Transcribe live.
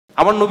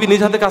আমার নবী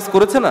নিজ হাতে কাজ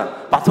করেছে না,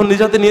 পাথর নিজ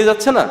হাতে নিয়ে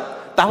যাচ্ছে না,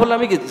 তাহলে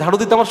আমি ঝাড়ু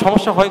দিতে আমার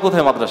সমস্যা হয়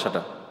কোথায়?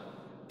 মাদ্রাসাটা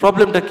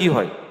প্রবলেমটা কি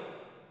হয়?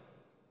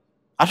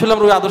 আসলে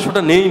আমরা ওই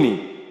আদর্শটা নেইনি।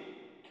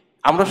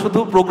 আমরা শুধু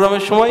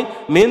প্রোগ্রামের সময়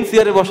মেন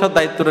চেয়ারে বসার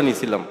দায়িত্বটা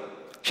নিয়েছিলাম,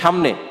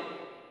 সামনে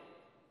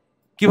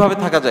কিভাবে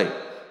থাকা যায়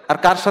আর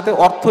কার সাথে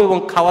অর্থ এবং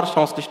খাওয়ার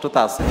সংশ্লিষ্টতা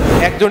আছে।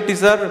 একজন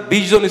টিচার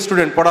 20 জন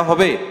স্টুডেন্ট পড়া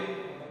হবে?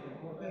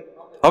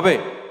 হবে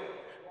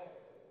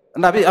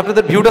না?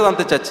 আপনাদের ভিউটা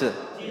জানতে চাচ্ছে।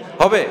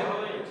 হবে?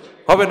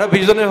 হবে না?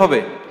 20 জনের হবে?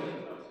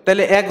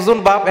 তাহলে একজন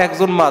বাপ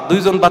একজন মা 2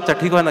 জন বাচ্চা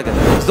ঠিক হয় না কেন?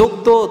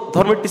 যোগ্য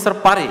ধর্মের টিচার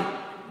পারে,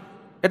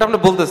 এটা আপনি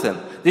বলতেছেন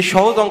যে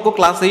সহজ অঙ্ক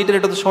ক্লাস 8-এর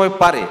এটা তো সবাই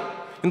পারে,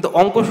 কিন্তু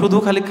অঙ্ক শুধু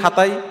খালি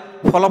খাতায়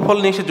ফলাফল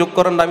নিয়ে এসে যোগ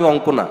করার নামই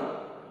অঙ্ক না,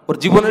 ওর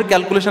জীবনের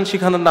ক্যালকুলেশন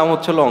শেখানোর নাম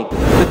হচ্ছে অঙ্ক।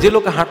 যে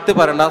লোক হাঁটতে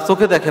পারে না,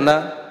 চোখে দেখে না,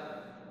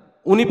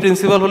 উনি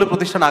প্রিন্সিপাল হলে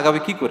প্রতিষ্ঠান আগাবে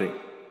কি করে?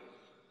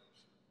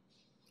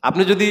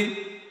 আপনি যদি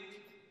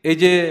এই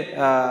যে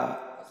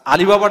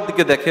আলিবাবার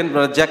দিকে দেখেন,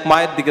 জ্যাক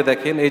মায়ের দিকে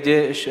দেখেন, এই যে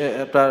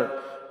আপনার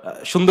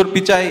সুন্দর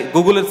পিচাই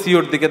গুগলের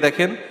সিওর দিকে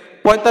দেখেন,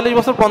 45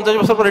 বছর 50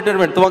 বছর পর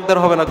রিটায়ারমেন্ট, তোমাকে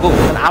দ্বারা হবে না গো।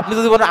 আপনি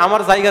যদি বলেন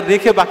আমার জায়গা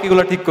রেখে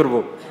বাকিগুলো ঠিক করব,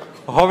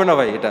 হবে না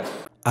ভাই। এটা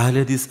আহলে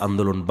হাদিস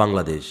আন্দোলন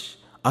বাংলাদেশ,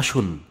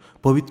 আসুন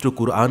পবিত্র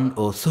কুরআন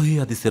ও সহিহ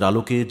হাদিসের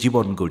আলোকে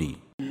জীবন গড়ি।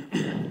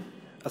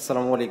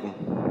 আসসালামু আলাইকুম।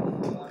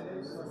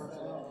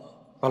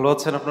 ভালো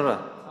আছেন আপনারা?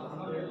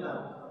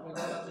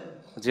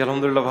 জি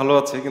আলহামদুলিল্লাহ ভালো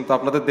আছে, কিন্তু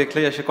আপনাদের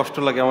দেখলেই এসে কষ্ট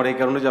লাগে আমার, এই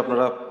কারণে যে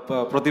আপনারা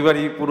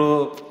প্রতিবারই পুরো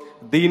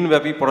দিন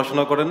ব্যাপী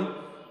পড়াশোনা করেন।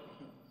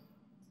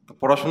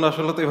 পড়াশোনা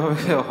আসলে তো এভাবে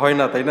হয়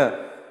না, তাই না?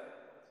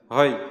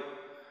 হয়।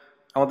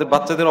 আমাদের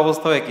বাচ্চাদের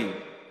অবস্থাও একই,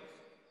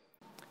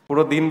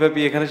 পুরো দিন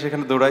ব্যাপী এখানে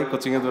সেখানে দৌড়াই,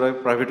 কোচিংয়ে দৌড়াই,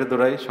 প্রাইভেটে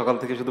দৌড়াই, সকাল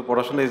থেকে শুধু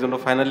পড়াশোনা, এই জন্য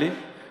ফাইনালি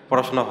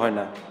পড়াশোনা হয়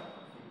না।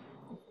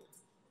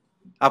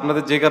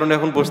 আপনাদের যে কারণে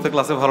এখন বসতে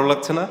ক্লাসে ভালো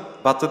লাগছে না,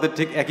 বাচ্চাদের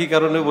ঠিক একই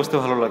কারণে বসতে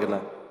ভালো লাগে না।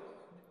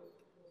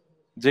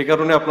 যে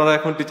কারণে আপনারা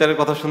এখন টিচারের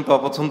কথা শুনতে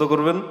অপছন্দ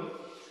করবেন,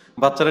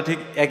 বাচ্চারা ঠিক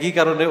একই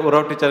কারণে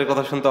ওরাও টিচারের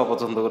কথা শুনতে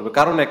অপছন্দ করবে।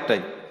 কারণ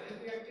একটাই,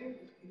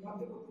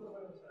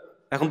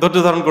 এখন ধৈর্য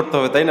ধারণ করতে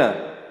হবে, তাই না?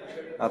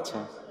 আচ্ছা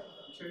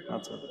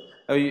আচ্ছা,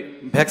 ওই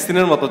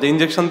ভ্যাকসিনের মতো যে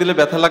ইঞ্জেকশন দিলে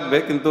ব্যথা লাগবে,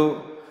 কিন্তু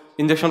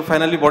ইঞ্জেকশন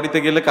ফাইনালি বডিতে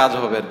গেলে কাজ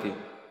হবে আর কি,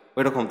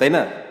 ওই রকম, তাই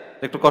না?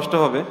 একটু কষ্ট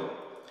হবে।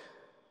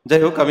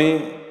 যাই হোক, আমি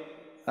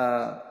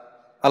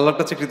আল্লাহর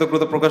কাছে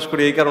কৃতজ্ঞতা প্রকাশ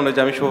করি এই কারণে যে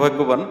আমি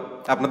সৌভাগ্যবান,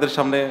 আপনাদের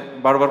সামনে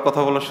বারবার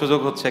কথা বলার সুযোগ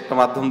হচ্ছে একটা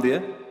মাধ্যম দিয়ে।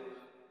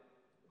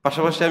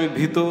 পাশাপাশি আমি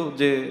ভীত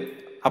যে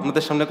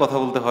আপনাদের সামনে কথা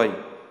বলতে হয়,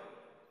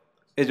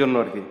 এই জন্য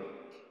আর কি।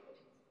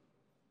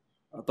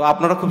 তো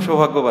আপনারা খুব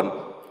সৌভাগ্যবান,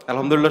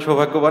 আলহামদুলিল্লাহ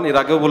সৌভাগ্যবান। এর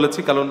আগেও বলেছি,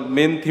 কারণ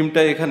মেন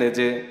থিমটা এখানে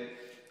যে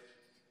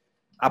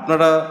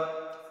আপনারা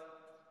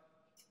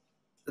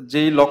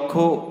যেই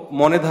লক্ষ্য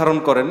মনে ধারণ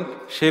করেন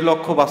সেই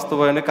লক্ষ্য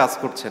বাস্তবায়নে কাজ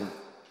করছেন।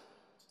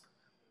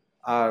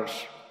 আর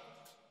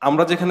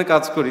আমরা যেখানে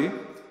কাজ করি,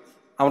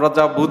 আমরা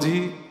যা বুঝি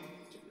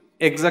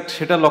এক্সাক্ট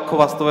সেটা লক্ষ্য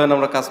বাস্তবায়নে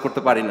আমরা কাজ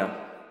করতে পারি না।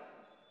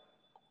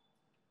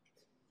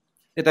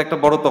 এটা একটা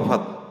বড়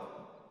তফাৎ।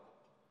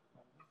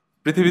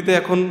 পৃথিবীতে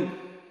এখন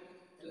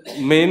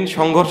মেইন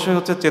সংঘর্ষ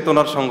হচ্ছে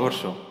চেতনার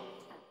সংঘর্ষ।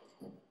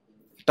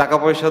 টাকা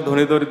পয়সা,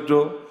 ধনী দরিদ্র,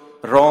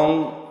 রং,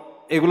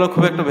 এগুলো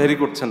খুব একটা ভ্যারি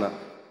করছে না।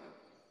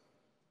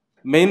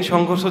 মেইন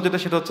সংঘর্ষ যেটা,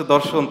 সেটা হচ্ছে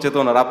দর্শন,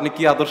 চেতনার। আপনি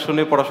কি আদর্শ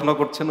নিয়ে পড়াশোনা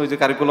করছেন? ওই যে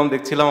কারিকুলাম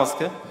দেখছিলাম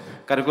আজকে,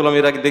 কারিকুলাম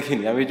এর আগে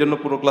দেখিনি আমি, এই জন্য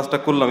পুরো ক্লাসটা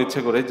করলাম ইচ্ছে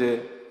করে, যে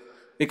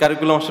এই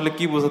কারিকুলাম আসলে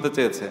কি বোঝাতে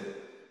চেয়েছে।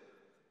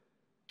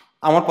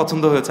 আমার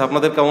পছন্দ হয়েছে,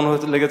 আপনাদের কেমন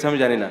হয়েছে লেগেছে আমি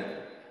জানি না,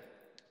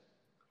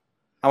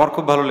 আমার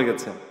খুব ভালো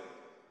লেগেছে।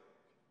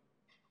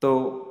 তো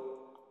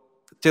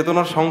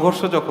চেতনার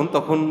সংঘর্ষ যখন,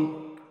 তখন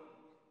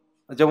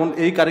যেমন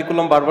এই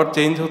কারিকুলাম বারবার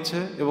চেঞ্জ হচ্ছে,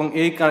 এবং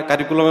এই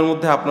কারিকুলামের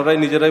মধ্যে আপনারাই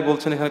নিজেরাই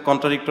বলছেন এখানে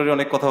কন্ট্রাডিক্টরি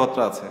অনেক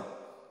কথাবার্তা আছে।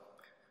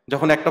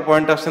 যখন একটা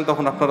পয়েন্ট আসছেন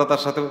তখন আপনারা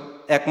তার সাথে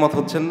একমত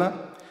হচ্ছেন না,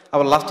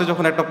 আবার লাস্টে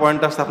যখন একটা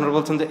পয়েন্ট আসছে আপনারা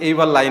বলছেন যে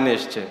এইবার লাইনে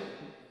এসছে,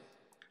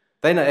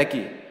 তাই না?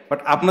 একই। বাট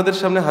আপনাদের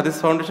সামনে হাদিস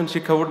ফাউন্ডেশন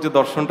শিক্ষা বোর্ড যে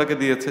দর্শনটাকে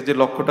দিয়েছে, যে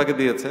লক্ষ্যটাকে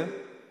দিয়েছে,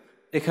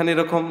 এখানে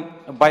এরকম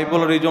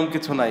বাইপোলারিজম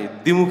কিছু নাই,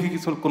 দ্বিমুখী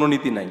কিছু কোনো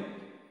নীতি নাই।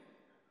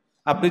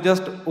 আপনি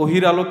জাস্ট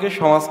ওহির আলোকে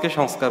সমাজকে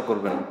সংস্কার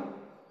করবেন।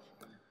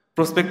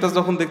 প্রসপেক্টাস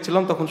যখন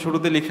দেখছিলাম তখন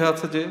শুরুতে লেখা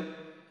আছে যে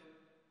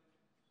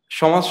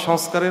সমাজ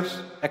সংস্কারের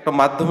একটা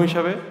মাধ্যম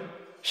হিসাবে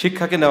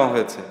শিক্ষাকে নেওয়া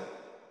হয়েছে।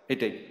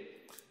 এটাই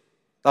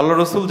আল্লাহ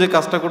রসুল যে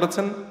কাজটা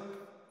করেছেন,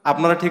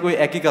 আপনারা ঠিক ওই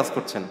একই কাজ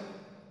করছেন।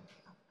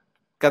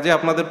 কাজে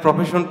আপনাদের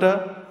প্রফেশনটা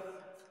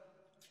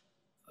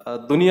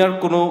দুনিয়ার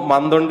কোনো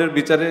মানদণ্ডের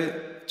বিচারে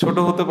ছোট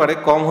হতে পারে,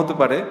 কম হতে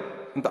পারে,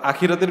 কিন্তু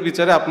আখিরাতের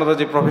বিচারে আপনারা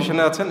যে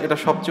প্রফেশনে আছেন এটা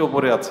সবচেয়ে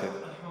উপরে আছে,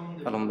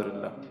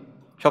 আলহামদুলিল্লাহ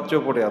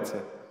সবচেয়ে উপরে আছে।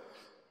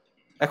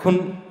 এখন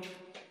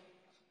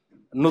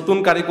নতুন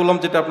কারিকুলাম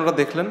যেটা আপনারা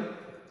দেখলেন,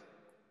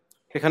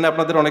 এখানে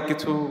আপনাদের অনেক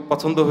কিছু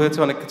পছন্দ হয়েছে,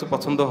 অনেক কিছু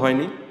পছন্দ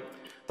হয়নি।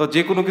 তো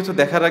যে কোনো কিছু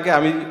দেখার আগে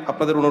আমি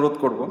আপনাদের অনুরোধ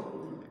করব,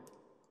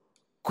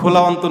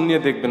 খোলা অন্তর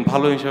নিয়ে দেখবেন,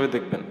 ভালো হিসাবে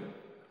দেখবেন।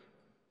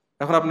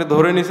 এখন আপনি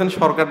ধরে নিয়েছেন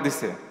সরকার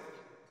দিছে,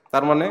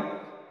 তার মানে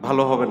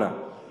ভালো হবে না,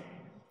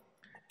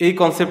 এই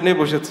কনসেপ্ট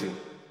নিয়ে বসেছি।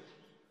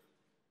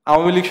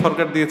 আওয়ামী লীগ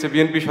সরকার দিয়েছে,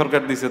 বিএনপি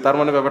সরকার দিয়েছে, তার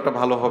মানে ব্যাপারটা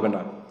ভালো হবে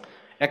না।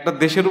 একটা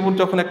দেশের উপর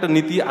যখন একটা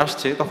নীতি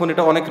আসছে তখন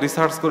এটা অনেক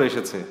রিসার্চ করে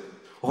এসেছে।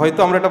 হয়তো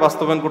আমরা এটা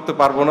বাস্তবায়ন করতে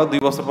পারবো না, 2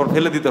 বছর পর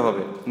ফেলে দিতে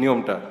হবে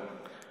নিয়মটা,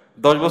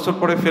 10 বছর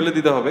পরে ফেলে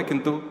দিতে হবে,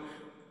 কিন্তু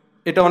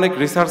এটা অনেক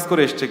রিসার্চ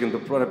করে এসছে কিন্তু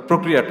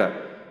প্রক্রিয়াটা।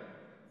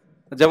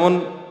 যেমন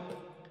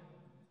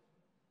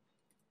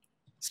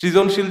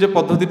সৃজনশীল যে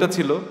পদ্ধতিটা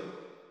ছিল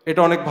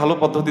এটা অনেক ভালো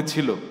পদ্ধতি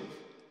ছিল,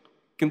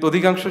 কিন্তু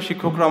অধিকাংশ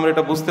শিক্ষকরা আমরা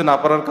এটা বুঝতে না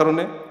পারার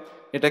কারণে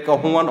এটাকে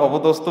অপমান,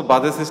 অপদস্থ,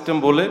 বাজে সিস্টেম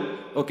বলে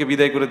ওকে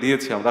বিদায় করে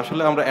দিয়েছি।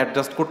 আসলে আমরা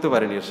অ্যাডজাস্ট করতে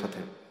পারিনি এর সাথে।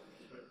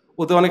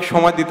 ওতে অনেক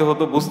সময় দিতে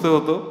হতো, বুঝতে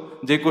হতো।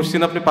 যে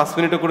কোশ্চিন আপনি 5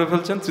 মিনিটে করে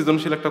ফেলছেন,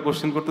 সৃজনশীল একটা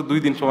কোশ্চিন করতে 2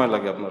 দিন সময়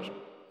লাগে আপনার,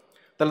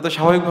 তাহলে তো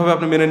স্বাভাবিকভাবে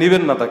আপনি মেনে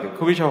নেবেন না তাকে,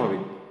 খুবই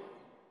স্বাভাবিক,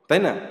 তাই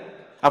না?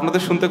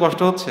 আপনাদের শুনতে কষ্ট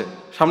হচ্ছে,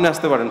 সামনে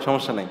আসতে পারেন,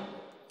 সমস্যা নেই,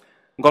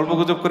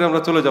 গল্পগুজব করে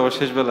আমরা চলে যাবো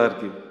শেষ বেলা আর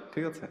কি,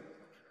 ঠিক আছে?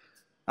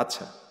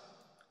 আচ্ছা,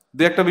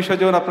 2-একটা বিষয়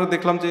যেমন আপনারা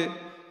দেখলাম যে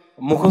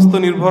মুখস্থ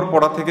নির্ভর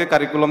পড়া থেকে,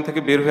 কারিকুলাম থেকে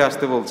বের হয়ে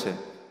আসতে বলছে।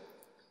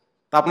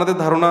 তা আপনাদের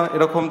ধারণা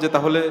এরকম যে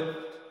তাহলে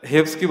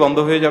হেফজ কি বন্ধ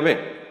হয়ে যাবে?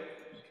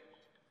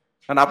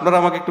 কারণ আপনারা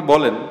আমাকে একটু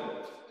বলেন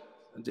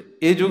যে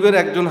এই যুগের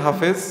একজন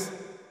হাফেজ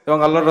এবং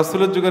আল্লাহ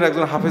রসুলের যুগের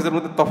একজন হাফেজের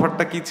মধ্যে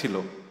তফাৎটা কি ছিল?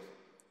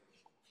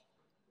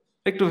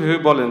 একটু ভেবে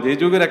বলেন যে এই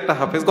যুগের একটা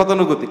হাফেজ,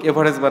 গতানুগতিক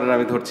এভারেজ বারের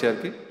আমি ধরছি আর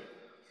কি,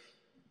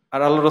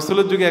 আর আল্লাহ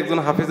রসুলের যুগে একজন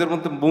হাফেজের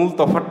মধ্যে মূল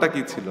তফাৎটা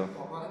কি ছিল?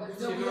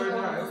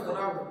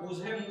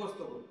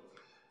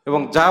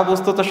 এবং যা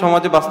বুঝতো তা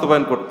সমাজে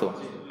বাস্তবায়ন করত,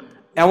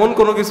 এমন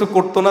কোনো কিছু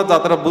করতো না যা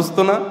তারা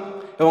বুঝতো না,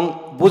 এবং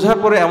বোঝার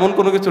পরে এমন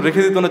কোনো কিছু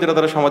রেখে দিত না যেটা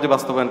তারা সমাজে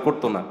বাস্তবায়ন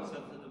করতো না।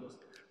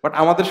 বাট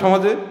আমাদের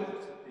সমাজে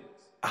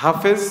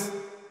হাফেজ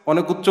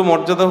অনেক উচ্চ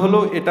মর্যাদা হলো,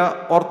 এটা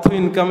অর্থ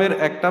ইনকামের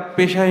একটা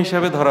পেশা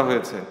হিসাবে ধরা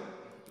হয়েছে,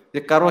 যে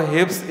কারো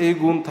হেফজ এই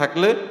গুণ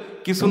থাকলে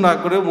কিছু না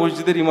করে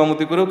মসজিদের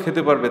ইমামতি করেও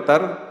খেতে পারবে,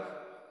 তার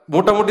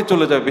মোটামুটি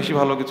চলে যাবে, বেশি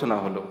ভালো কিছু না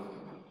হলেও।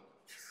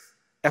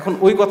 এখন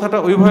ওই কথাটা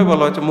ওইভাবে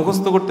বলা হয়েছে,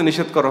 মুখস্থ করতে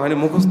নিষেধ করা হয়নি,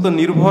 মুখস্থ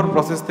নির্ভর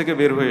প্রসেস থেকে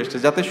বের হয়ে এসছে,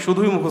 যাতে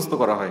শুধুই মুখস্থ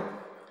করা হয়।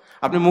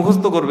 আপনি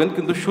মুখস্থ করবেন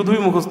কিন্তু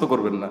শুধুই মুখস্থ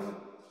করবেন না,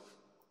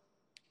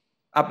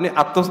 আপনি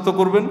আত্মস্থ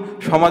করবেন,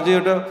 সমাজে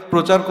ওটা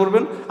প্রচার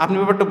করবেন। আপনি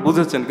ব্যাপারটা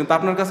বুঝেছেন, কিন্তু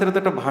আপনার কাছে এটা তো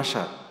একটা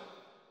ভাষা,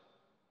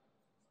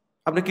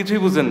 আপনি কিছুই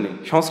বুঝেননি।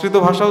 সংস্কৃত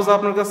ভাষাও তা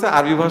আপনার কাছে,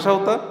 আরবি ভাষাও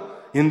তা,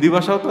 হিন্দি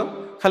ভাষাও তা,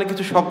 খালি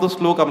কিছু শব্দ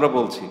শ্লোক আমরা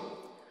বলছি।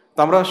 তো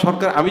আমরা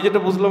সরকার, আমি যেটা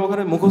বুঝলাম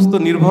ওখানে মুখস্থ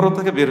নির্ভরতা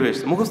থেকে বের হয়ে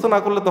এসছে। মুখস্থ না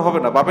করলে তো হবে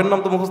না, বাপের নাম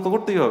তো মুখস্থ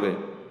করতেই হবে।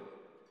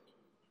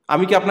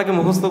 আমি কি আপনাকে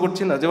মুখস্থ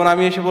করছি না? যেমন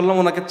আমি এসে বললাম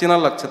ওনাকে চেনা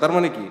লাগছে, তার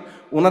মানে কি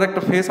ওনার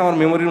একটা ফেস আমার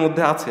মেমোরির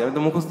মধ্যে আছে, আমি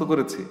তো মুখস্থ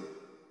করেছি,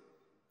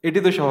 এটি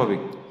তো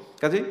স্বাভাবিক।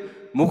 কাজেই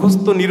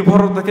মুখস্থ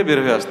নির্ভরতা থেকে বের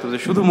হয়ে আসতো, যে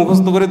শুধু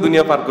মুখস্থ করে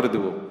দুনিয়া পার করে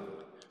দেব,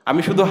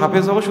 আমি শুধু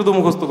হাফেজ হবো, শুধু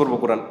মুখস্থ করবো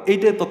কোরআন,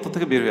 এইটাই তথ্য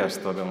থেকে বের হয়ে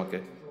আসতে হবে আমাকে।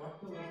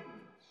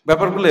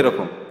 ব্যাপারগুলো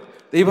এরকম।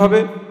 এইভাবে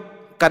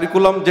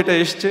কারিকুলাম যেটা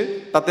এসছে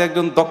তাতে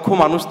একজন দক্ষ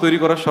মানুষ তৈরি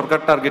করার সরকার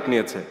টার্গেট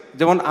নিয়েছে।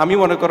 যেমন আমি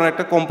মনে করেন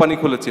একটা কোম্পানি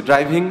খুলেছি,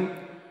 ড্রাইভিং,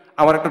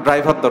 আমার একটা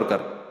ড্রাইভার দরকার,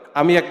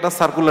 আমি একটা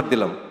সার্কুলার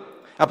দিলাম,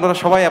 আপনারা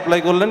সবাই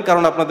অ্যাপ্লাই করলেন,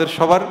 কারণ আপনাদের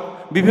সবার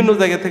বিভিন্ন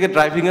জায়গা থেকে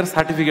ড্রাইভিংয়ের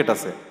সার্টিফিকেট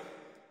আছে।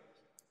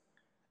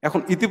 এখন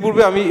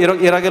ইতিপূর্বে আমি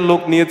এর আগে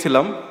লোক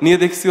নিয়েছিলাম, নিয়ে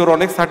দেখছি ওর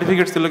অনেক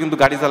সার্টিফিকেট ছিল কিন্তু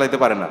গাড়ি চালাইতে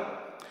পারে না।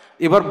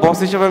 এবার বস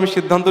হিসেবে আমি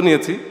সিদ্ধান্ত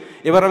নিয়েছি,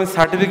 এবার আমি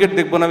সার্টিফিকেট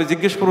দেখবো না, আমি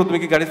জিজ্ঞেস করবো তুমি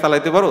কি গাড়ি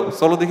চালাইতে পারো,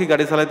 চলো দেখি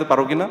গাড়ি চালাইতে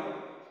পারো কিনা।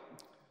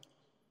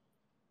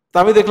 তা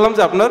আমি দেখলাম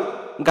যে আপনার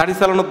গাড়ি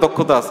চালানোর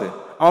দক্ষতা আছে,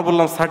 আমার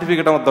বললাম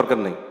সার্টিফিকেট আমার দরকার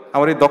নেই,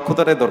 আমার এই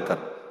দক্ষতাটাই দরকার।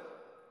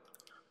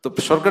 তো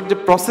সরকার যে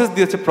প্রসেস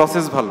দিয়েছে,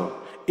 প্রসেস ভালো,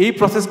 এই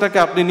প্রসেসটাকে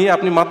আপনি নিয়ে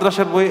আপনি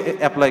মাদ্রাসার বইয়ে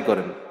অ্যাপ্লাই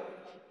করেন,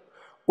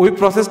 ওই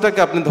প্রসেসটাকে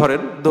আপনি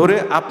ধরে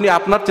আপনি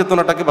আপনার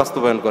চেতনাটাকে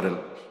বাস্তবায়ন করেন।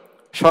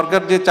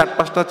 সরকার যে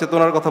 4-5টা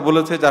চেতনার কথা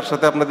বলেছে, যার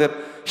সাথে আপনাদের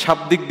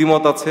শাব্দিক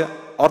দ্বিমত আছে,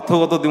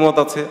 অর্থগত দ্বিমত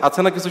আছে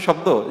না কিছু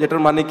শব্দ,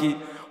 যেটার মানে কি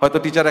হয়তো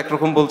টিচার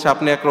একরকম বলছে,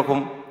 আপনি একরকম,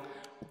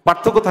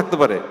 পার্থক্য থাকতে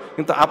পারে,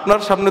 কিন্তু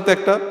আপনার সামনে তো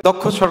একটা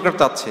দক্ষ সরকার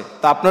চাচ্ছে।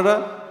 তা আপনারা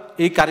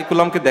এই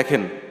কারিকুলামকে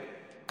দেখেন,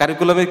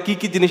 কারিকুলামের কি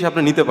কি জিনিস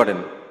আপনি নিতে পারেন,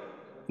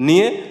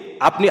 নিয়ে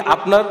আপনি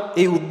আপনার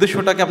এই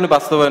উদ্দেশ্যটাকে আপনি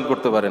বাস্তবায়ন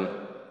করতে পারেন।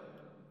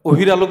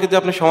 ওহির আলোকে যে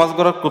আপনি সমাজ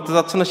গড়া করতে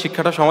যাচ্ছেন না,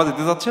 শিক্ষাটা সমাজ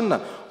দিতে যাচ্ছেন না,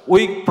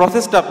 ওই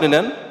প্রসেসটা আপনি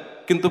নেন,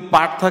 কিন্তু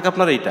পার্ট থাকে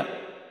আপনার এইটা।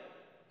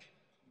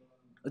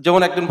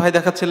 যেমন একজন ভাই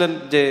দেখাচ্ছিলেন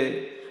যে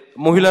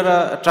মহিলারা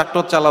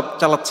ট্রাক্টর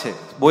চালাচ্ছে,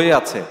 বইয়ে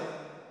আছে,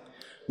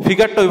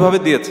 ফিগারটা ওইভাবে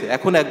দিয়েছে।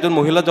 এখন একজন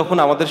মহিলা যখন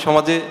আমাদের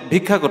সমাজে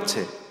ভিক্ষা করছে,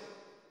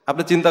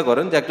 আপনি চিন্তা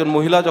করেন যে একজন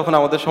মহিলা যখন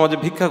আমাদের সমাজে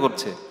ভিক্ষা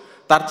করছে,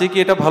 তার চেয়ে কি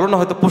এটা ভালো না?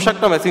 হয়তো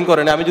পোশাকটা ম্যাচিং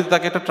করেনি, আমি যদি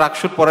তাকে একটা ট্রাক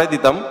স্যুট পরাই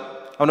দিতাম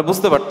আপনি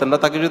বুঝতে পারতেন না,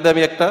 তাকে যদি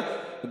আমি একটা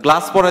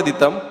গ্লাস পরাই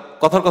দিতাম,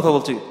 কথার কথা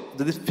বলছি,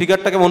 যদি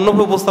ফিগারটাকে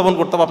অন্যভাবে উপস্থাপন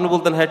করতাম আপনি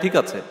বলতেন হ্যাঁ ঠিক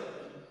আছে।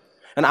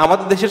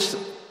 আমাদের দেশের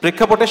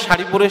প্রেক্ষাপটে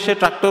শাড়ি পরে সে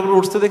ট্রাক্টর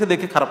উঠতে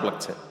দেখে খারাপ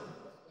লাগছে,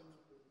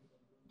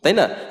 তাই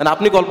না?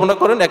 আপনি কল্পনা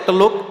করেন একটা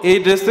লোক এই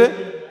ড্রেসে,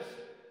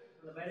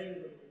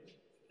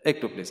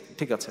 একটু প্লিজ,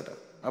 ঠিক আছে, এটা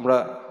আমরা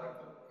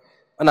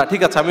না,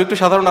 ঠিক আছে, আমি একটু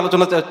সাধারণ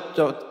আলোচনা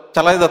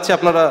চালাই যাচ্ছি,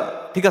 আপনারা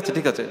ঠিক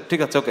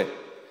আছে, ওকে।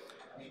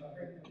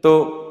 তো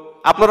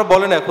আপনারা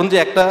বলেন এখন যে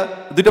একটা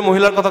 2টা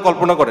মহিলার কথা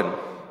কল্পনা করেন,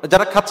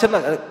 যারা খাচ্ছেন না,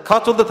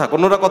 খাওয়া চলতে থাক,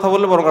 অন্যরা কথা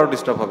বললে বরং আরো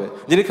ডিস্টার্ব হবে,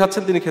 যিনি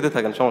খাচ্ছেন তিনি খেতে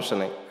থাকেন, সমস্যা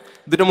নেই।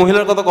 2টা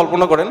মহিলার কথা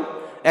কল্পনা করেন,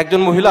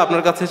 একজন মহিলা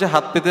আপনার কাছে এসে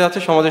হাত পেতে আছে,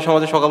 সমাজে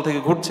সমাজে সকাল থেকে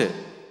ঘুরছে।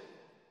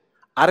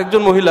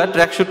 আরেকজন মহিলা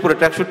ট্র্যাকশুট পরে,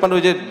 ট্র্যাকশুট মানে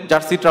ওই যে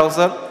জার্সি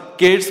ট্রাউজার,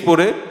 কেডস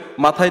পরে,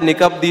 মাথায়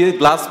নেকআপ দিয়ে,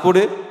 গ্লাস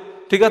পরে,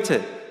 ঠিক আছে,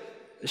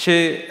 সে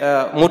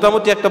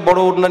মোটামুটি একটা বড়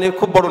ওড়না নিয়ে,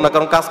 খুব বড় না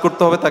কারণ কাজ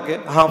করতে হবে তাকে,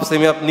 হাফ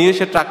সেমি হাফ নিয়ে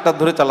সে ট্রাক্টর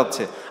ধরে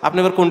চালাচ্ছে। আপনি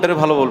এবার কোনটারে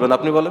ভালো বলবেন?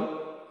 আপনি বলেন,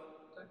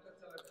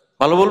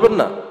 ভালো বলবেন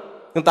না?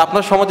 কিন্তু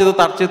আপনার সমাজে তো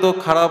তার চেয়ে তো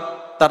খারাপ,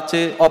 তার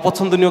চেয়ে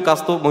অপছন্দনীয় কাজ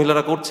তো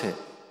মহিলারা করছে,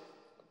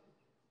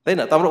 তাই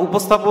না? তো আমরা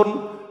উপস্থাপন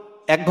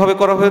একভাবে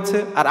করা হয়েছে,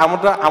 আর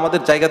আমরা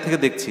আমাদের জায়গা থেকে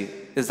দেখছি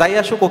যাই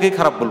আসুক ওকে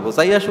খারাপ বলবো,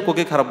 যাই আসুক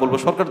ওকে খারাপ বলবো,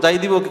 সরকার যাই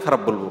দিবে ওকে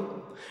খারাপ বলবো।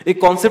 এই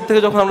কনসেপ্ট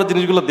থেকে যখন আমরা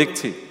জিনিসগুলো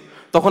দেখছি,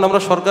 তখন আমরা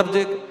সরকার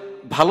যে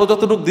ভালো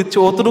যতটুকু দিচ্ছে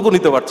অতটুকু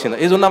নিতে পারছি না,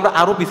 এই জন্য আমরা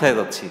আরো পিছিয়ে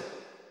যাচ্ছি।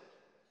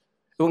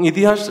 এবং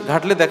ইতিহাস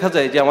ঘাটলে দেখা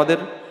যায় যে আমাদের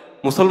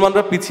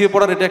মুসলমানরা পিছিয়ে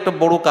পড়ার এটা একটা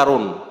বড়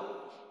কারণ।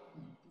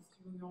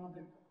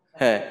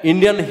 হ্যাঁ,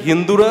 ইন্ডিয়ান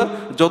হিন্দুরা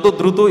যত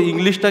দ্রুত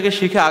ইংলিশটাকে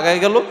শিখে আগায়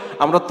গেল,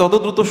 আমরা তত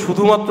দ্রুত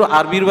শুধুমাত্র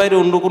আরবির বাইরে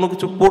অন্য কোনো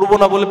কিছু পড়বো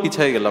না বলে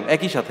পিছিয়ে গেলাম,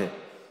 একই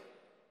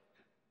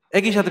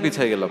সাথে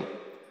পিছিয়ে গেলাম।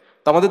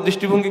 তো আমাদের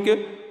দৃষ্টিভঙ্গিকে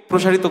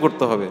প্রসারিত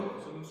করতে হবে।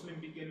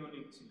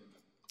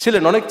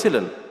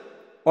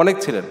 অনেক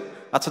ছিলেন।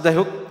 আচ্ছা, যাই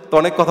হোক, তো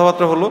অনেক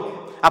কথাবার্তা হলো।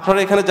 আপনারা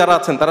এখানে যারা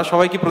আছেন তারা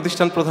সবাই কি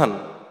প্রতিষ্ঠান প্রধান?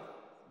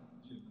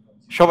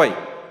 সবাই?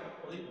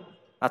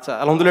 আচ্ছা,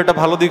 আলহামদুলিল্লাহ,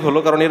 এটা ভালো দিক হলো,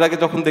 কারণ এর আগে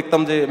যখন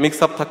দেখতাম যে মিক্স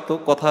আপ থাকতো,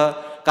 কথা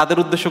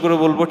কাদের উদ্দেশ্য করে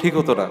বলবো ঠিক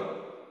হতো না।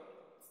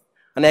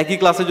 মানে একই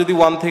ক্লাসে যদি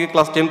 1 থেকে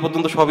ক্লাস 10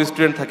 পর্যন্ত সব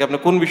স্টুডেন্ট থাকে, আপনি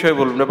কোন বিষয়ে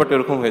বলবেন, ব্যাপারটা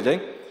এরকম হয়ে যায়।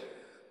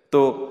 তো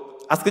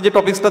আজকে যে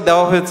টপিকসটা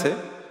দেওয়া হয়েছে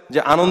যে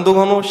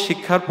আনন্দঘন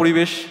শিক্ষার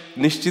পরিবেশ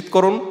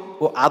নিশ্চিতকরণ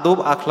ও আদব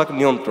আখলাক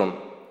নিয়ন্ত্রণ।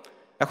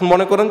 এখন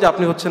মনে করেন যে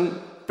আপনি হচ্ছেন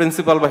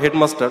প্রিন্সিপাল বা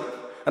হেডমাস্টার,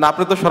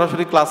 আপনি তো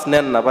সরাসরি ক্লাস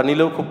নেন না বা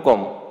নিলেও খুব কম,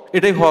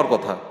 এটাই হওয়ার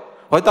কথা।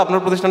 হয়তো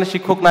আপনার প্রতিষ্ঠানে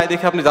শিক্ষক নাই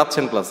দেখে আপনি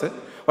যাচ্ছেন ক্লাসে,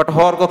 বাট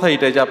হওয়ার কথা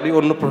এটাই যে আপনি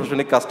অন্য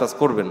প্রশাসনিক কাজ টাজ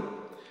করবেন।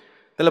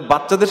 তাহলে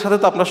বাচ্চাদের সাথে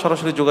তো আপনার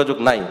সরাসরি যোগাযোগ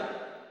নাই,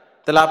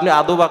 তাহলে আপনি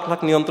আদব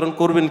আখলাক নিয়ন্ত্রণ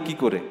করবেন কি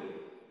করে?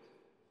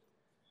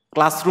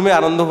 ক্লাসরুমে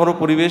আনন্দঘন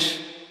পরিবেশ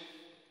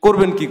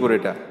করবেন কি করে?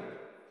 এটা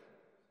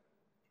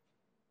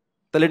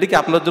তাহলে এটা কি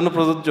আপনার জন্য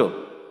প্রযোজ্য?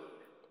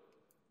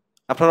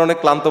 আপনার অনেক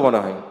ক্লান্ত মনে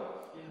হয়,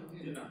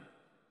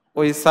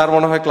 ওই স্যার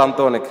মনে হয় ক্লান্ত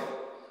অনেক।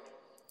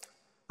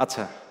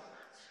 আচ্ছা,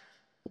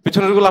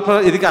 পিছনের গুলো আপনারা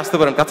এদিকে আসতে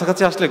পারেন,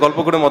 কাছাকাছি আসলে গল্প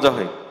করে মজা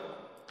হয়।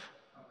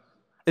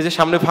 এই যে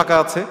সামনে ফাঁকা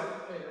আছে,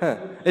 হ্যাঁ,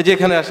 এই যে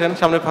এখানে আসেন,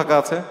 সামনে ফাঁকা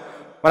আছে,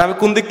 মানে আমি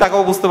কোন দিক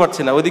তাকাও বুঝতে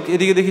পারছি না, ওইদিকে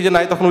এদিকে দেখি যে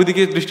নাই, তখন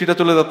ওইদিকে দৃষ্টিটা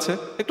চলে যাচ্ছে।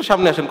 একটু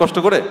সামনে আসেন কষ্ট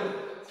করে,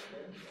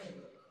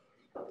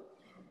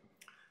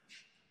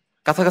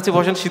 কাছাকাছি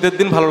বসেন, শীতের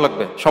দিন ভালো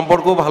লাগবে,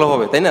 সম্পর্কও ভালো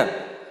হবে, তাই না?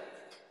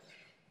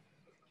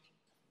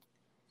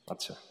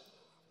 আচ্ছা,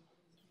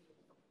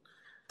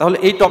 তাহলে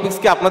এই টপিকস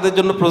কি আপনাদের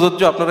জন্য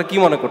প্রযোজ্য? আপনারা কি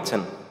মনে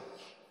করছেন?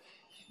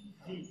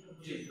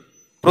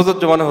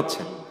 প্রযোজ্য মনে হচ্ছে।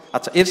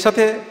 আচ্ছা, এর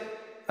সাথে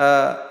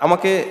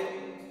আমাকে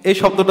এই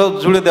শব্দটাও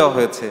জুড়ে দেওয়া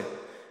হয়েছে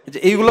যে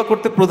এইগুলো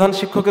করতে প্রধান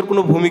শিক্ষকের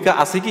কোনো ভূমিকা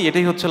আছে কি?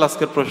 এটাই হচ্ছে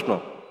আজকের প্রশ্ন।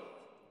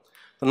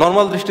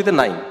 নর্মাল দৃষ্টিতে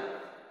নাই।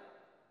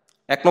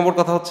 1 নম্বর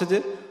কথা হচ্ছে যে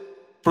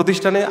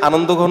প্রতিষ্ঠানে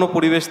আনন্দঘন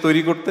পরিবেশ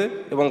তৈরি করতে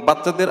এবং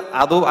বাচ্চাদের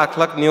আদব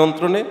আখলাক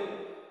নিয়ন্ত্রণে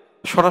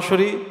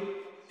সরাসরি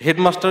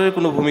হেডমাস্টারের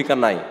কোনো ভূমিকা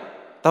নাই।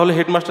 তাহলে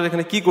হেডমাস্টার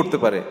এখানে কি করতে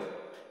পারে?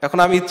 এখন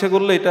আমি ইচ্ছে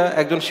করলে এটা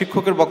একজন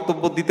শিক্ষকের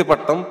বক্তব্য দিতে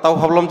পারতাম, তাও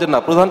ভাবলাম যে না,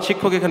 প্রধান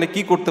শিক্ষক এখানে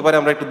কি করতে পারে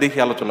আমরা একটু দেখি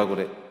আলোচনা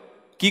করে,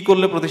 কি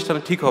করলে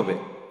প্রতিষ্ঠানে ঠিক হবে।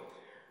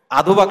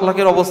 আদব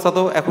আখলাকের অবস্থা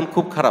তো এখন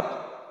খুব খারাপ,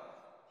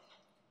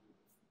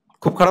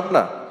 খুব খারাপ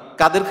না?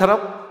 কাদের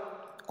খারাপ?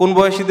 কোন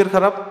বয়সীদের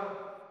খারাপ?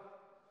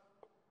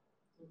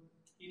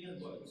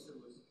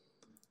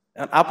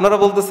 আপনারা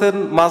বলতেছেন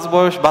মাঝ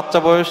বয়স, বাচ্চা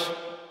বয়স,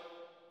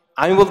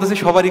 আমি বলতেছি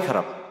সবারই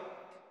খারাপ।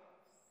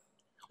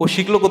 ও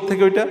শিখলো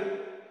কোত্থেকে? ওইটা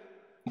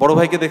বড়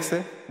ভাইকে দেখছে,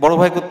 বড়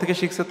ভাই কোত্থেকে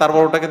শিখছে, তার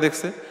বড়টাকে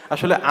দেখছে।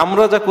 আসলে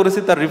আমরা যা করেছি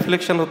তার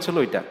রিফ্লেকশন হচ্ছিল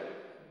ওইটা,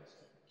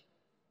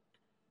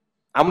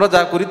 আমরা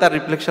যা করি তার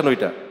রিফ্লেকশন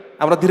ওইটা।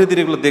 আমরা ধীরে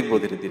ধীরে এগুলো দেখবো,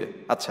 ধীরে ধীরে।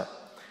 আচ্ছা,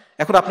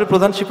 এখন আপনি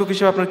প্রধান শিক্ষক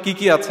হিসেবে আপনার কি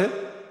কি আছে,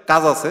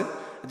 কাজ আছে,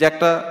 যে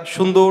একটা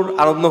সুন্দর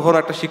আনন্দঘন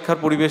একটা শিক্ষার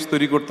পরিবেশ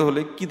তৈরি করতে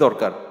হলে কি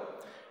দরকার?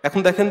 এখন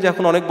দেখেন যে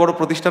এখন অনেক বড়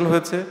প্রতিষ্ঠান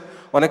হয়েছে,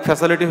 অনেক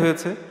ফ্যাসিলিটি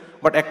হয়েছে,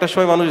 বাট একটা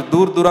সময় মানুষ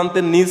দূর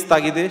দূরান্তের নিজ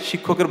তাগিদে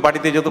শিক্ষকের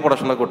বাড়িতে যেত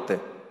পড়াশোনা করতে,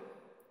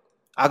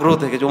 আগ্রহ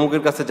থেকে যে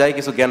অমুকের কাছে যাই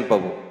কিছু জ্ঞান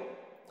পাবো।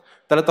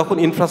 তাহলে তখন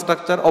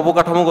ইনফ্রাস্ট্রাকচার,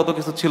 অবকাঠামোগত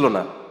কিছু ছিল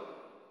না।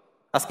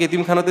 আজকে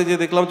এতিমখানাতে যে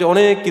দেখলাম যে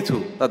অনেক কিছু,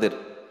 তাদের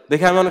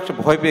দেখে আমি অনেক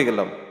ভয় পেয়ে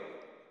গেলাম।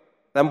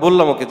 আমি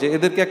বললাম ওকে যে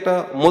এদেরকে একটা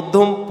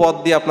মধ্যম পথ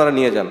দিয়ে আপনারা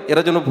নিয়ে যান,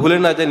 এরা যেন ভুলে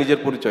না যায় নিজের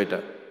পরিচয়টা,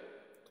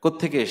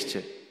 কোত্থেকে এসছে।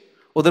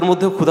 ওদের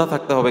মধ্যেও ক্ষুধা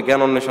থাকতে হবে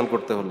জ্ঞান অন্বেষণ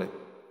করতে হলে।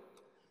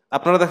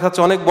 আপনারা দেখা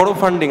যাচ্ছে অনেক বড়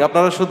ফান্ডিং,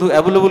 আপনারা শুধু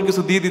অ্যাভেলেবল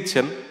কিছু দিয়ে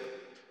দিচ্ছেন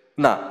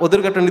না,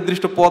 ওদেরকে একটা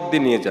নির্দিষ্ট পথ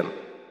দিয়ে নিয়ে যান।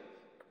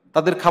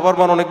 তাদের খাবার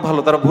মান অনেক ভালো,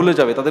 তারা ভুলে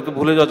যাবে, তাদেরকে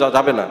ভুলে যাওয়া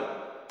যাবে না।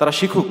 তারা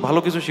শিখুক, ভালো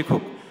কিছু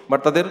শিখুক, বাট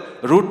তাদের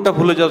রুটটা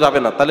ভুলে যাওয়া যাবে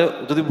না। তাহলে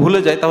যদি ভুলে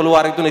যায় তাহলে ও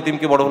আরেকজন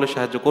এতিমকে বড় হলে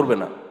সাহায্য করবে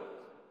না,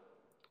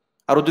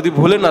 আর ও যদি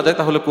ভুলে না যায়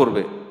তাহলে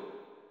করবে।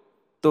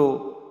 তো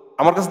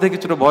আমার কাছে দেখে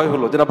কিছুটা ভয়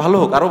হলো যে না, ভালো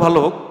হোক, আরো ভালো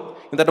হোক,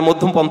 কিন্তু একটা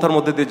মধ্যম পন্থার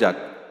মধ্যে দিয়ে যাক,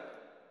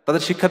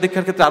 তাদের শিক্ষা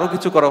দীক্ষার ক্ষেত্রে আরো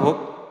কিছু করা হোক।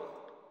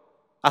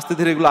 আস্তে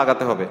ধীরে এগুলো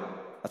আগাতে হবে।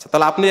 আচ্ছা,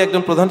 তাহলে আপনি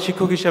একজন প্রধান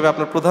শিক্ষক হিসেবে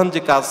আপনার প্রধান যে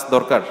কাজ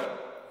দরকার,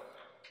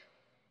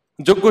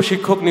 যোগ্য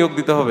শিক্ষক নিয়োগ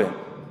দিতে হবে।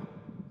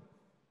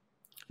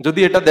 যদি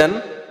এটা দেন,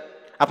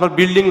 আপনার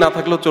বিল্ডিং না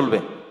থাকলেও চলবে,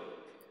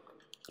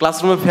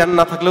 ক্লাসরুমে ফ্যান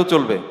না থাকলেও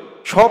চলবে,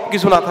 সব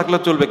কিছু না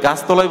থাকলেও চলবে,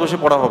 গাছতলায় বসে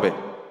পড়া হবে।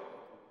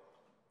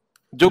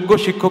 যোগ্য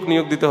শিক্ষক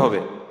নিয়োগ দিতে হবে।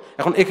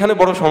 এখন এখানে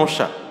বড়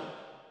সমস্যা,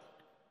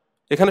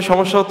 এখানে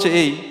সমস্যা হচ্ছে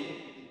এই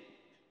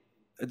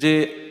যে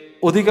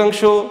অধিকাংশ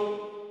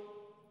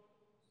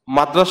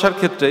মাদ্রাসার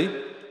ক্ষেত্রেই,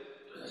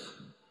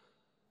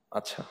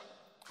 আচ্ছা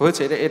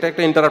হয়েছে, এটা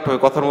একটা ইন্টারাপ্ট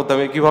হবে কথার মধ্যে,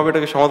 আমি কিভাবে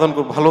এটাকে সমাধান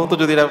করব, ভালো হতো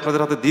যদি এটা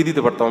আপনাদের হাতে দিয়ে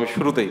দিতে পারতাম। আমি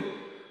শুরুতেই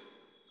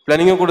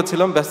প্ল্যানিংও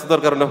করেছিলাম,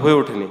 ব্যস্ততার কারণে হয়ে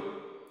ওঠেনি।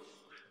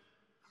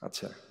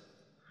 আচ্ছা,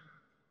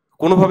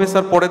 কোনোভাবে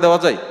স্যার পরে দেওয়া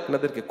যায়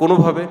আপনাদেরকে,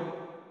 কোনোভাবে?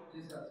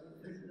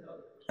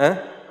 হ্যাঁ,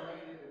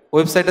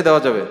 ওয়েবসাইটে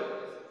দেওয়া যাবে।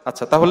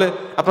 আচ্ছা, তাহলে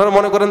আপনারা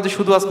মনে করেন যে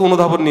শুধু আজকে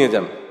অনুধাবন নিয়ে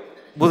যান,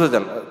 বুঝে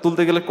যান,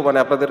 তুলতে গেলে মানে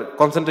আপনাদের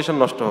কনসেন্ট্রেশন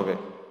নষ্ট হবে।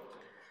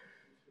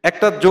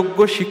 একটা যোগ্য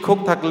শিক্ষক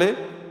থাকলে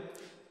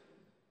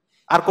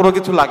আর কোনো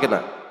কিছু লাগে না।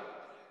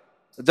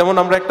 যেমন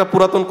আমরা একটা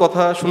পুরাতন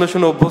কথা শুনে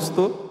শুনে অভ্যস্ত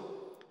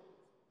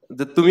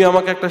যে তুমি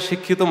আমাকে একটা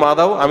শিক্ষিত মা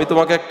দাও, আমি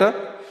তোমাকে একটা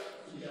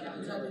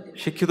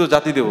শিক্ষিত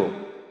জাতি দেব।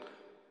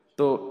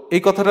 তো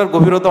এই কথাটার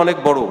গভীরতা অনেক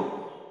বড়।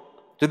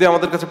 যদি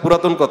আমাদের কাছে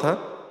পুরাতন কথা,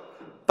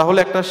 তাহলে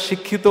একটা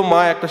শিক্ষিত মা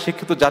একটা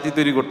শিক্ষিত জাতি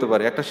তৈরি করতে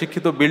পারে। একটা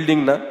শিক্ষিত বিল্ডিং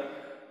না,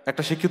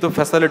 একটা শিক্ষিত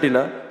ফ্যাসিলিটি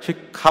না,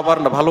 খাবার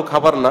না, ভালো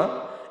খাবার না,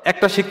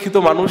 একটা শিক্ষিত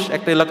মানুষ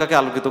একটা এলাকাকে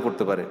আলোকিত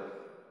করতে পারে।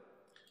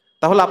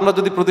 তাহলে আপনার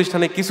যদি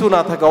প্রতিষ্ঠানে কিছু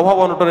না থাকে, অভাব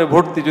অনটনে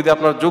ভর্তি, যদি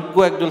আপনার যোগ্য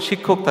একজন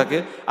শিক্ষক থাকে,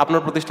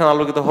 আপনার প্রতিষ্ঠান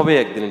আলোকিত হবে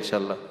একদিন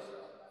ইনশাল্লাহ,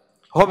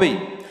 হবেই।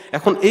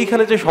 এখন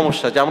এইখানে যে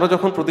সমস্যা, যে আমরা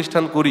যখন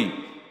প্রতিষ্ঠান করি,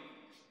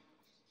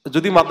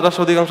 যদি মাদ্রাসা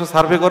অধিকাংশ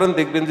সার্ভে করেন,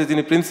 দেখবেন যে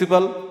যিনি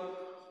প্রিন্সিপাল,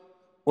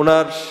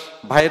 ওনার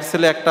ভাইয়ের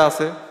ছেলে একটা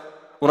আছে,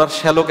 ওনার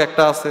শ্যালক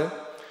একটা আছে,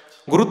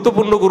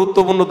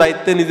 গুরুত্বপূর্ণ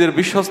দায়িত্বে নিজের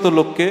বিশ্বস্ত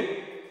লোককে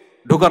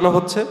ঢুকানো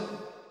হচ্ছে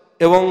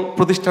এবং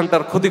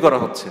প্রতিষ্ঠানটার ক্ষতি করা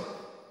হচ্ছে।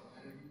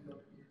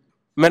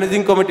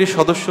 ম্যানেজিং কমিটির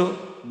সদস্য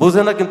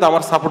বোঝে না, কিন্তু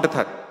আমার সাপোর্টে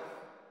থাক।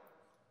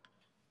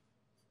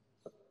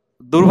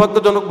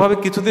 দুর্ভাগ্যজনকভাবে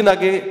কিছুদিন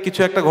আগে কিছু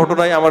একটা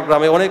ঘটনায় আমার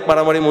গ্রামে অনেক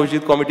মারামারি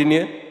মসজিদ কমিটি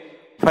নিয়ে,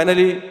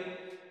 ফাইনালি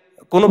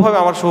কোনোভাবে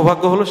আমার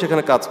সৌভাগ্য হলো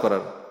সেখানে কাজ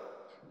করার।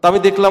 তা আমি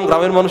দেখলাম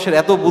গ্রামের মানুষের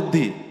এত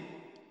বুদ্ধি,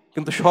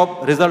 কিন্তু সব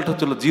রেজাল্ট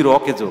হচ্ছিল জিরো,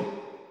 অকেজো।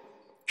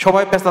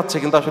 সবাই পেঁচাচ্ছে,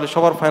 কিন্তু আসলে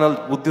সবার ফাইনাল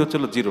বুদ্ধি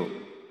হচ্ছিল জিরো।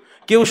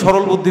 কেউ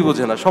সরল বুদ্ধি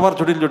বোঝে না, সবার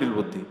জটিল জটিল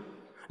বুদ্ধি।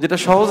 যেটা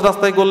সহজ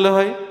রাস্তায় করলে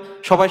হয়,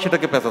 সবাই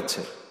সেটাকে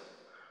পেঁচাচ্ছে।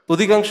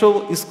 অধিকাংশ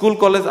স্কুল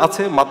কলেজ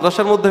আছে,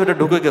 মাদ্রাসার মধ্যে এটা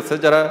ঢুকে গেছে,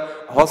 যারা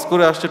হজ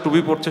করে আসছে,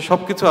 টুপি পড়ছে, সব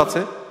কিছু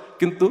আছে,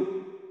 কিন্তু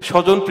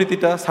স্বজন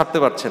প্রীতিটা ছাড়তে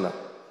পারছে না।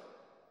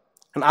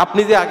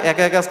 আপনি যে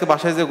একা একা আজকে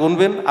বাসায় যে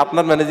গুনবেন,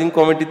 আপনার ম্যানেজিং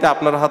কমিটিতে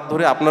আপনার হাত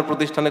ধরে আপনার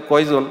প্রতিষ্ঠানে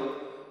কয়জন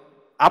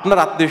আপনার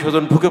আত্মীয়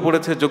স্বজন ঢুকে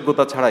পড়েছে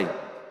যোগ্যতা ছাড়াই।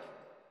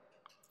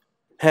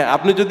 হ্যাঁ,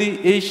 আপনি যদি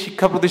এই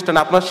শিক্ষা প্রতিষ্ঠান,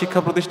 আপনার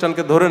শিক্ষা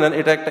প্রতিষ্ঠানকে ধরে নেন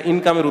এটা একটা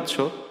ইনকামের উৎস,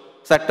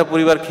 একটা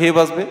পরিবার খেয়ে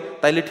বাঁচবে,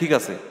 তাইলে ঠিক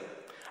আছে।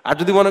 আর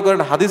যদি মনে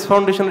করেন হাদিস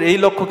ফাউন্ডেশনের এই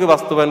লক্ষ্যকে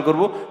বাস্তবায়ন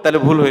করব, তাহলে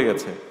ভুল হয়ে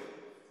গেছে।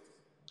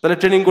 তাহলে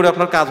ট্রেনিং করে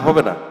আপনার কাজ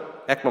হবে না।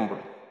 এক নম্বর,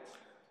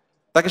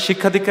 তাকে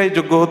শিক্ষা দীক্ষায়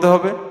যোগ্য হতে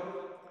হবে,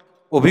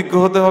 অভিজ্ঞ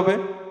হতে হবে।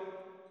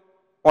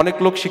 অনেক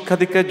লোক শিক্ষা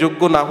দীক্ষায়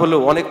যোগ্য না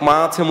হলেও, অনেক মা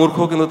আছে মূর্খ,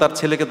 কিন্তু তার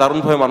ছেলেকে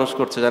দারুণভাবে মানুষ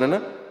করছে, জানে না।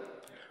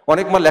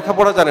 অনেক মা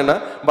লেখাপড়া জানে না,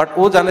 বাট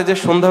ও জানে যে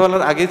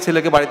সন্ধ্যাবেলার আগেই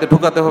ছেলেকে বাড়িতে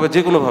ঢুকাতে হবে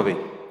যে কোনোভাবে।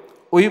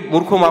 ওই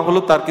মূর্খ মা হলো,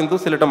 তার কিন্তু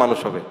ছেলেটা মানুষ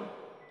হবে,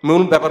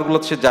 মূল ব্যাপারগুলো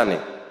সে জানে।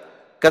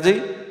 কাজেই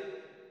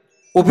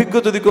অভিজ্ঞ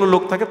যদি কোনো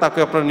লোক থাকে, তাকে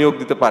আপনারা নিয়োগ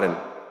দিতে পারেন।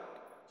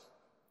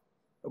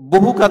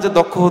 বহু কাজে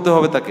দক্ষ হতে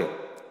হবে তাকে।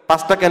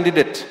 5টা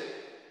ক্যান্ডিডেট,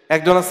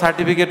 একজনের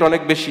সার্টিফিকেট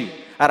অনেক বেশি,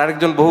 আর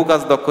আরেকজন বহু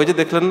কাজ দক্ষ। এই যে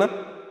দেখলেন না,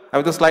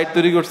 আমি তো স্লাইড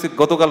তৈরি করছি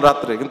গতকাল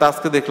রাত্রে, কিন্তু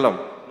আজকে দেখলাম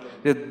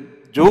যে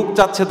যোগ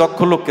চাচ্ছে দক্ষ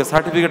লোককে,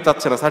 সার্টিফিকেট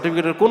চাচ্ছে না।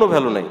 সার্টিফিকেটের কোনো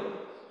ভ্যালু নেই।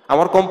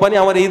 আমার কোম্পানি,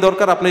 আমার এই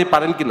দরকার, আপনি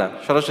পারেন কি না,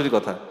 সরাসরি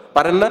কথা,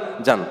 পারেন না,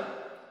 যান।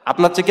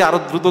 আপনার চেয়ে কি আরো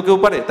দ্রুত কেউ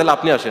পারে, তাহলে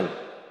আপনি আসেন।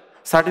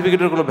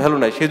 সার্টিফিকেটের কোনো ভ্যালু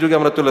নাই, সেই যুগে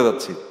আমরা চলে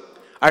যাচ্ছি।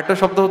 আরেকটা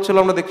শব্দ হচ্ছিল,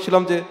 আমরা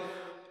দেখছিলাম যে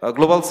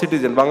গ্লোবাল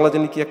সিটিজেন, বাংলা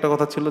যিনি কি একটা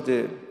কথা ছিল, যে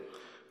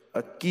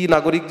কি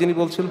নাগরিক যিনি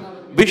বলছিল,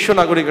 বিশ্ব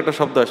নাগরিক একটা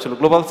শব্দ আসছিল,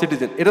 গ্লোবাল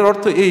সিটিজেন। এটার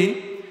অর্থ এই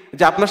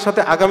যে আপনার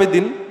সাথে আগামী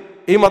দিন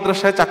এই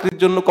মাদ্রাসায় চাকরির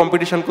জন্য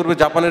কম্পিটিশন করবে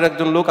জাপানের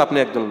একজন লোক, আপনি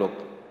একজন লোক,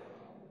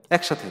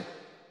 একসাথে।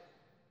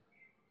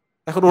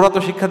 এখন ওরা তো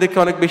শিক্ষা দীক্ষা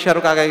অনেক বেশি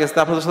আরো আগায় গেছে,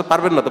 আপনাদের সাথে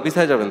পারবেন না তো,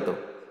 পিছিয়ে যাবেন তো।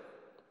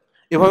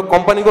 এভাবে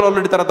কোম্পানিগুলো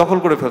অলরেডি তারা দখল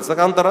করে ফেলছে,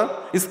 কারণ তারা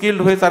স্কিল্ড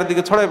হয়ে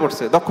চারিদিকে ছড়ায়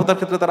পড়ছে, দক্ষতার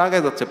ক্ষেত্রে তারা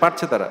আগায় যাচ্ছে,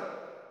 পারছে তারা।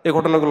 এই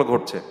ঘটনাগুলো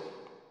ঘটছে।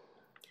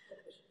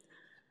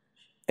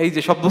 এই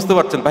যে সব বুঝতে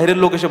পারছেন, বাইরের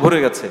লোক এসে ভরে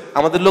গেছে।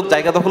 আমাদের লোক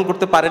জায়গা দখল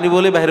করতে পারেনি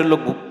বলে বাইরের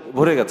লোক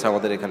ভরে গেছে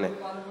আমাদের এখানে।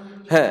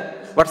 হ্যাঁ,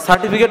 বাট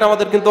সার্টিফিকেট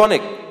আমাদের কিন্তু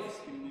অনেক,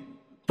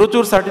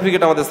 প্রচুর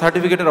সার্টিফিকেট, আমাদের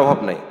সার্টিফিকেটের অভাব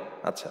নাই।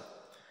 আচ্ছা,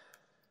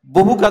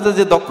 বহু কাজে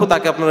যে দক্ষ,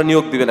 তাকে আপনারা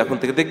নিয়োগ দিবেন এখন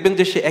থেকে। দেখবেন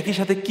যে সে একই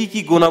সাথে কি কি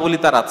গুণাবলী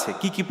তার আছে,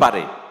 কি কি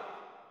পারে।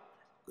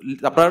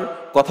 আপনার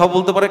কথাও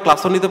বলতে পারে,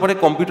 ক্লাসও নিতে পারে,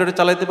 কম্পিউটারে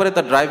চালাইতে পারে,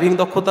 তার ড্রাইভিং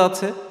দক্ষতা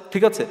আছে,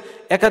 ঠিক আছে।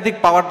 একাধিক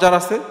পাওয়ার যার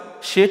আছে,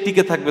 সে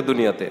টিকে থাকবে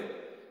দুনিয়াতে।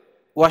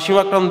 ওয়াসিম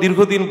আকরাম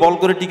দীর্ঘদিন বল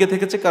করে টিকে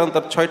থেকেছে, কারণ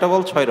তার 6টা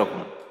বল 6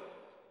 রকম।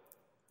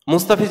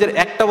 মুস্তাফিজের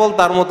একটা বল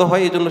তার মতো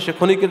হয়, এই জন্য সে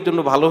ক্ষণিকের জন্য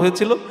ভালো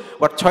হয়েছিল,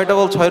 বাট 6টা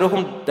বল 6 রকম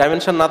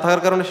ডাইমেনশন না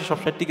থাকার কারণে সে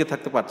সবসময় টিকে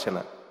থাকতে পারছে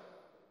না।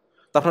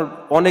 তো আপনার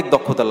অনেক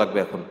দক্ষতা লাগবে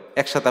এখন,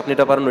 একসাথে আপনি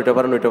এটা পারেন, ওইটা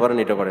পারেন, ওইটা পারেন,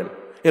 এটা পারেন,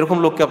 এরকম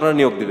লোককে আপনারা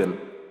নিয়োগ দিবেন।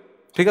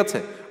 ঠিক আছে?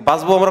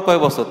 বাঁচবো আমরা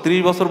কয় বছর?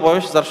 30 বছর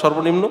বয়স যার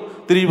সর্বনিম্ন,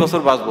 30 বছর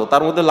বাঁচবো,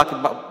 তার মধ্যে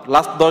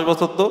লাস্ট 10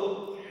 বছর তো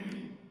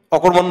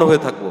অকর্মণ্য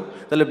হয়ে থাকবো।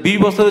 তাহলে 20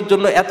 বছরের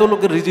জন্য এত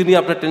লোকের রিজি নিয়ে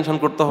আপনার টেনশন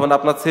করতে হবে না।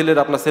 আপনার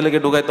ছেলেকে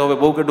ঢুকাইতে হবে,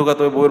 বউকে ঢুকাতে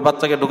হবে, বউয়ের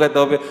বাচ্চাকে ঢুকাইতে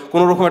হবে,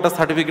 কোনো রকম একটা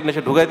সার্টিফিকেট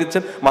নিয়ে ঢুকাই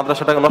দিচ্ছেন,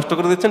 মাদ্রাসাটাকে নষ্ট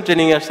করে দিচ্ছেন,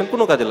 ট্রেনিংয়ে আসছেন,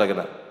 কোনো কাজে লাগে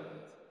না।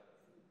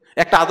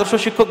 একটা আদর্শ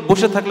শিক্ষক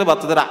বসে থাকলে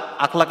বাচ্চাদের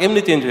আখলাক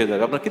এমনি চেঞ্জ হয়ে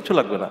যাবে, আপনার কিচ্ছু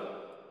লাগবে না,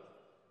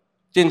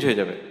 চেঞ্জ হয়ে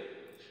যাবে।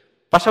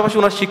 পাশাপাশি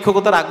ওনার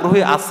শিক্ষকতার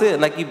আগ্রহী আছে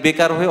নাকি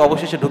বেকার হয়ে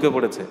অবশেষে ঢুকে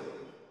পড়েছে?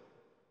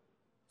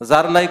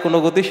 যার নাই কোনো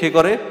গতি সে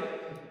করে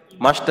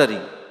মাস্টারি,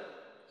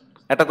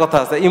 একটা কথা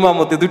আছে,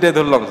 ইমামতি, দুইটাই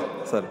ধরলাম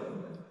স্যার।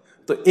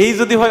 তো এই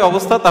যদি হয়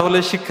অবস্থা, তাহলে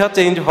শিক্ষা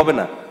চেঞ্জ হবে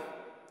না।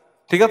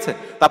 ঠিক আছে?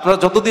 তা আপনারা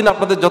যতদিন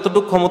আপনাদের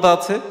যতটুকু ক্ষমতা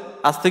আছে,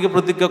 আজ থেকে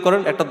প্রতিজ্ঞা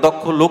করেন একটা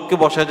দক্ষ লোককে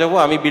বসায় যাব।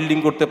 আমি বিল্ডিং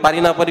করতে পারি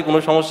না পারি কোনো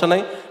সমস্যা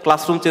নাই,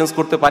 ক্লাসরুম চেঞ্জ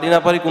করতে পারি না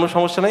পারি কোনো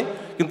সমস্যা নাই,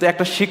 কিন্তু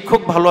একটা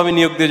শিক্ষক ভালো আমি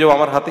নিয়োগ দিয়ে যাবো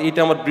আমার হাতে, এটা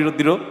আমার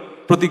দৃঢ়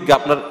প্রতিজ্ঞা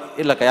আপনার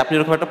এলাকায়। আপনি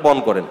এরকম একটা পণ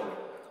করেন।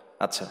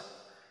 আচ্ছা,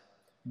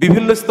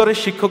 বিভিন্ন স্তরের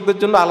শিক্ষকদের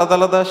জন্য আলাদা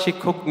আলাদা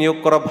শিক্ষক নিয়োগ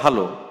করা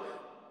ভালো।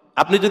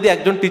 আপনি যদি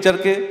একজন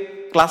টিচারকে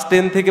ক্লাস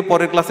 10 থেকে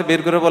পরের ক্লাসে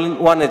বের করে বলেন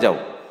 1-এ যাও,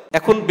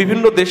 এখন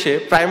বিভিন্ন দেশে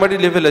প্রাইমারি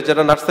লেভেলে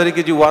যারা নার্সারি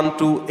কেজি 1,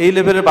 2 এই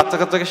লেভেলের বাচ্চা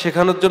কাচ্চাকে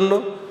শেখানোর জন্য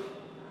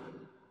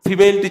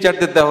ফিমেল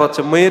টিচারদের দেওয়া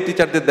হচ্ছে, মেয়ে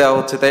টিচারদের দেওয়া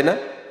হচ্ছে, তাই না?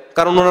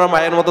 কারণ ওনারা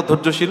মায়ের মতো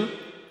ধৈর্যশীল।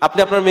 আপনি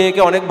আপনার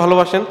মেয়েকে অনেক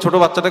ভালোবাসেন, ছোট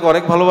বাচ্চাটাকে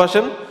অনেক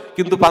ভালোবাসেন,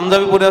 কিন্তু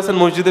পাঞ্জাবি পরে আছেন,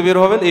 মসজিদে বের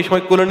হবেন, এই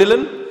সময় কোলে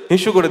নিলেন,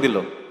 হিসু করে দিল।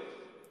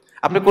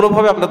 আপনি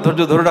কোনোভাবে আপনার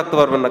ধৈর্য ধরে রাখতে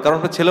পারবেন না, কারণ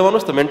আপনার ছেলে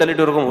মানুষ তো,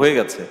 মেন্টালিটি ওরকম হয়ে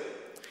গেছে।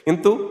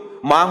 কিন্তু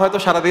মা হয়তো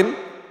সারাদিন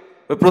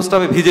ওই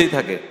প্রস্তাবে ভিজেই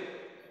থাকে,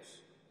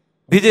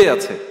 ভিজেই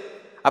আছে,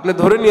 আপনি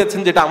ধরে নিয়েছেন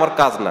যেটা আমার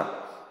কাজ না।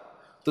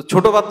 তো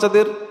ছোট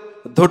বাচ্চাদের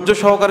ধৈর্য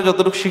সহকারে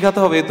যতটুকু শেখাতে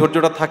হবে, এই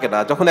ধৈর্যটা থাকে না।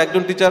 যখন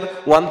একজন টিচার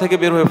 1 থেকে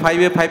বের হয়ে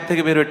 5-এ, 5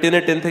 থেকে বের হয়ে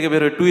 10-এ, 10 থেকে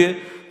বের হয়ে 2-এ,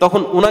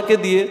 তখন ওনাকে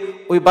দিয়ে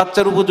ওই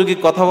বাচ্চার উপযোগী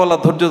কথা বলা,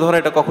 ধৈর্য ধরা,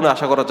 এটা কখনো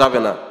আশা করা যাবে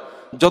না।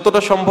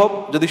 যতটা সম্ভব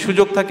যদি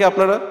সুযোগ থাকে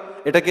আপনারা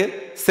এটাকে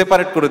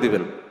সেপারেট করে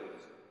দিবেন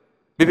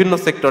বিভিন্ন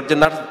সেক্টর, যে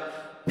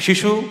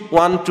শিশু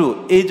 1, 2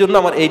 এই জন্য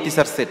আমার এই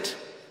টিচার সেট,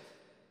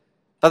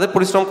 তাদের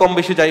পরিশ্রম কম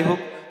বেশি যাই হোক,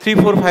 3,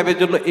 4, 5-এর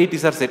জন্য এই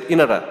টিচার সেট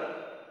ইনারা,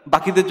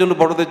 বাকিদের জন্য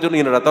বড়দের জন্য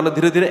ইনারা, তাহলে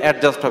ধীরে ধীরে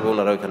অ্যাডজাস্ট হবে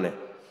ওনারা ওইখানে।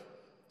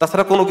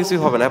 তাছাড়া কোনো কিছুই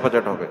হবে না,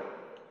 হেফাজত হবে।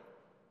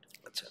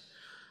 আচ্ছা,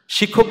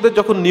 শিক্ষকদের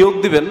যখন নিয়োগ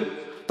দিবেন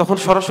তখন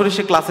সরাসরি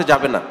সে ক্লাসে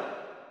যাবে না,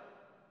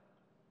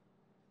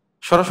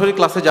 সরাসরি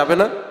ক্লাসে যাবে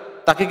না,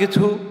 তাকে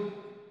কিছু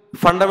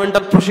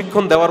ফান্ডামেন্টাল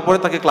প্রশিক্ষণ দেওয়ার পরে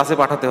তাকে ক্লাসে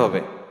পাঠাতে হবে।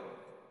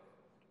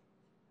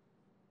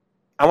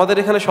 আমাদের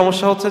এখানে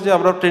সমস্যা হচ্ছে যে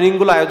আমরা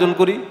ট্রেনিংগুলো আয়োজন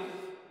করি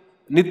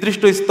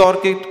নির্দিষ্ট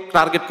স্তরকে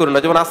টার্গেট করি না।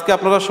 যেমন আজকে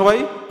আপনারা সবাই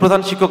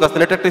প্রধান শিক্ষক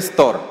আছেন, এটা একটা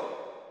স্তর।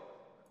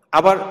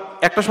 আবার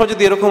একটা সময়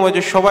যদি এরকম হয়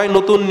যে সবাই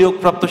নতুন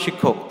নিয়োগপ্রাপ্ত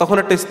শিক্ষক, তখন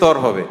একটা স্তর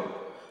হবে।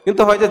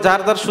 কিন্তু হয় যে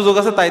যার যার সুযোগ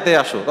আছে তাই তাই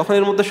আসো, তখন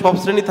এর মধ্যে সব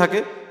শ্রেণী থাকে,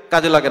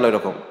 কাজে লাগে না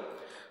এরকম।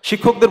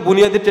 শিক্ষকদের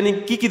বুনিয়াদী ট্রেনিং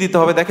কি কি দিতে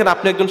হবে দেখেন।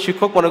 আপনি একজন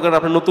শিক্ষক, মনে করেন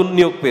আপনি নতুন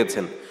নিয়োগ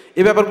পেয়েছেন,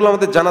 এই ব্যাপারগুলো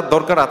আমাদের জানার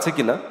দরকার আছে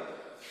কিনা,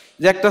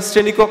 যে একটা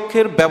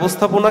শ্রেণীকক্ষের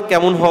ব্যবস্থাপনা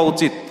কেমন হওয়া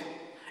উচিত,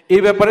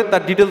 এই ব্যাপারে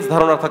তার ডিটেলস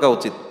ধারণা থাকা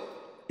উচিত,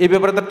 এই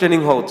ব্যাপারে তার ট্রেনিং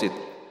হওয়া উচিত।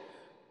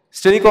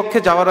 শ্রেণীকক্ষে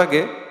যাওয়ার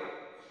আগে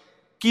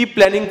কি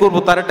প্ল্যানিং করব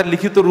তার একটা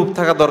লিখিত রূপ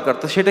থাকা দরকার।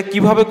 তো সেটা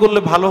কিভাবে করলে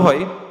ভালো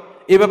হয়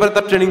এই ব্যাপারে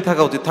তার ট্রেনিং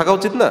থাকা উচিত, থাকা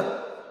উচিত না?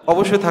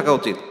 অবশ্যই থাকা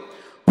উচিত।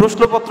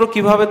 প্রশ্নপত্র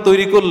কিভাবে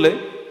তৈরি করলে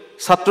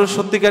ছাত্রের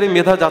সত্যিকারী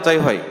মেধা যাচাই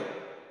হয়।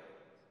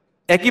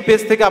 একই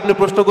পেজ থেকে আপনি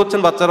প্রশ্ন করছেন,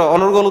 বাচ্চারা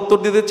অনর্গল উত্তর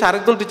দিয়ে দিচ্ছে,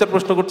 আরেকজন টিচার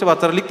প্রশ্ন করছে,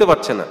 বাচ্চারা লিখতে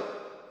পারছে না।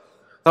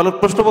 তাহলে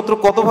প্রশ্নপত্র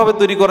কতভাবে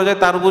তৈরি করা যায়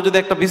তার উপর যদি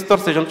একটা বিস্তর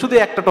সেশন, শুধু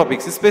একটা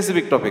টপিক্স,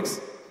 স্পেসিফিক টপিক্স,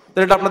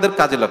 তাহলে এটা আপনাদের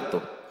কাজে লাগতো।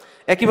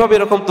 একইভাবে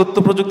এরকম তথ্য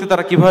প্রযুক্তি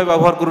তারা কিভাবে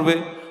ব্যবহার করবে,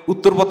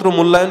 উত্তরপত্র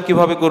মূল্যায়ন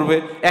কিভাবে করবে।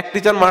 এক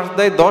টিচার মার্কস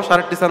দেয় 10,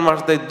 আরেক টিচার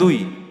মার্কস দেয় 2,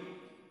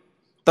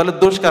 তাহলে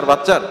দোষ কার?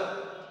 বাচ্চার।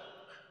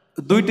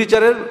 2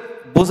 টিচারের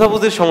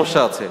বোঝাবুঝির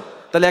সমস্যা আছে।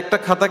 তাহলে একটা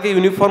খাতাকে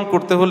ইউনিফর্ম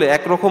করতে হলে,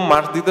 একরকম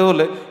মার্কস দিতে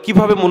হলে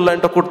কিভাবে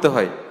মূল্যায়নটা করতে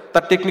হয়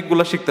তার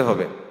টেকনিকগুলো শিখতে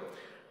হবে।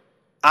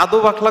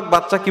 আদব আখলাক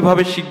বাচ্চা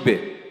কিভাবে শিখবে,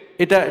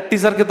 এটা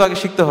টিচারকে তো আগে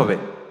শিখতে হবে,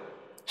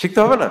 শিখতে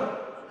হবে না?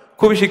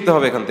 খুবই শিখতে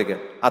হবে এখান থেকে।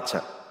 আচ্ছা,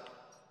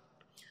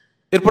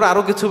 এরপর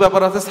আরো কিছু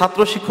ব্যাপার আছে। ছাত্র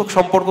শিক্ষক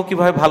সম্পর্ক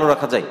কিভাবে ভালো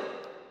রাখা যায়,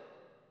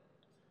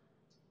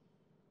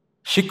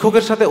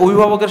 শিক্ষকের সাথে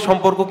অভিভাবকের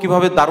সম্পর্ক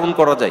কিভাবে দারুণ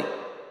করা যায়।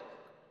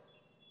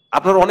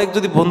 আপনার অনেক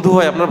যদি বন্ধু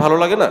হয় আপনার ভালো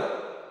লাগে না?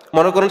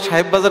 মনে করেন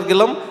সাহেব বাজার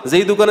গেলাম,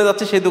 যেই দোকানে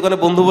যাচ্ছে সেই দোকানে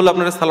বন্ধু বলে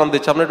আপনার সালাম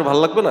দিচ্ছে, আপনার একটু ভালো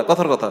লাগবে না?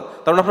 কথার কথা,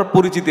 তার মানে আপনার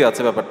পরিচিতি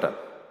আছে ব্যাপারটা।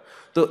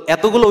 তো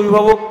এতগুলো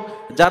অভিভাবক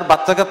যার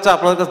বাচ্চা কাচ্চা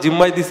আপনার কাছে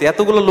জিম্মাই দিছে,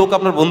 এতগুলো লোক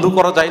আপনার বন্ধু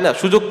করা যায় না?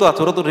 সুযোগ তো আছে,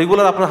 ওরা তো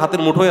রেগুলার আপনার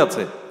হাতের মুঠোয়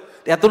আছে।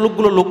 এত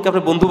লোককে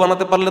আপনি বন্ধু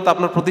বানাতে পারলে তো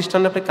আপনার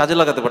প্রতিষ্ঠানে আপনি কাজে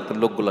লাগাতে পারতেন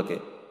লোকগুলোকে।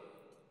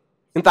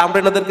 কিন্তু আমরা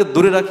এনাদেরকে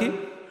দূরে রাখি,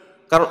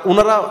 কারণ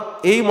ওনারা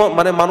এই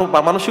মানে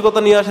মানসিকতা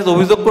নিয়ে আসে যে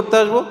অভিযোগ করতে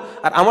আসবো,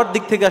 আর আমার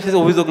দিক থেকে আসে যে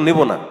অভিযোগ নেব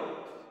না।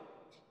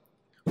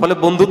 ফলে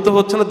বন্ধুত্ব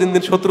হচ্ছে না, দিন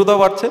দিন শত্রুতাও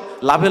বাড়ছে,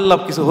 লাভের লাভ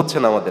কিছু হচ্ছে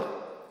না আমাদের।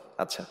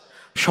 আচ্ছা,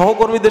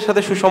 সহকর্মীদের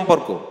সাথে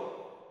সুসম্পর্ক।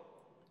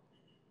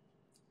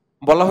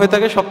 বলা হয়ে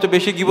থাকে সবচেয়ে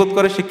বেশি গীবত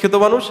করে শিক্ষিত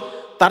মানুষ,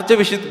 তার চেয়ে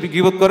বেশি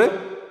গীবত করে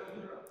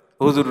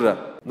হুজুররা।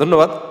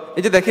 ধন্যবাদ।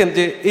 এই যে দেখেন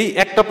যে এই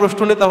একটা প্রশ্ন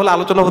নিয়ে তাহলে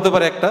আলোচনা হতে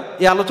পারে একটা,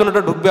 এই আলোচনাটা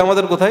ঢুকবে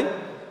আমাদের কোথায়?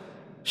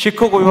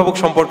 শিক্ষক অভিভাবক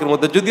সম্পর্কের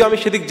মধ্যে। যদিও আমি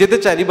সেদিক যেতে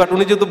চাইনি, বাট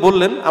উনি যেহেতু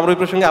বললেন আমরা ওই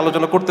প্রসঙ্গে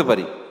আলোচনা করতে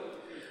পারি।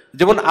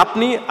 যেমন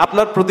আপনি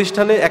আপনার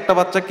প্রতিষ্ঠানে একটা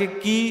বাচ্চাকে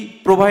কি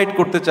প্রোভাইড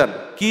করতে চান,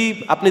 কি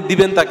আপনি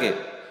দিবেন তাকে,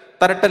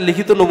 তার একটা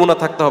লিখিত নমুনা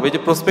থাকতে হবে। যে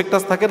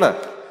প্রসপেক্টাস থাকে না,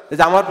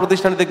 যে আমার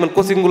প্রতিষ্ঠানে দেখবেন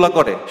কোচিংগুলো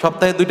করে,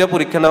 সপ্তাহে 2টা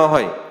পরীক্ষা নেওয়া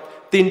হয়,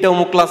 3টা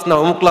অমুক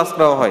ক্লাস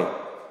নেওয়া হয়,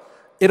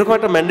 এরকম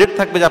একটা ম্যান্ডেট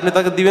থাকবে যে আপনি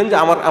তাকে দিবেন যে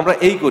আমরা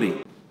এই করি।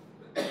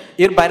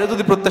 এর বাইরে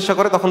যদি প্রত্যাশা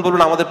করে তখন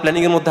বলুন আমাদের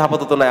প্ল্যানিং এর মধ্যে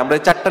আপাতত নাই, আমরা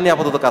এই 4টা নিয়ে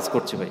আপাতত কাজ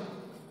করছি ভাই।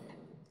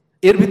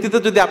 এর ভিত্তিতে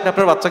যদি আপনি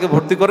আপনার বাচ্চাকে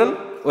ভর্তি করেন,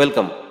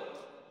 ওয়েলকাম।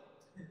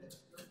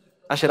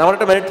 আসেন, আমার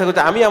একটা ম্যান্ডেট থাকবে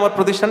যে আমি আমার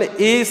প্রতিষ্ঠানে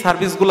এই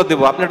সার্ভিসগুলো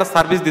দেবো। আপনি একটা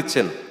সার্ভিস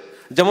দিচ্ছেন,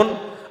 যেমন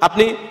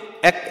আপনি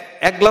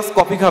এক গ্লাস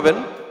কফি খাবেন,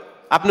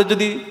 আপনি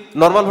যদি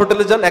নর্মাল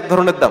হোটেলে যান এক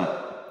ধরনের দাম,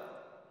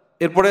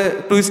 এরপরে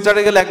 2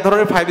 স্টারে গেলে এক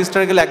ধরনের, 5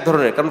 স্টারে গেলে এক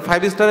ধরনের। কারণ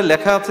 5 স্টারে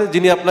লেখা আছে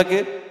যিনি আপনাকে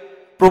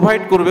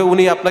প্রোভাইড করবে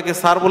উনি আপনাকে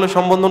স্যার বলে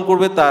সম্বোধন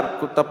করবে, তার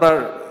আপনার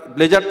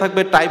ব্লেজার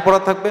থাকবে, টাই পরা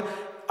থাকবে,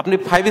 আপনি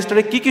 5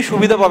 স্টারে কি কি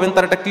সুবিধা পাবেন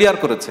তার একটা ক্লিয়ার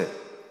করেছে।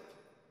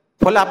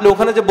 ফলে আপনি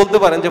ওখানে যে বলতে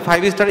পারেন যে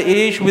 5 স্টারে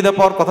এই সুবিধা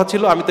পাওয়ার কথা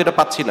ছিল, আমি তো এটা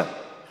পাচ্ছি না।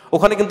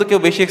 ওখানে কিন্তু কেউ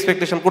বেশি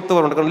এক্সপেকটেশন করতে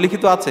পারবে না, কারণ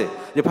লিখিত আছে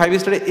যে 5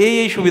 স্টারে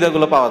এই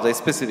সুবিধাগুলো পাওয়া যায়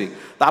স্পেসিফিক।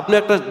 তা আপনি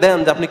একটা দেন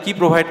যে আপনি কি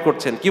প্রোভাইড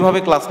করছেন, কিভাবে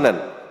ক্লাস নেন,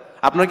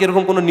 আপনার কি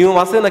এরকম কোনো নিয়ম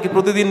আছে নাকি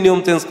প্রতিদিন নিয়ম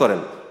চেঞ্জ করেন?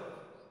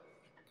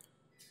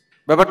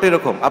 ব্যাপারটা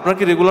এরকম, আপনার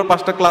কি রেগুলার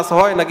 5টা ক্লাস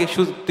হয় নাকি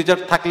টিচার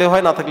থাকলে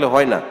হয়, না থাকলে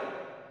হয় না,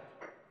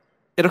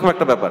 এরকম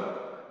একটা ব্যাপার।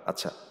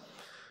 আচ্ছা,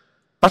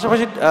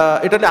 পাশাপাশি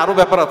এটা নিয়ে আরো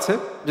ব্যাপার আছে,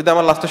 যদি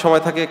আমার লাস্টে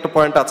সময় থাকে একটা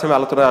পয়েন্ট আছে, আমি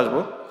আলোচনায়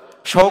আসবো।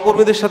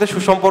 সহকর্মীদের সাথে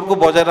সুসম্পর্ক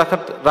বজায়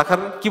রাখার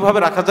কিভাবে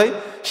রাখা যায়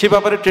সে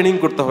ব্যাপারে ট্রেনিং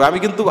করতে হবে। আমি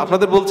কিন্তু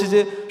আপনাদের বলছি যে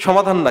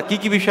সমাধান না, কি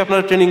কি বিষয়ে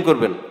আপনারা ট্রেনিং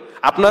করবেন,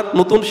 আপনার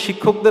নতুন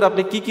শিক্ষকদের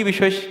আপনি কি কি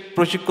বিষয়ে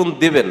প্রশিক্ষণ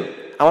দেবেন,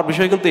 আমার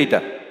বিষয় কিন্তু এইটা,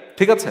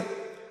 ঠিক আছে?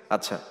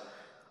 আচ্ছা,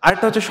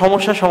 আরেকটা হচ্ছে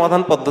সমস্যা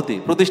সমাধান পদ্ধতি।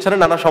 প্রতিষ্ঠানে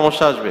নানা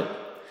সমস্যা আসবে,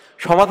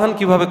 সমাধান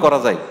কিভাবে করা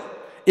যায়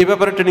এ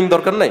ব্যাপারে ট্রেনিং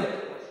দরকার নাই?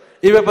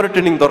 এই ব্যাপারে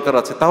ট্রেনিং দরকার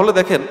আছে। তাহলে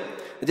দেখেন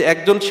যে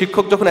একজন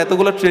শিক্ষক যখন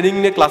এতগুলো ট্রেনিং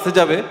নিয়ে ক্লাসে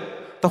যাবে,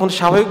 তখন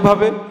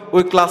স্বাভাবিকভাবে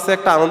ওই ক্লাসে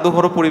একটা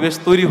আনন্দঘন পরিবেশ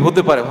তৈরি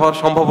হতে পারে, হওয়ার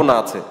সম্ভাবনা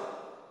আছে,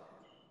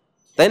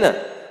 তাই না?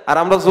 আর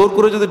আমরা জোর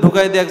করে যদি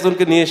ঢুকাই দিই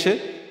একজনকে নিয়ে এসে,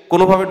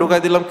 কোনোভাবে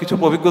ঢুকাই দিলাম, কিছু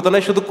অভিজ্ঞতা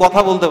নাই, শুধু কথা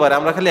বলতে পারে,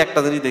 আমরা খালি একটা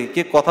জিনিস দেখি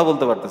কে কথা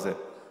বলতে পারতেছে,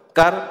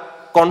 কার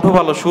কণ্ঠ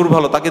ভালো, সুর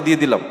ভালো, তাকে দিয়ে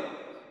দিলাম।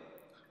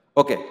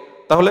 ওকে,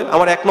 তাহলে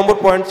আমার 1 নম্বর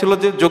পয়েন্ট ছিল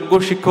যে যোগ্য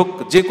শিক্ষক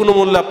যে কোনো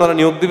মূল্যে আপনারা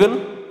নিয়োগ দিবেন।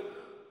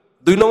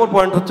 2 নম্বর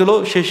পয়েন্ট হচ্ছিল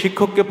সেই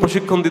শিক্ষককে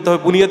প্রশিক্ষণ দিতে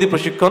হবে, বুনিয়াদী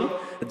প্রশিক্ষণ।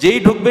 যেই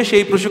ঢুকবে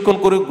সেই প্রশিক্ষণ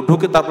করে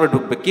ঢুকে তারপরে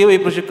ঢুকবে, কেউ এই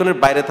প্রশিক্ষণের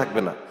বাইরে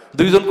থাকবে না।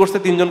 2 জন করছে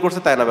 3 জন করছে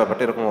তাই না,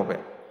 ব্যাপারটা এরকম হবে।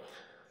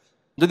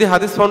 যদি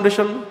হাদিস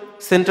ফাউন্ডেশন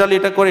সেন্ট্রালি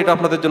এটা করে, এটা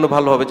আপনাদের জন্য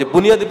ভালো হবে যে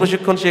বুনিয়াদী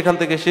প্রশিক্ষণ সেখান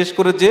থেকে শেষ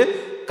করে যে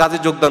কাজে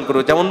যোগদান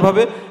করবে।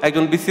 যেমনভাবে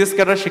একজন বিসিএস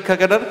ক্যাডার, শিক্ষা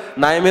ক্যাডার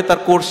নাইমে তার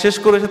কোর্স শেষ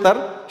করেছে, তার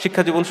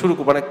শিক্ষা জীবন শুরু,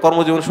 মানে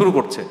কর্মজীবন শুরু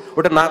করছে,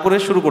 ওটা না করে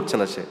শুরু করছে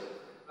না সে।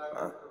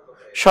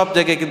 সব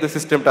জায়গায় কিন্তু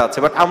সিস্টেমটা আছে,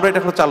 বাট আমরা এটা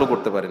এখনো চালু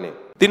করতে পারিনি।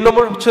 3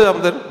 নম্বর হচ্ছে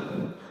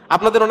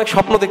আপনাদের অনেক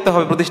স্বপ্ন দেখতে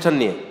হবে প্রতিষ্ঠান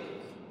নিয়ে,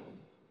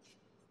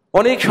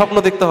 অনেক স্বপ্ন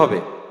দেখতে হবে।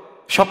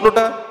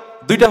 স্বপ্নটা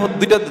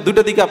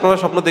দুইটা দিকে আপনারা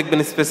স্বপ্ন দেখবেন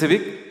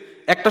স্পেসিফিক।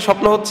 একটা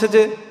স্বপ্ন হচ্ছে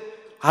যে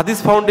হাদিস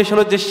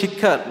ফাউন্ডেশনের যে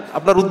শিক্ষা,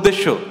 আপনার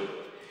উদ্দেশ্য,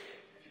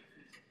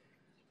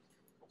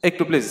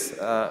 একটু প্লিজ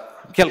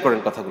খেয়াল করেন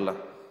কথাগুলা,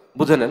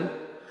 বুঝে নেন।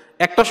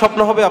 একটা স্বপ্ন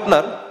হবে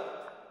আপনার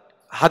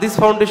হাদিস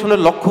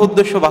ফাউন্ডেশনের লক্ষ্য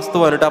উদ্দেশ্য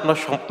বাস্তবায়ন, এটা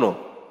আপনার স্বপ্ন।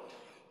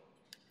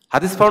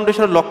 হাদিস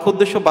ফাউন্ডেশনের লক্ষ্য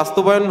উদ্দেশ্য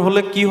বাস্তবায়ন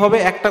হলে কি হবে,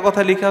 একটা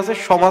কথা লিখা আছে,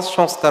 সমাজ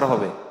সংস্কার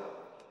হবে।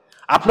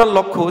 আপনার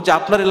লক্ষ্য যে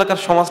আপনার এলাকার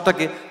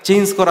সমাজটাকে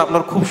চেঞ্জ করা,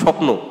 আপনার খুব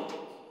স্বপ্ন।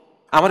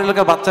 আমার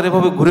এলাকার বাচ্চারা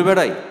এভাবে ঘুরে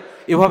বেড়ায়,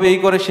 এভাবে এই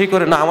করে সেই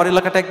করে না, আমার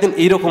এলাকাটা একদিন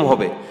এইরকম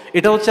হবে,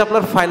 এটা হচ্ছে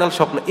আপনার ফাইনাল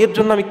স্বপ্ন। এর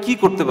জন্য আমি কি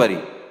করতে পারি,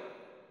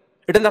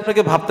 এটা নিয়ে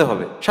আপনাকে ভাবতে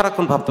হবে,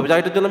 সারাক্ষণ ভাবতে হবে যে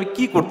এটার জন্য আমি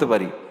কি করতে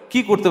পারি,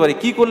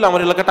 কি করলে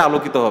আমার এলাকাটা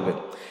আলোকিত হবে।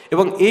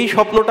 এবং এই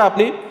স্বপ্নটা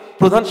আপনি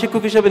প্রধান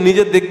শিক্ষক হিসেবে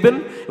নিজে দেখবেন,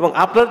 এবং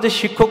আপনার যে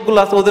শিক্ষকগুলো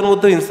আছে ওদের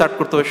মধ্যে ইনসার্ট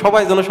করতে হবে,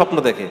 সবাই যেন স্বপ্ন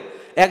দেখে।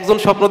 একজন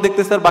স্বপ্ন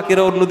দেখতেছে আর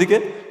বাকিরা অন্যদিকে,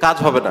 কাজ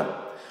হবে না।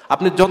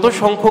 আপনি যত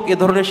সংখ্যক এ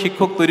ধরনের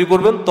শিক্ষক তৈরি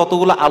করবেন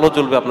ততগুলো আলো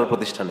জ্বলবে আপনার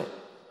প্রতিষ্ঠানে,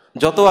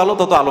 যত আলো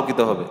তত আলোকিত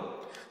হবে।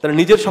 তাহলে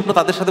নিজের স্বপ্ন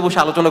তাদের সাথে বসে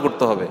আলোচনা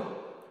করতে হবে।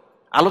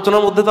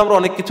 আলোচনার মধ্যে তো আমরা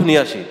অনেক কিছু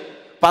নিয়ে আসি,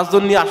 5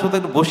 জন নিয়ে আসতে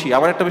একটু বসি,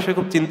 আমার একটা বিষয়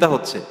খুব চিন্তা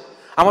হচ্ছে,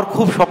 আমার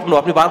খুব স্বপ্ন,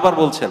 আপনি বারবার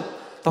বলছেন,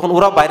 তখন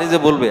ওরা বাইরে যে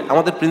বলবে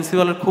আমাদের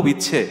প্রিন্সিপালের খুব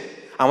ইচ্ছে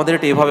আমাদের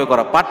এটা এভাবে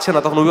করা, পারছে না,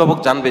 তখন অভিভাবক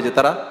জানবে যে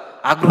তারা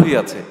আগ্রহী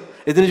আছে,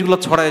 এই জিনিসগুলো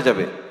ছড়ায়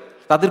যাবে,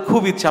 তাদের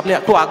খুব ইচ্ছে। আপনি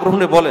খুব আগ্রহ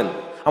নিয়ে বলেন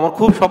আমার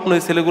খুব স্বপ্ন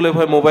এই ছেলেগুলো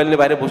এভাবে মোবাইল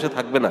নিয়ে বাইরে বসে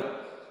থাকবে না,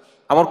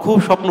 আমার খুব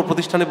স্বপ্ন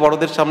প্রতিষ্ঠানে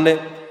বড়দের সামনে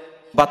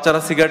বাচ্চারা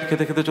সিগারেট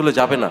খেতে খেতে চলে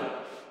যাবে না,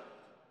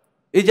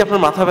 এই যে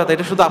আপনার মাথা ব্যথা,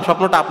 এটা শুধু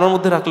স্বপ্নটা আপনার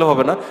মধ্যে রাখলে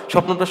হবে না,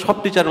 স্বপ্নটা সব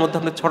টিচারের মধ্যে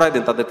আপনি ছড়াই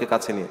দেন তাদেরকে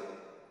কাছে নিয়ে।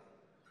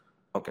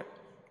 ওকে,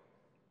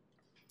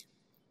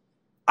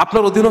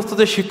 আপনার অধীনস্থ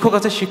যে শিক্ষক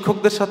আছে,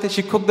 শিক্ষকদের সাথে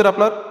শিক্ষকদের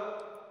আপনার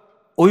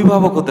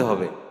অভিভাবক হতে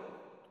হবে।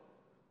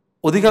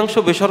 অধিকাংশ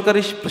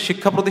বেসরকারি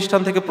শিক্ষা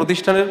প্রতিষ্ঠান থেকে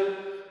প্রতিষ্ঠানের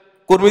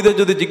কর্মীদের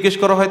যদি জিজ্ঞেস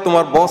করা হয়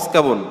তোমার বস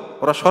কেমন,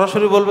 ওরা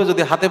সরাসরি বলবে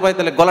যদি হাতে পায়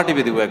তাহলে গলা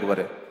টিপে দিব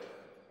একবারে।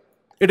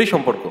 এটাই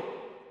সম্পর্ক।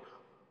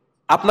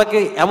 আপনাকে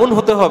এমন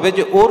হতে হবে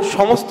যে ওর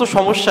সমস্ত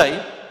সমস্যায়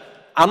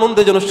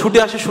আনন্দে যেন ছুটে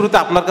আসে, শুরুতে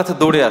আপনার কাছে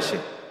দৌড়ে আসে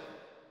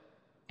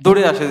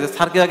যে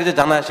স্যারকে আগে যে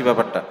জানা আসি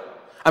ব্যাপারটা,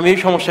 আমি এই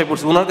সমস্যায়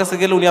পড়ছি, ওনার কাছে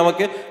গেলে উনি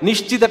আমাকে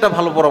নিশ্চিত একটা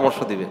ভালো পরামর্শ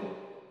দিবে।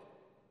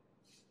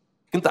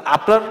 কিন্তু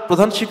আপনার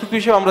প্রধান শিক্ষক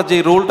হিসেবে আমরা যে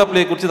রোলটা প্লে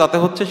করছি তাতে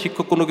হচ্ছে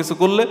শিক্ষক কোনো কিছু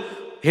করলে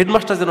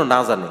হেডমাস্টার যেন না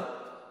জানে।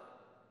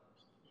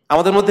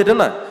 আমাদের মধ্যে এটা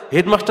না,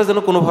 হেডমাস্টার যেন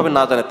কোনোভাবে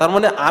না জানে। তার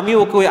মানে আমি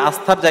ওকে ওই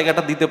আস্থার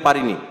জায়গাটা দিতে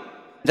পারিনি,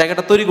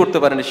 জায়গাটা তৈরি করতে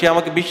পারিনি। সে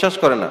আমাকে বিশ্বাস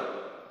করে না।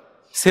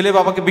 ছেলে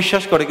বাবাকে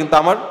বিশ্বাস করে, কিন্তু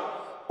আমার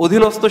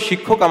অধীনস্থ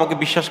শিক্ষক আমাকে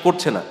বিশ্বাস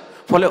করছে না।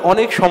 ফলে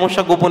অনেক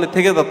সমস্যা গোপনে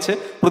থেকে যাচ্ছে,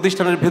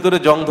 প্রতিষ্ঠানের ভেতরে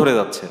জং ধরে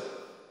যাচ্ছে।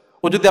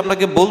 ও যদি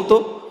আপনাকে বলতো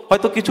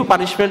হয়তো কিছু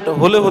পানিশমেন্ট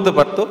হলে হতে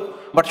পারতো,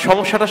 বাট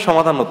সমস্যাটার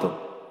সমাধান হতো।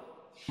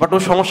 বাট ও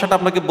সমস্যাটা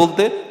আপনাকে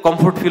বলতে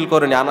কমফোর্ট ফিল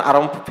করেনি,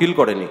 আরাম ফিল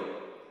করেনি।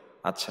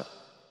 আচ্ছা,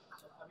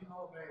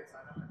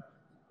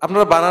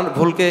 আপনারা বানান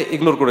ভুলকে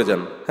ইগনোর করে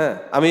যান। হ্যাঁ,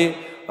 আমি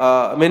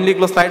মেনলি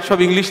এগুলো স্লাইড সব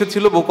ইংলিশে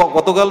ছিল।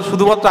 গতকাল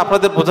শুধুমাত্র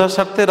আপনাদের বোঝার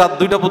স্বার্থে রাত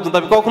 2টা পর্যন্ত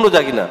আমি কখনো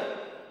জাগি না,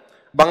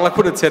 বাংলা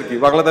করেছি আর কি।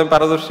 বাংলাতে আমি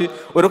পারদর্শী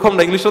ওইরকম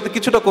না, ইংলিশ হতে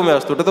কিছুটা কমে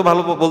আসতো, ওটা তো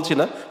ভালো বলছি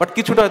না, বাট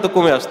কিছুটা হয়তো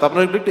কমে আসতো।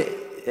 আপনারা একটু একটু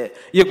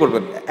ইয়ে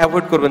করবেন,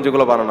 অ্যাভয়েড করবেন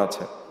যেগুলো বানানো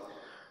আছে।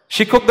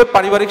 শিক্ষকদের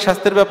পারিবারিক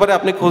স্বাস্থ্যের ব্যাপারে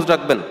আপনি খোঁজ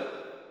রাখবেন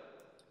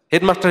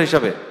হেডমাস্টার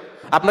হিসাবে।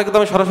 আপনাকে তো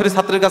আমি সরাসরি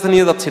ছাত্রের কাছে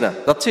নিয়ে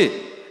যাচ্ছি,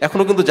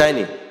 এখনো কিন্তু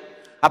যায়নি।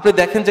 আপনি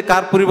দেখেন যে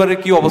কার পরিবারের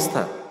কি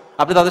অবস্থা,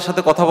 আপনি তাদের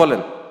সাথে কথা বলেন,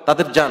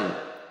 তাদের যান।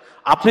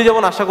 আপনি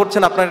যেমন আশা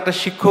করছেন আপনার একটা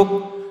শিক্ষক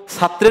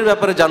ছাত্রের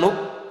ব্যাপারে জানুক,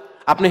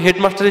 আপনি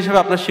হেডমাস্টার হিসেবে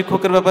আপনার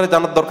শিক্ষকের ব্যাপারে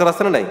জানার দরকার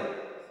আছে না নাই?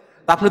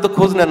 তা আপনি তো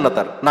খোঁজ নেন না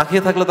তার, না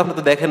খেয়ে থাকলে তো আপনি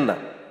তো দেখেন না।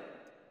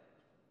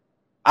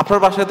 আপনার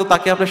বাসায় তো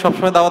তাকে আপনি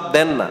সবসময় দাওয়াত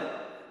দেন না,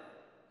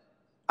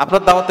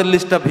 আপনার দাওয়াতের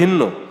লিস্টটা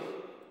ভিন্ন।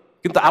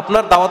 কিন্তু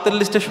আপনার দাওয়াতের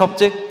লিস্টে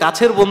সবচেয়ে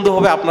কাছের বন্ধু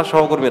হবে আপনার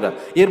সহকর্মীরা,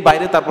 এর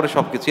বাইরে তারপরে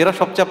সবকিছু, এরা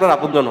সবচেয়ে আপনার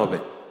আপনজন হবে।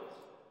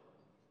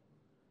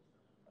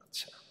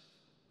 আচ্ছা,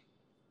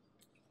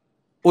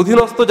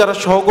 অধীনস্থ যারা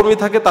সহকর্মী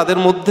থাকে তাদের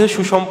মধ্যে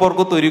সুসম্পর্ক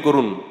তৈরি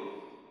করুন।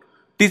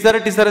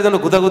 টিচারে যেন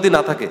গুদাগুদি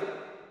না থাকে,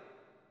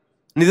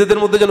 নিজেদের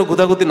মধ্যে যেন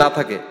গুদাগুদি না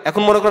থাকে।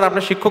 এখন মনে করেন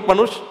আপনার শিক্ষক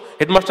মানুষ,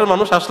 হেডমাস্টার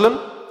মানুষ, আসলেন,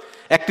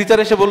 এক টিচার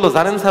এসে বললো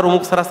জানেন স্যার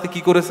অমুক স্যার আজকে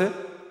কি করেছে,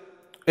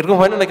 এরকম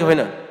হয় না নাকি? হয়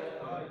না?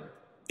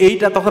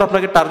 এইটা তখন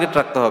আপনাকে টার্গেট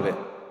রাখতে হবে।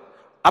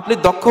 আপনি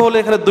দক্ষ হলে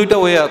এখানে 2টা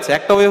ওয়ে আছে।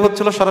 একটা ওয়ে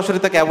হচ্ছিল সরাসরি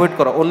তাকে অ্যাভয়েড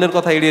করা, অন্যের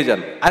কথা এড়িয়ে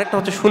যান। আরেকটা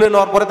হচ্ছে শুনে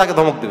নেওয়ার পরে তাকে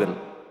ধমক দিবেন।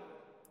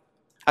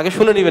 আগে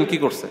শুনে নিবেন কি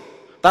করছে,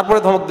 তারপরে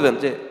ধমক দিবেন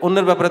যে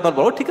অন্যের ব্যাপারে তোমার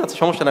বলো, ঠিক আছে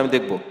সমস্যা না আমি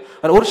দেখবো।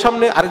 আর ওর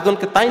সামনে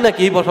আরেকজনকে তাই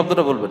নাকি এই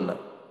শব্দটা বলবেন না।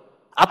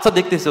 আচ্ছা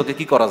দেখতেছি ওকে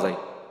কি করা যায়,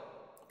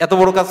 এত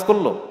বড় কাজ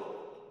করলো।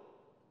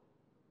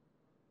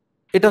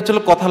 এটা হচ্ছিল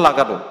কথা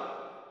লাগানো।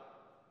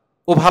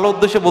 ও ভালো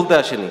উদ্দেশ্যে বলতে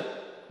আসেনি।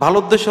 ভালো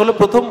উদ্দেশ্য হলে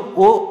প্রথম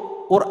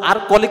ওর আর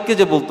কলিগকে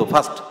যে বলতো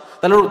ফার্স্ট,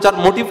 তাহলে ওর যার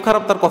মোটিভ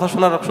খারাপ তার কথা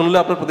শুনলে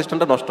আপনার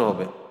প্রতিষ্ঠানটা নষ্ট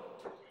হবে।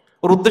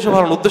 ওর উদ্দেশ্য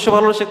ভালো না, উদ্দেশ্য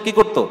ভালো হলে সে কি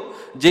করতো,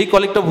 যেই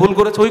কলিগটা ভুল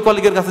করেছে ওই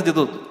কলিগের কাছে যেত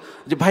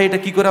যে ভাই এটা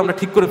কি করে আমরা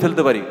ঠিক করে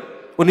ফেলতে পারি।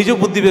 ও নিজেও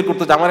বুদ্ধি বের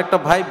করতো যে আমার একটা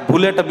ভাই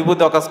ভুলে একটা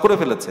বিপদে অকাজ করে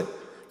ফেলেছে,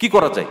 কি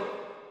করা যায়।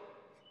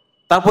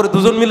 তারপরে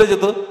দুজন মিলে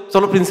যেত,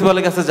 চলো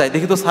প্রিন্সিপালের কাছে যাই,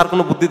 দেখি তো স্যার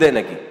কোনো বুদ্ধি দেয়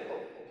নাকি।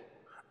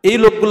 এই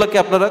লোকগুলাকে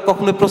আপনারা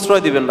কখনোই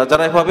প্রশ্রয় দিবেন না,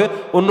 যারা এভাবে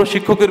অন্য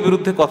শিক্ষকের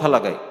বিরুদ্ধে কথা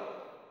লাগায়,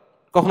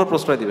 কখনো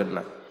প্রশ্রয় দিবেন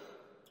না।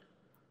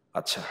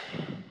 আচ্ছা,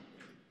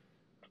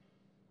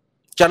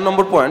 4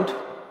 নম্বর পয়েন্ট,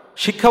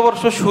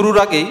 শিক্ষাবর্ষ শুরুর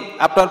আগেই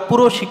আপনার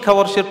পুরো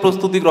শিক্ষাবর্ষের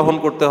প্রস্তুতি গ্রহণ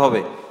করতে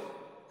হবে।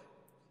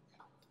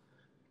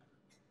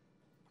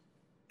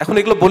 এখন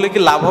এগুলো বলে কি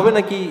লাভ হবে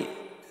নাকি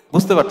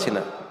বুঝতে পারছি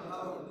না।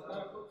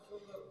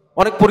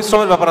 অনেক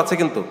পরিশ্রমের ব্যাপার আছে,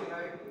 কিন্তু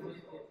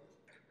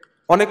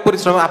অনেক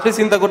পরিশ্রম। আপনি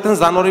চিন্তা করতেন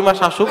জানুয়ারি মাস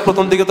আসুক,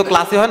 প্রথম দিকে তো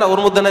ক্লাসই হয় না,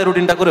 ওর মধ্যে নয়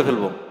রুটিনটা করে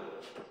ফেলবো।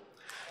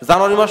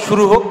 জানুয়ারি মাস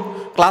শুরু হোক,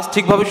 ক্লাস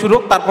ঠিকভাবে শুরু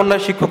হোক, তারপর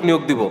নয় শিক্ষক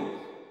নিয়োগ দিব,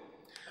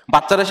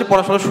 বাচ্চারা এসে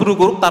পড়াশোনা শুরু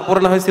করুক, তারপরে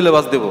না হয়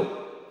সিলেবাস দেব।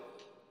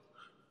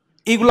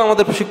 এইগুলো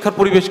আমাদের শিক্ষার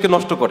পরিবেশকে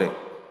নষ্ট করে।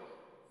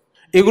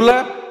 এগুলা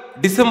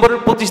ডিসেম্বরের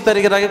 25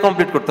 তারিখের আগে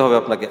কমপ্লিট করতে হবে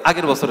আপনাকে,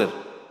 আগের বছরের।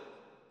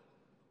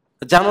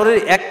 জানুয়ারির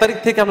 1 তারিখ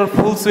থেকে আপনার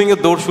ফুল সুইং এর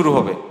দৌড় শুরু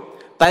হবে,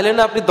 তাইলে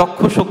না আপনি দক্ষ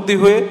শক্তি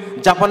হয়ে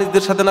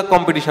জাপানিজদের সাথে না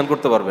কম্পিটিশন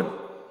করতে পারবেন।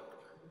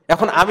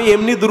 এখন আমি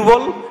এমনি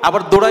দুর্বল,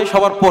 আবার দৌড়াই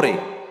সবার পরে।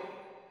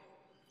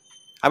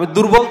 আমি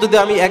দুর্বল, যদি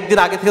আমি একদিন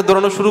আগে থেকে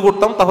দৌড়ানো শুরু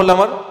করতাম তাহলে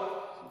আমার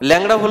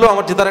ল্যাংড়া হলেও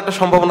আমার জেতার একটা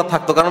সম্ভাবনা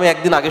থাকতো, কারণ আমি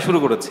একদিন আগে শুরু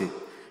করেছি।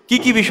 কি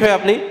কি বিষয়ে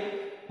আপনি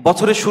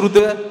বছরের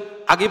শুরুতে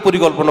আগে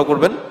পরিকল্পনা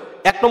করবেন?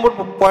 1 নম্বর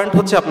পয়েন্ট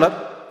হচ্ছে আপনার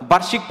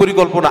বার্ষিক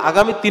পরিকল্পনা।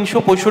 আগামী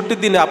 365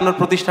 দিনে আপনার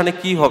প্রতিষ্ঠানে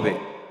কি হবে,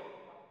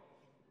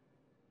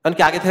 কারণ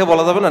কি আগে থেকে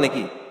বলা যাবে না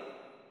নাকি?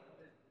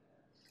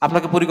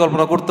 আপনাকে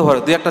পরিকল্পনা করতে হবে,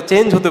 দুই একটা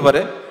চেঞ্জ হতে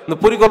পারে, কিন্তু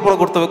পরিকল্পনা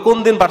করতে হবে কোন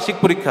দিন বার্ষিক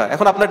পরীক্ষা।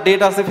 এখন আপনার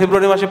ডেট আছে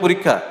ফেব্রুয়ারি মাসে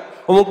পরীক্ষা,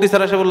 অমুক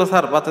টিচার এসে বললো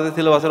স্যার বাচ্চাদের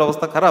সিলেবাসের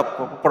অবস্থা খারাপ,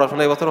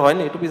 পড়াশোনা এবছর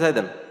হয়নি, একটু পিছাই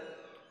দেন,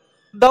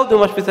 দাও 2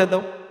 মাস পিছাই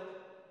দাও।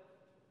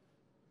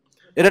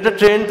 এটা একটা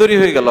ট্রেন্ড তৈরি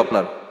হয়ে গেল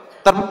আপনার।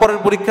 তারপর পরের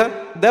পরীক্ষা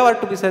দাও আর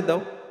একটু পিছাই দাও,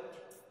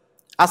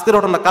 আজকের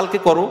ঘটনা কালকে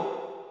করো।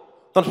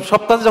 তখন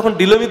সপ্তাহে যখন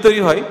ডিলেমি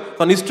তৈরি হয়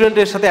তখন স্টুডেন্ট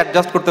এর সাথে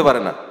অ্যাডজাস্ট করতে পারে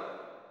না,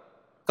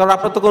 কারণ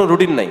আপনার তো কোনো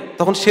রুটিন নাই।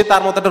 তখন সে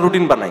তার মতো একটা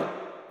রুটিন বানায়।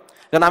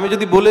 কারণ আমি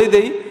যদি বলেই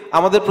দেই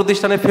আমাদের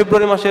প্রতিষ্ঠানে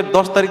ফেব্রুয়ারি মাসের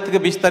 10 তারিখ থেকে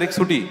 20 তারিখ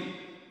ছুটি,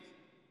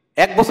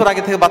 1 বছর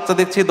আগে থেকে বাচ্চা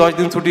দেখছি 10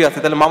 দিন ছুটি আছে,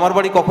 তাহলে মামার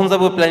বাড়ি কখন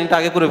যাবো প্ল্যানিংটা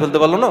আগে করে ফেলতে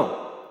পারলো না,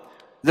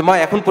 যে মা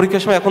এখন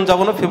পরীক্ষার সময় এখন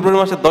যাবো না, ফেব্রুয়ারি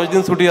মাসে 10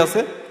 দিন ছুটি আছে,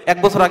 1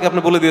 বছর আগে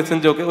আপনি বলে দিয়েছেন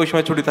যে ওকে ওই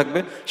সময় ছুটি থাকবে।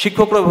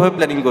 শিক্ষকরা ওইভাবে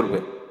প্ল্যানিং করবে।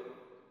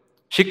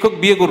 শিক্ষক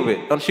বিয়ে করবে,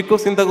 কারণ শিক্ষক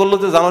চিন্তা করলো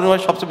যে জানুয়ারি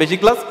মাসে সবচেয়ে বেশি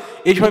ক্লাস,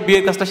 এই সময়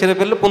বিয়ের কাজটা সেরে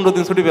ফেললে 15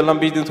 দিন ছুটি পেলাম,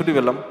 20 দিন ছুটি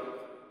পেলাম।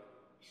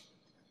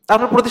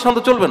 আপনার প্রতিষ্ঠান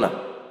তো চলবে না।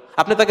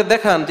 আপনি তাকে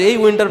দেখান যে এই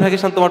উইন্টার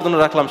ভ্যাকেশন তোমার জন্য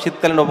রাখলাম,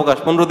 শীতকালীন অবকাশ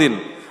 15 দিন,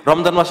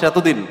 রমজান মাসে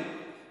এতদিন,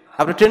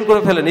 আপনি ট্রেন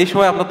করে ফেলেন, এই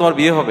সময় আপনার তোমার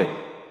বিয়ে হবে,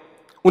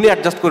 উনি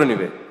অ্যাডজাস্ট করে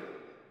নেবে।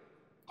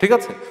 ঠিক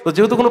আছে? তো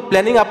যেহেতু কোনো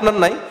প্ল্যানিং আপনার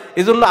নাই,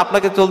 এই জন্য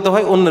আপনাকে চলতে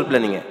হয় অন্যের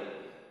প্ল্যানিংয়ে।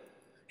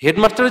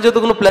 হেডমাস্টারের যেহেতু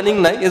কোনো প্ল্যানিং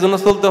নাই, এই জন্য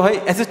চলতে হয়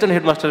অ্যাসিস্ট্যান্ট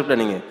হেডমাস্টারের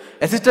প্ল্যানিংয়ে।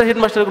 অ্যাসিস্ট্যান্ট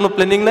হেডমাস্টারের কোনো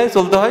প্ল্যানিং নাই,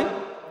 চলতে হয়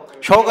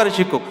সহকারী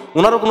শিক্ষক,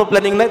 ওনারও কোনো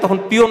প্ল্যানিং নাই, তখন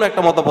পিওন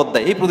একটা মতামত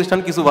দেয় এই প্রতিষ্ঠান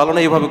কিছু ভালো না,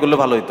 এইভাবে করলে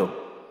ভালো হইতো।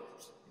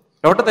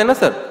 ব্যাপারটা তাই না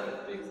স্যার?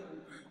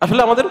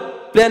 আসলে আমাদের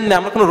প্ল্যান নেই,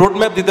 আমরা কোনো রোড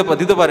ম্যাপ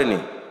দিতে পারিনি।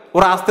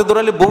 ওরা আসতে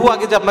দৌড়ালে বহু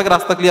আগে যে আপনাকে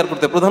রাস্তা ক্লিয়ার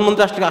করতে,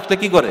 প্রধানমন্ত্রী আসলে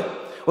কি করে,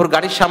 ওর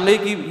গাড়ির সামনেই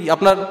কি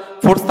আপনার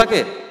ফোর্স থাকে,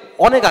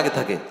 অনেক আগে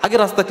থাকে, আগে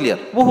রাস্তা ক্লিয়ার,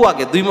 বহু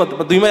আগে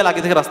 2 মাইল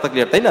আগে থেকে রাস্তা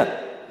ক্লিয়ার, তাই না?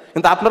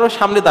 কিন্তু আপনারাও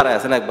সামনে দাঁড়ায়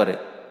আছেন,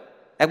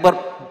 একবার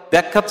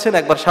ব্যাক খাচ্ছেন,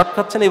 একবার শার্ট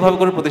খাচ্ছেন, এইভাবে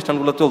করে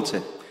প্রতিষ্ঠানগুলো চলছে।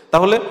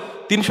 তাহলে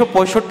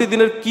 365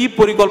 দিনের কি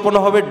পরিকল্পনা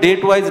হবে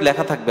ডেট ওয়াইজ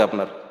লেখা থাকবে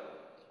আপনার।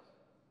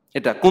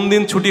 এটা কোন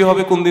দিন ছুটি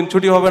হবে, কোন দিন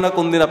ছুটি হবে না,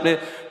 কোন দিন আপনি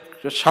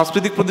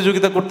সাংস্কৃতিক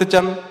প্রতিযোগিতা করতে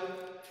চান,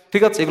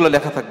 ঠিক আছে, এগুলো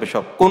লেখা থাকবে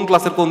সব, কোন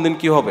ক্লাসের কোন দিন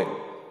কি হবে।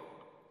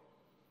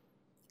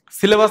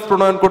 সিলেবাস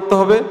প্রণয়ন করতে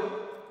হবে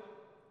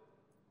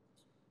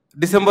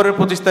ডিসেম্বরের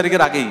 25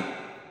 তারিখের আগেই।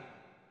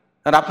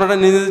 আর আপনারা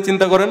নিজেদের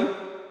চিন্তা করেন,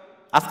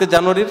 আজকে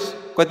জানুয়ারির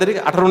কয় তারিখ,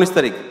 18-19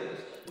 তারিখ,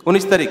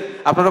 19 তারিখ,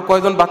 আপনারা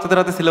কয়জন বাচ্চাদের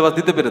হাতে সিলেবাস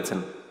দিতে পেরেছেন?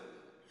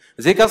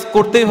 যে কাজ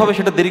করতেই হবে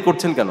সেটা দেরি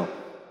করছেন কেন?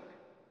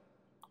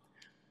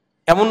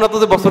 এমন না তো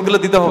যে বছর গেলে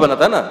দিতে হবে না,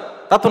 তাই না?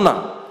 তা তো না,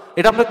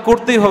 এটা আপনাকে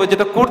করতেই হবে,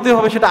 যেটা করতে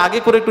হবে সেটা আগে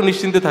করে একটু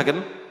নিশ্চিন্তে থাকেন।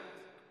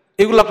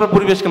 এগুলো আপনার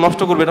পরিবেশকে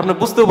নষ্ট করবে, এটা আপনি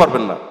বুঝতেও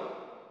পারবেন না।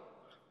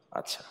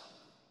 আচ্ছা,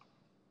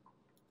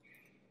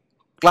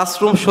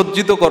 ক্লাসরুম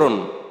সজ্জিতকরণ,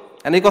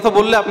 এই কথা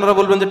বললে আপনারা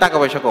বলবেন যে টাকা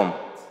পয়সা কম।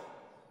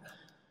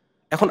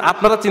 এখন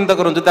আপনারা চিন্তা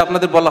করুন, যদি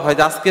আপনাদের বলা হয়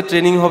যে আজকে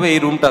ট্রেনিং হবে এই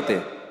রুমটাতে,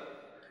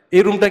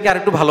 এই রুমটাকে আর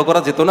একটু ভালো করা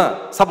যেত না?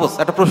 সাপোজ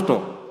একটা প্রশ্ন,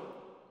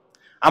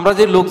 আমরা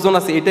যে লোকজন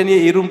আছে এটা নিয়ে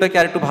এই রুমটাকে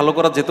আর একটু ভালো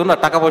করা যেত না,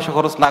 টাকা পয়সা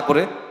খরচ না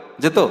করে?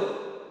 যেত?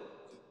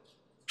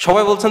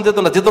 সবাই বলছেন যেত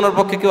না। যেতনার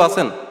পক্ষে কেউ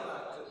আছেন?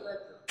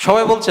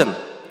 সবাই বলছেন।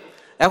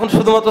 এখন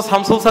শুধুমাত্র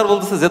শামসুল স্যার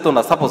বলতেছে যেত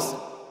না, সাপোজ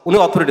উনি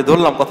অথরিটি,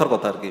 ধরলাম কথার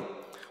কথা আর কি,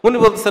 উনি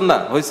বলতেছেন না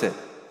হয়েছে।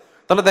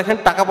 তাহলে দেখেন,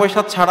 টাকা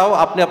পয়সা ছাড়াও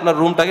আপনি আপনার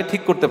রুমটাকে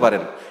ঠিক করতে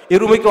পারেন। এই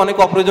রুমে কি অনেক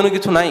অপ্রয়োজনীয়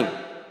কিছু নাই?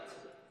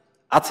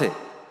 আছে।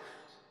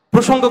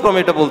 প্রসঙ্গক্রমে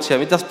এটা বলছি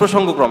আমি, জাস্ট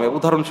প্রসঙ্গক্রমে।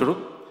 উদাহরণস্বরূপ,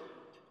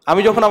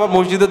 আমি যখন আমার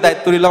মসজিদের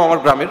দায়িত্ব নিলাম, আমার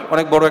গ্রামের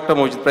অনেক বড় একটা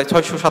মসজিদ, প্রায়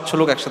 600-700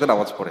 লোক একসাথে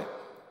নামাজ পড়ে,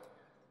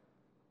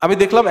 আমি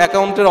দেখলাম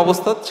অ্যাকাউন্টের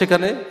অবস্থা,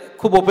 সেখানে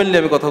খুব ওপেনলি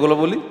আমি কথাগুলো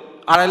বলি,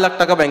 2.5 লাখ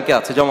টাকা ব্যাংকে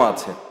আছে, জমা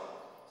আছে।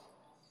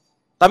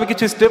 আমি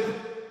কিছু স্টেপ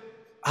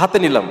হাতে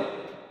নিলাম,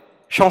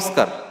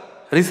 সংস্কার,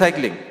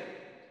 রিসাইক্লিং,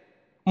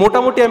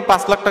 মোটামুটি আমি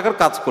 5 লাখ টাকার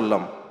কাজ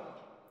করলাম।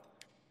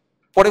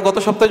 পরে গত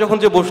সপ্তাহে যখন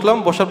যে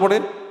বসার পরে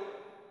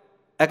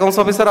অ্যাকাউন্টস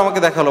অফিসার আমাকে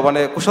দেখালো,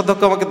 মানে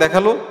কোষাধ্যক্ষ আমাকে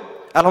দেখালো,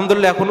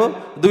 আলহামদুলিল্লাহ এখনো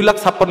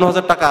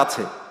 2,56,000 টাকা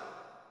আছে।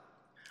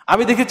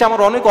 আমি দেখেছি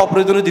আমার অনেক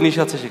অপ্রয়োজনীয় জিনিস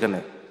আছে সেখানে।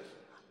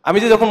 আমি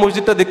যে যখন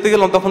মসজিদটা দেখতে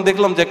গেলাম, তখন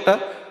দেখলাম যে একটা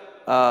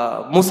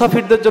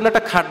মুসাফিরদের জন্য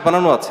একটা খাট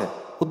বানানো আছে।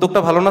 উদ্যোগটা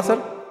ভালো না স্যার?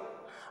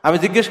 আমি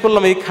জিজ্ঞেস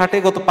করলাম, এই খাটে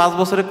গত 5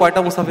 বছরে কয়টা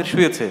মুসাফির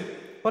শুয়েছে?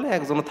 বলে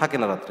একজনও থাকে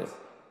না রাত্রে।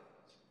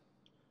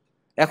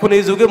 এখন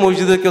এই যুগে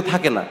মসজিদে কেউ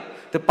থাকে না,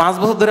 তো 5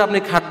 বছর ধরে আপনি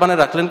খাট বানায়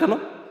রাখলেন কেন?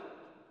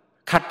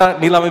 খাটটা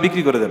নিলামে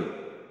বিক্রি করে দেন,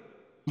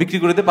 বিক্রি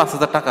করে দিয়ে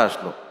 5,000 টাকা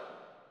আসলো।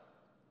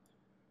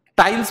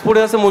 টাইলস পড়ে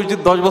আছে, মসজিদ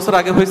 10 বছর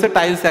আগে হয়েছে,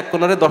 টাইলস এক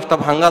কোণারে 10টা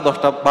ভাঙা,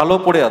 10টা ভালো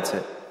পড়ে আছে।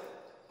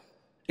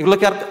 এগুলো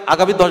কি আর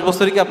আগামী 10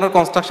 বছরে কি আপনার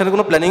কনস্ট্রাকশনের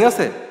কোনো প্ল্যানিং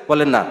আছে?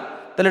 বলেন না।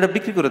 তাহলে এটা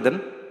বিক্রি করে দেন।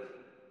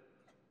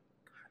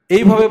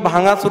 এইভাবে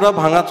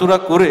ভাঙাচুরা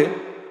করে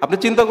আপনি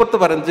চিন্তা করতে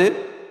পারেন যে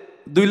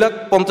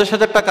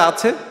 2,50,000 টাকা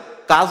আছে,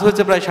 কাজ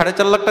হয়েছে প্রায়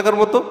 4.5 লাখ টাকার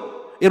মতো।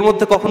 এর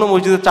মধ্যে কখনো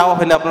মসজিদে চাওয়া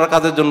হয়নি আপনারা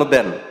কাজের জন্য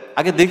দেন।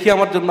 আগে দেখি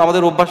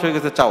আমাদের অভ্যাস হয়ে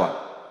গেছে চাওয়া।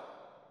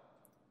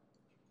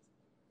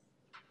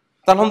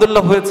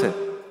 আলহামদুলিল্লাহ হয়েছে,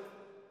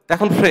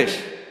 এখন ফ্রেশ।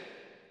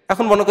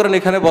 এখন মনে করেন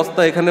এখানে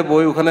বস্তা, এখানে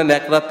বই, ওখানে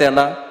ন্যাকড়া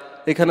তেনা,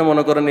 এখানে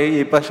মনে করেন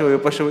এই পাশে ওই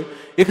পাশে ওই,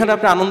 এখানে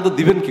আপনি আনন্দ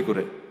দিবেন কি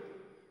করে?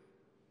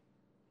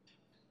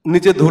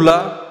 নিচে ধুলা,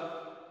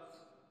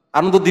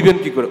 আনন্দ দিবেন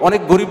কি করে?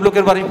 অনেক গরিব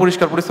লোকের বাড়ি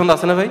পরিষ্কার পরিচ্ছন্ন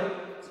আছে না ভাই?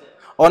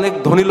 অনেক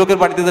ধনী লোকের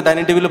বাড়িতে যে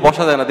ডাইনিং টেবিলে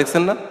বসা যায় না,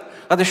 দেখছেন না?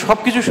 কাজে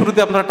সবকিছু শুরুতে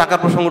আপনারা টাকার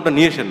প্রসঙ্গটা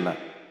নিয়ে আসেন না।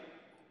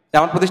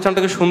 আমার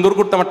প্রতিষ্ঠানটাকে সুন্দর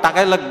করতে আমার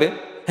টাকাই লাগবে,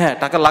 হ্যাঁ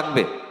টাকা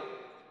লাগবে,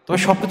 তবে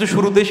সবকিছু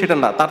শুরুতেই সেটা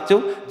না, তার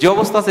চেয়েও যে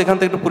অবস্থা আছে এখান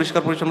থেকে একটু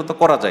পরিষ্কার পরিচ্ছন্নতা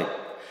করা যায়।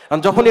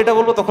 কারণ যখন এটা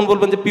বলবো তখন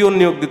বলবেন যে পিওন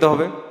নিয়োগ দিতে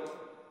হবে।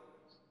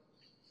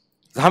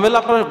 ঝামেলা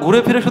আপনারা ঘুরে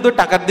ফিরে শুধু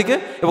টাকার দিকে,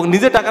 এবং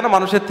নিজে টাকা না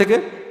মানুষের থেকে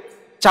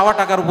চাওয়া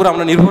টাকার উপর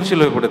আমরা নির্ভরশীল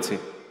হয়ে পড়েছি।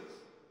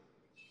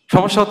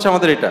 সমস্যা হচ্ছে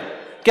আমাদের এটা।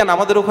 কেন?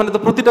 আমাদের ওখানে তো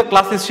প্রতিটা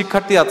ক্লাসে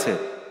শিক্ষার্থী আছে,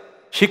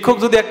 শিক্ষক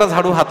যদি একটা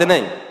ঝাড়ু হাতে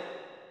নেয়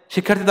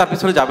শিক্ষার্থী তার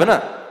পিছনে যাবে না?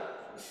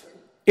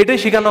 এটাই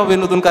শেখানো হবে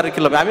নতুন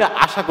কারিকুলামে, আমি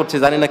আশা করছি,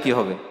 জানি না কি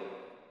হবে,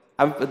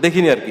 আমি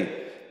দেখিনি আর কি।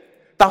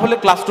 তাহলে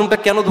ক্লাসরুমটা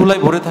কেন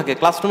ধুলায় ভরে থাকে?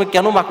 ক্লাসরুমে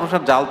কেন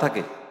মাকড়সার জাল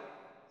থাকে?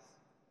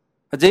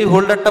 যেই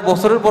হোল্ডারটা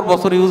বছরের পর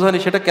বছর ইউজ হয়নি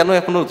সেটা কেন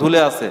এখনো ঝুলে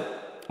আছে?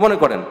 মনে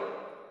করেন,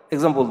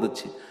 এক্সাম্পল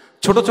দিচ্ছি,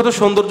 ছোট ছোট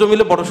সৌন্দর্য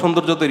মিলে বড়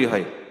সৌন্দর্য তৈরি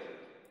হয়।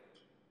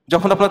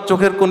 যখন আপনার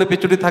চোখের কোণে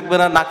পিচুটি থাকবে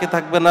না, নাকে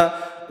থাকবে না,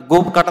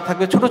 গোপ কাটা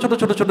থাকবে, ছোট ছোট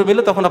ছোট ছোট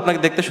মিলে তখন আপনাকে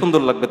দেখতে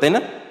সুন্দর লাগবে, তাই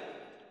না?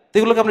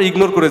 এগুলোকে আমরা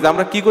ইগনোর করে যাই।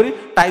 আমরা কি করি?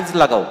 টাইলস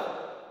লাগাও।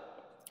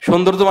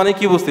 সৌন্দর্য মানে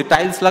কি বুঝছি?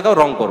 টাইলস লাগাও,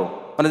 রং করো,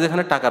 মানে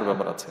যেখানে টাকার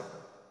ব্যাপার আছে।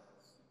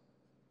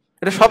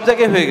 এটা সব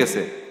জায়গায় হয়ে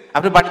গেছে।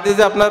 আপনি বাড়িতে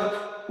যে আপনার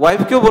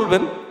ওয়াইফকেও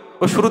বলবেন,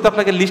 ও শুরুতে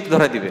আপনাকে লিস্ট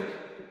ধরাই দিবে।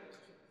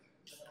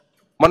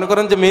 মনে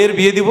করেন যে মেয়ের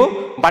বিয়ে দিব,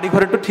 বাড়ি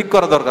ঘরে একটু ঠিক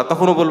করা দরকার,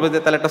 তখনও বলবে যে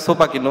তাহলে একটা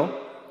সোফা কিনো,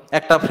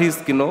 একটা ফ্রিজ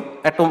কিনো,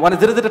 একটা, মানে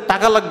যেটা যেটা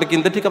টাকা লাগবে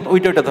কিনতে, ঠিক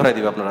ওইটা ধরাই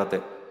দিবে আপনার হাতে।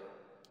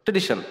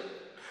 ট্রেডিশন।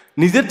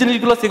 নিজের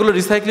জিনিসগুলো সেগুলো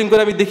রিসাইক্লিং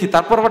করে আমি দেখি,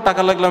 তারপর আবার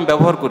টাকা লাগলে আমি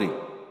ব্যবহার করি,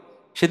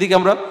 সেদিকে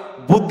আমরা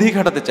বুদ্ধি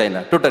খাটাতে চাই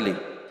না টোটালি।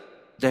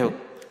 যাই হোক,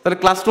 তাহলে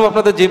ক্লাসরুম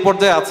আপনাদের যে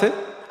পর্যায়ে আছে,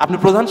 আপনি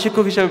প্রধান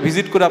শিক্ষক হিসেবে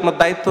ভিজিট করে আপনার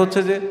দায়িত্ব হচ্ছে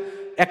যে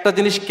একটা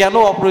জিনিস কেন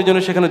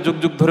অপ্রয়োজনীয় সেখানে যুগ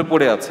যুগ ধরে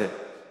পড়ে আছে।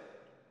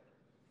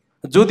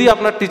 যদি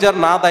আপনার টিচার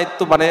না দায়িত্ব,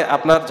 মানে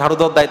আপনার ঝাড়ু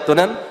দেওয়ার দায়িত্ব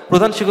নেন,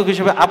 প্রধান শিক্ষক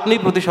হিসেবে আপনি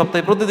প্রতি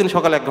সপ্তাহে প্রতিদিন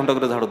সকালে 1 ঘন্টা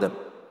করে ঝাড়ু দেন।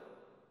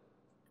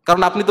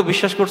 কারণ আপনি তো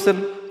বিশ্বাস করছেন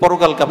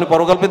পরকালকে। আপনি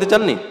পরকাল পেতে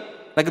চাননি,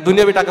 নাকি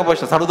দুনিয়াবি টাকা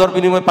পয়সা ঝাড়ু দেওয়ার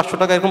বিনিময়ে 500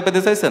 টাকা এরকম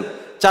পেতে চাইছেন?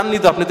 চাননি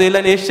তো, আপনি তো এই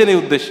লাইনে এসছেন এই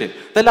উদ্দেশ্যে।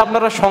 তাহলে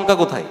আপনার শঙ্কা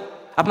কোথায়?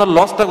 আপনার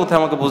লসটা কোথায়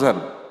আমাকে বোঝান।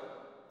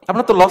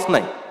 আপনার তো লস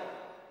নাই।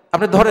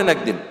 আপনি ধরেন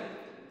একদিন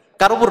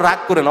কারোর উপর রাগ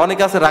করেন,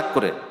 অনেকে আছে রাগ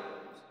করে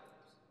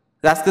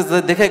আজকে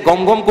দেখে গম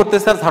গম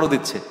করতেছে আর ঝাড়ু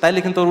দিচ্ছে, তাইলে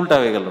কিন্তু উল্টা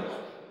হয়ে গেল।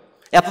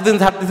 এতদিন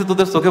ঝাড় দিচ্ছে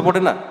তোদের চোখে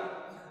পড়ে না?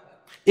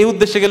 এই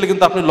উদ্দেশ্যে গেলে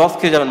কিন্তু আপনি লস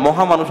খেয়ে যাবেন,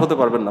 মহা মানুষ হতে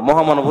পারবেন না,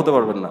 মহামানব হতে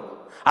পারবেন না।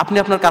 আপনি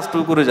আপনার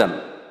কাজটুকু করে যান,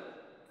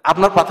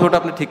 আপনার পাথরটা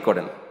আপনি ঠিক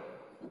করেন।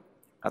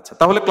 আচ্ছা,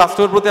 তাহলে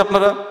ক্লাসরুমের প্রতি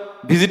আপনারা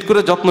ভিজিট করে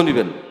যত্ন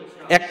নেবেন,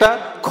 একটা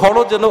খড়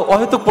যেন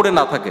অহেতুক পড়ে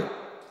না থাকে,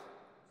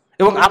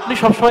 এবং আপনি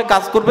সবসময়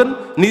কাজ করবেন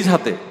নিজ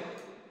হাতে।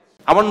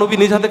 আমার নবী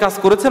নিজ হাতে কাজ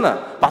করেছে না?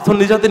 পাথর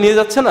নিজ হাতে নিয়ে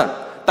যাচ্ছে না?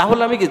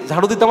 তাহলে আমি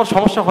ঝাড়ু দিতে আমার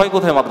সমস্যা হয়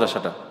কোথায়?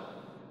 মাদ্রাসাটা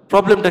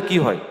প্রবলেমটা কি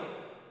হয়?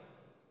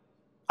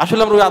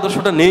 আসলে আমরা ওই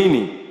আদর্শটা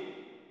নেইনি।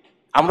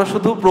 আমরা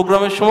শুধু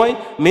প্রোগ্রামের সময়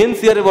মেন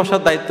চেয়ারে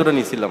বসার দায়িত্বটা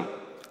নিয়েছিলাম,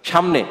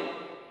 সামনে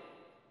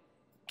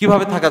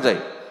কিভাবে থাকা যায়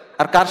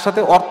আর কার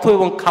সাথে অর্থ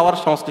এবং খাওয়ার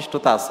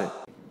সংশ্লিষ্টতা আছে।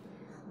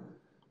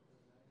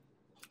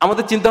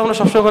 আমাদের চিন্তা ভাবনা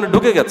সবসময় ওখানে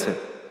ঢুকে গেছে।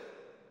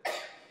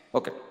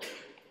 ওকে,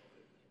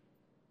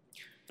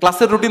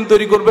 ক্লাসের রুটিন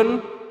তৈরি করবেন।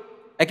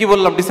 একই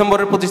বললাম,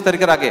 ডিসেম্বরের 25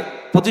 তারিখের আগে।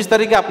 25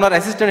 তারিখে আপনার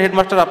অ্যাসিস্ট্যান্ট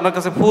হেডমাস্টার আপনার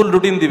কাছে ফুল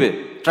রুটিন দিবে,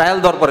 ট্রায়াল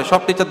দেওয়ার পরে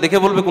সব টিচার দেখে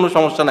বলবে কোনো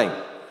সমস্যা নাই।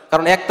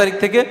 কারণ 1 তারিখ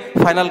থেকে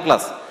ফাইনাল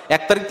ক্লাস।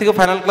 1 তারিখ থেকে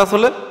ফাইনাল ক্লাস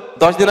হলে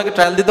 10 দিন আগে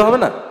ট্রায়াল দিতে হবে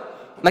না?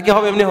 নাকি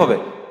হবে এমনি হবে?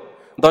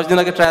 10 দিন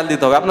আগে ট্রায়াল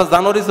দিতে হবে। আপনার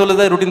জানুয়ারি চলে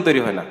যায়, রুটিন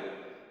তৈরি হয় না।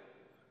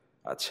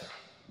 আচ্ছা,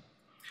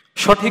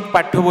 সঠিক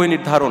পাঠ্য বই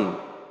নির্ধারণ।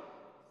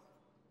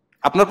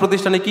 আপনার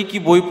প্রতিষ্ঠানে কি কি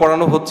বই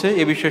পড়ানো হচ্ছে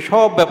এ বিষয়ে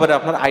সব ব্যাপারে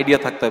আপনার আইডিয়া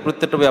থাকতে হবে,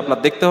 প্রত্যেকটা বই আপনার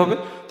দেখতে হবে।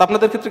 তো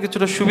আপনাদের ক্ষেত্রে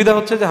কিছুটা সুবিধা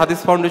হচ্ছে যে হাদিস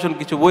ফাউন্ডেশন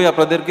কিছু বই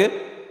আপনাদেরকে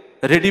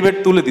রেডিমেড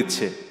তুলে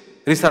দিচ্ছে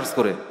রিসার্চ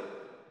করে।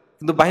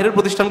 কিন্তু বাইরের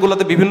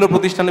প্রতিষ্ঠানগুলোতে বিভিন্ন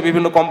প্রতিষ্ঠানে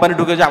বিভিন্ন কোম্পানি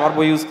ঢুকে যে আমার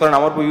বই ইউজ করেন,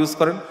 আমার বই ইউজ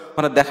করেন,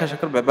 মানে দেখা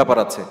শেখার ব্যাপার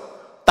আছে।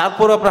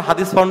 তারপর আপনার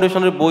হাদিস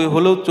ফাউন্ডেশনের বই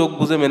হলেও চোখ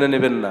বুঝে মেনে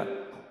নেবেন না।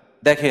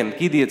 দেখেন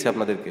কি দিয়েছে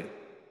আপনাদেরকে,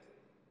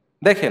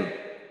 দেখেন,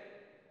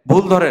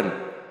 ভুল ধরেন,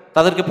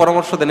 তাদেরকে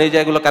পরামর্শ দেন এই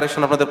জায়গাগুলো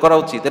কারেকশন আপনাদের করা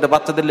উচিত, এটা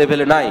বাচ্চাদের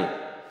লেভেলে নাই,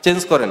 চেঞ্জ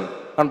করেন।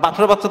 কারণ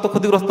বাচ্চা তো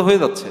ক্ষতিগ্রস্ত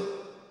হয়ে যাচ্ছে।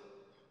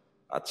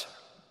 আচ্ছা,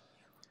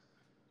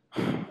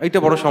 এইটা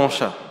বড়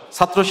সমস্যা।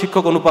 ছাত্র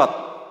শিক্ষক অনুপাত,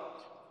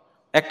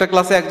 একটা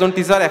ক্লাসে একজন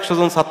টিচার 100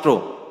 জন ছাত্র,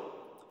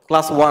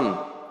 ক্লাস 1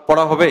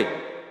 পড়া হবে।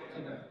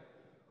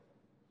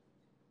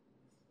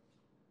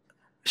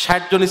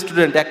 60 জন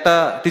স্টুডেন্ট, একটা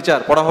টিচার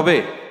পড়া হবে?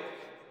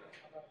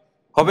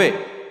 হবে?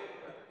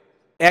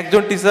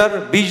 একজন টিচার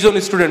 20 জন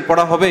স্টুডেন্ট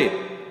পড়া হবে?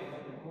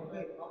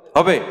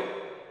 হবে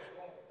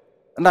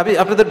না?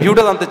 আপনাদের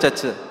ভিউটা জানতে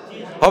চাচ্ছে।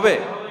 হবে?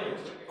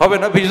 হবে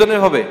না? 20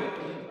 জনের হবে।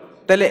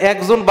 তাহলে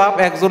একজন বাপ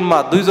একজন মা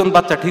 2 জন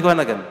বাচ্চা, ঠিক হয়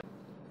না কেন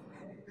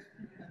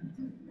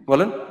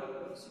বলেন?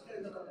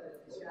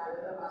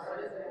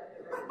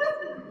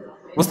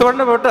 বুঝতে পারেন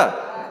না ব্যাপারটা?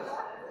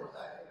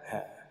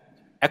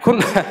 এখন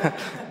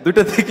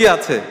দুইটা দিকই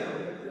আছে,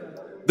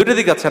 দুইটা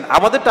দিক আছে।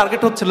 আমাদের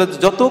টার্গেট হচ্ছিল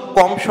যত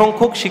কম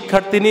সংখ্যক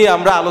শিক্ষার্থী নিয়ে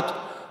আমরা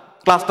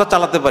ক্লাসটা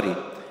চালাতে পারি।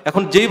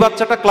 এখন যেই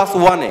বাচ্চাটা ক্লাস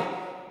 1-এ,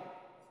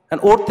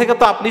 ওর থেকে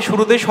তো আপনি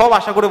শুরুতেই সব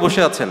আশা করে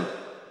বসে আছেন,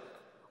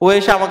 ও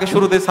এসে আমাকে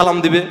শুরুতে সালাম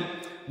দিবে,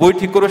 বই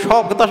ঠিক করে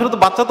সব, কিন্তু আসলে তো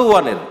বাচ্চা তো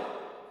ওয়ানের,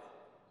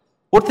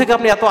 ওর থেকে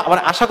আপনি এত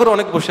মানে আশা করে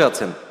অনেক বসে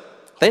আছেন,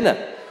 তাই না?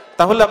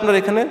 তাহলে আপনার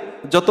এখানে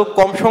যত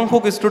কম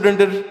সংখ্যক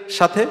স্টুডেন্টের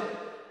সাথে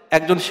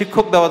একজন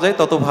শিক্ষক দেওয়া যায়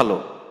তত ভালো।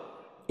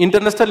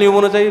 ইন্টারন্যাশনাল নিয়ম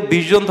অনুযায়ী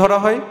 20 জন ধরা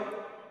হয়,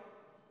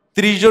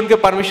 30 জনকে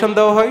পারমিশন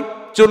দেওয়া হয়,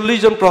 40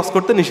 জন ক্রস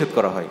করতে নিষেধ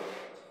করা হয়।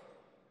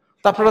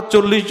 তা আপনারা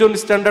 40 জন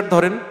স্ট্যান্ডার্ড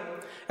ধরেন।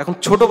 এখন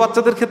ছোট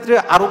বাচ্চাদের ক্ষেত্রে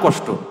আরো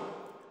কষ্ট।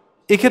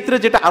 এক্ষেত্রে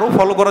যেটা আরো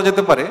ফলো করা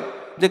যেতে পারে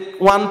যে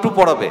 1-2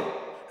 পড়াবে,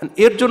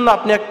 এর জন্য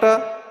আপনি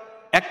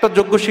একটা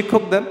যোগ্য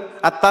শিক্ষক দেন,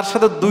 আর তার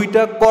সাথে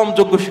 2টা কম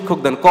যোগ্য শিক্ষক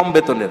দেন, কম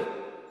বেতনের,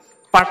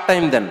 পার্ট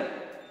টাইম দেন।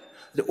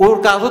 যে ওর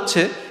কাজ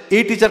হচ্ছে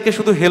এই টিচারকে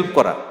শুধু হেল্প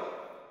করা।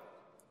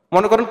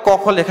 মনে করেন ক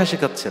খ লেখা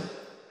শেখাচ্ছেন,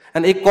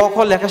 এই ক খ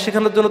লেখা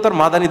শেখানোর জন্য তার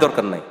মাদানি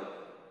দরকার নাই,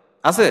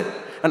 আছে?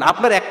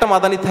 আপনার একটা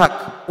মাদানি থাক,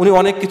 উনি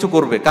অনেক কিছু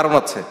করবে, কারণ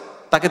আছে,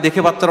 তাকে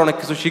দেখে বাচ্চারা অনেক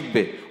কিছু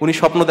শিখবে, উনি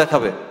স্বপ্ন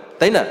দেখাবে,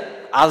 তাই না?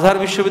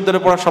 আজহার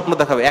বিশ্ববিদ্যালয়ে পড়ার স্বপ্ন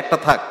দেখাবে, একটা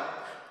থাক।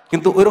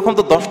 কিন্তু ওইরকম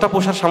তো 10টা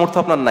পোষার সামর্থ্য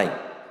আপনার নাই।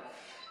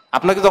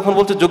 আপনাকে যখন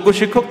বলছে যোগ্য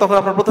শিক্ষক, তখন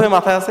আপনার প্রথমে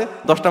মাথায় আছে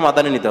 10টা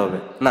মাদানি নিতে হবে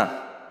না।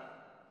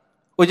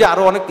 ওই যে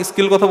আরো অনেক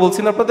স্কিল কথা বলছি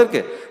না আপনাদেরকে,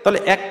 তাহলে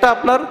একটা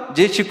আপনার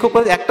যে শিক্ষক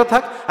একটা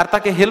থাক, আর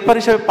তাকে হেল্পার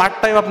হিসেবে পার্ট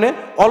টাইম আপনি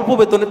অল্প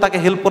বেতনে তাকে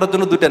হেল্প করার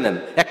জন্য 2টা নেন,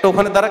 একটা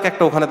ওখানে দাঁড়াক,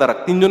 একটা ওখানে দাঁড়াক,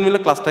 3 জন মিলে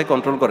ক্লাসটাকে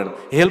কন্ট্রোল করেন,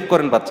 হেল্প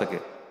করেন বাচ্চাকে,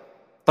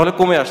 তাহলে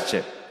কমে আসছে।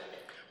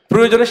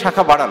 প্রয়োজনে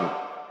শাখা বাড়ান।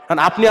 কারণ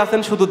আপনি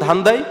আছেন শুধু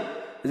ধান্দায়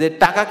যে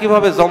টাকা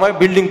কিভাবে জমায়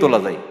বিল্ডিং তোলা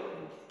যায়,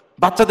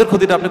 বাচ্চাদের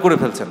ক্ষতিটা আপনি করে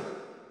ফেলছেন।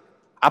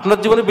 আপনার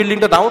জীবনে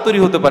বিল্ডিংটা নাও তৈরি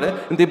হতে পারে,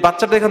 কিন্তু এই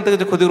বাচ্চাটা এখান থেকে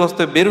যে ক্ষতিগ্রস্ত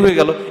হয়ে বের হয়ে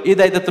গেল, এই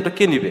দায়িত্বটা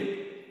কে নিবে?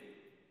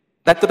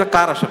 দায়িত্বটা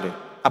কার আসলে?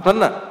 আপনার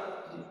না?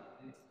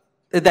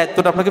 এই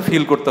দায়িত্বটা আপনাকে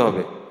ফিল করতে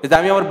হবে যে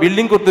আমি আমার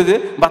বিল্ডিং করতে যে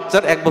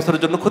বাচ্চার 1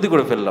 বছরের জন্য ক্ষতি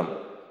করে ফেললাম।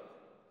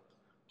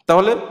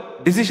 তাহলে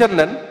ডিসিশন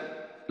নেন,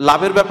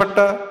 লাভের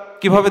ব্যাপারটা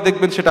কিভাবে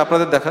দেখবেন সেটা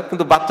আপনাদের দেখার,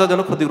 কিন্তু বাচ্চা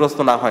যেন ক্ষতিগ্রস্ত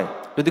না হয়।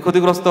 যদি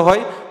ক্ষতিগ্রস্ত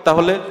হয়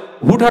তাহলে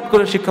হুটহাট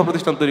করে শিক্ষা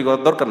প্রতিষ্ঠান তৈরি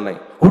করার দরকার নাই,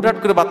 হুটহাট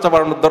করে বাচ্চা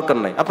বাড়ানোর দরকার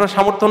নাই। আপনার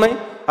সামর্থ্য নাই,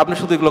 আপনি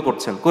শুধু এগুলো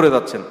করছেন, করে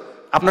যাচ্ছেন।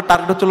 আপনার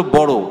টার্গেট হচ্ছে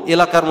বড়,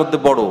 এলাকার মধ্যে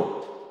বড়,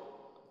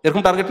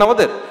 এরকম টার্গেট না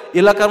আমাদের,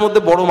 এলাকার মধ্যে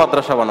বড়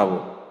মাদ্রাসা বানাবো,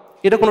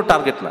 এটা কোনো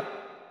টার্গেট না,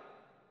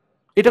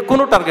 এটা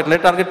কোনো টার্গেট না,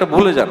 টার্গেটটা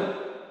ভুলে যান।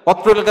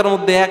 অত্র এলাকার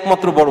মধ্যে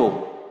একমাত্র বড়,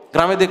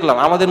 গ্রামে দেখলাম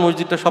আমাদের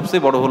মসজিদটা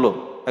সবচেয়ে বড় হলো,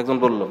 একজন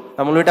বললো,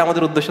 এমন এটা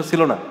আমাদের উদ্দেশ্য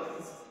ছিল না,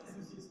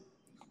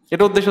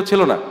 এটা উদ্দেশ্য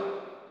ছিল না।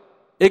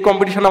 এই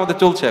কম্পিটিশন আমাদের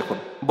চলছে এখন,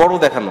 বড়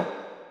দেখানো,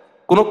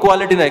 কোনো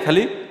কোয়ালিটি নাই,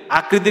 খালি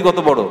আকৃতিগত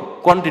বড়,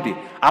 কোয়ান্টিটি।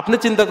 আপনি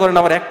চিন্তা করেন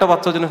আমার একটা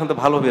বাচ্চা যেন এখান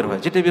থেকে ভালো বের হয়,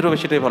 যেটাই বের হবে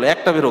সেটাই ভালো,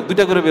 একটা বের হোক,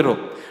 2টা করে বের হোক,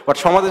 বাট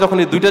সমাজে যখন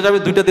এই 2টা যাবে,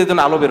 2টা দিয়ে যেন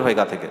আলো বের হয়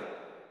গা থেকে,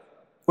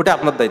 ওটা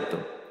আপনার দায়িত্ব।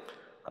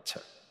 আচ্ছা,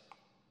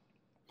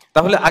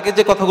 তাহলে আগে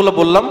যে কথাগুলো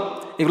বললাম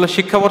এগুলো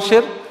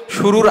শিক্ষাবর্ষের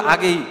শুরুর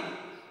আগেই,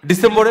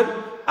 ডিসেম্বরের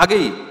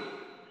আগেই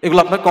এগুলো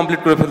আপনার কমপ্লিট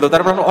করে ফেলতে হবে।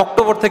 তারপর আপনার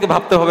অক্টোবর থেকে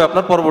ভাবতে হবে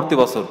আপনার পরবর্তী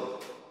বছর।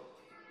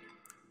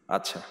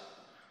 আচ্ছা,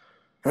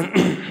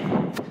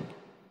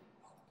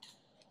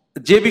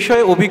 যে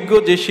বিষয়ে অভিজ্ঞ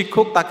যে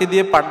শিক্ষক তাকে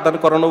দিয়ে পাঠদান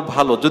করানো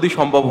ভালো, যদি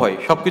সম্ভব হয়।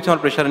 সবকিছু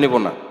আমার প্রেশারে নেব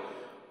না।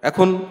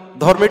 এখন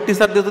ধর্মের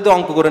টিচার দিয়ে যদি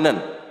অঙ্ক করে নেন,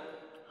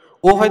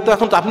 ও হয়তো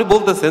এখন আপনি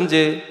বলতেছেন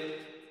যে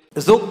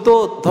যোগ্য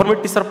ধর্মের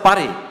টিচার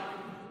পারে,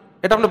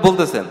 এটা আপনি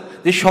বলতেছেন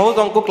যে সহজ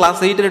অঙ্ক ক্লাস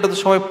 8-এর এটা তো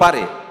সবাই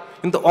পারে,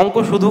 কিন্তু অঙ্ক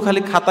শুধু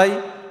খালি খাতায়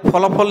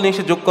ফলাফল নিয়ে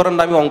এসে যোগ করার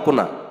নামই অঙ্ক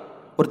না,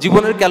 ওর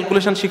জীবনের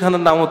ক্যালকুলেশন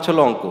শেখানোর নাম হচ্ছে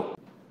অঙ্ক।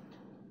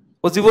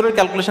 ও জীবনের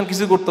ক্যালকুলেশন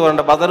কিছুই করতে পারে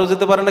না, বাজারেও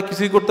যেতে পারে না,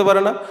 কিছুই করতে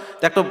পারে না।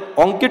 একটা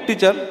অঙ্কের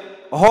টিচার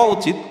হওয়া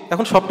উচিত।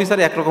 এখন সব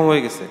টিচারই একরকম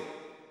হয়ে গেছে,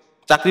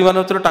 চাকরি মানে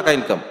হচ্ছে টাকা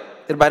ইনকাম,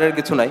 এর বাইরের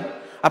কিছু নাই।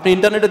 আপনি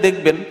ইন্টারনেটে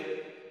দেখবেন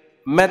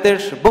ম্যাথের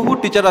বহু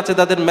টিচার আছে,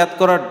 তাদের ম্যাথ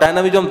করার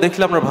ডাইনামিজম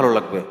দেখলে আপনার ভালো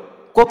লাগবে,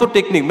 কত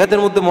টেকনিক,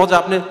 ম্যাথের মধ্যে মজা,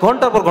 আপনি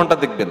ঘন্টার পর ঘন্টা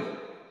দেখবেন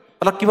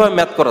তারা কিভাবে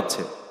ম্যাথ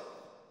করাচ্ছে।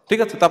 ঠিক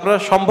আছে, তো আপনারা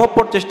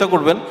সম্ভবপর চেষ্টা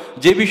করবেন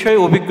যে বিষয়ে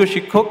অভিজ্ঞ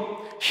শিক্ষক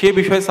সে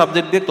বিষয়ে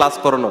সাবজেক্ট দিয়ে ক্লাস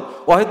করানো।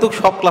 হয়তো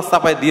সব ক্লাস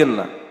চাপায় দিয়েন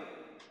না,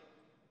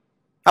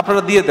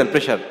 আপনারা দিয়ে দেন,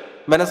 প্রেশার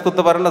ম্যানেজ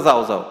করতে পারেন না,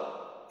 যাও যাও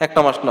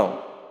 1টা মাস নাও,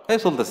 এই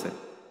চলতেছে।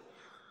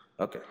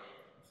 ওকে,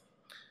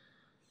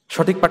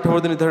 সঠিক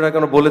পাঠ্যপদ্ধতি নির্ধারণ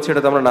কেন বলেছে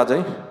এটাতে আমরা না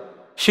যাই।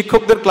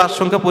 শিক্ষকদের ক্লাস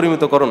সংখ্যা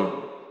পরিমিত করুন।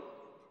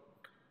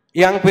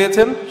 ইয়াং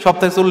পেয়েছেন,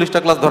 সপ্তাহে 40টা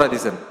ক্লাস ধরাই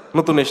দিয়েছেন,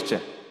 নতুন এসছে,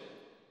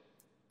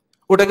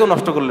 ওটাকেও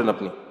নষ্ট করলেন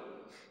আপনি।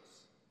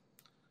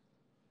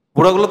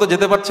 বুড়াগুলো তো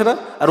যেতে পারছে না,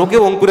 আর ওকে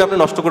অঙ্কুরে আপনি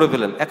নষ্ট করে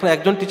ফেলেন। এখন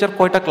একজন টিচার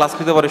কয়টা ক্লাস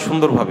নিতে পারে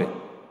সুন্দরভাবে?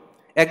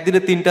 একদিনে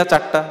 3টা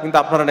 4টা, কিন্তু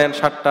আপনারা নেন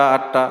 7টা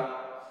 8টা।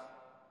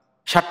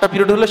 7টা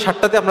পিরিয়ড হলে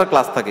 7টাতে আপনার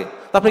ক্লাস থাকে,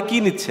 তো আপনি কি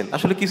নিচ্ছেন?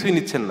 আসলে কিছুই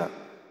নিচ্ছেন না,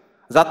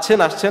 যাচ্ছেন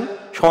আসছেন,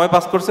 সময়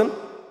পাস করছেন,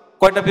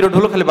 কয়টা পিরিয়ড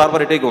হলো খালি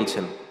বারবার এটাই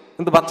গুনছেন,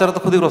 কিন্তু বাচ্চারা তো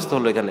ক্ষতিগ্রস্ত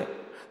হলো এখানে।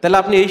 তাহলে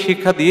আপনি এই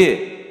শিক্ষা দিয়ে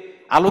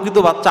আলোকিত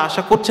বাচ্চা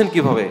আশা করছেন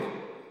কিভাবে?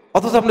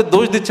 অথচ আপনি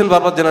দোষ দিচ্ছেন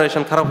বারবার,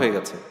 জেনারেশন খারাপ হয়ে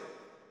গেছে,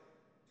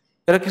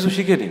 এরা কিছু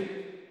শিখেনি।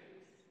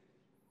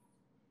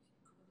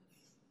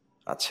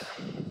 আচ্ছা,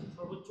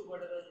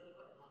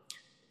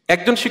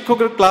 একজন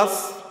শিক্ষকের ক্লাস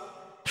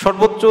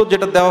সর্বোচ্চ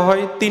যেটা দেওয়া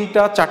হয়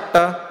 3টা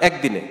 4টা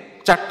একদিনে,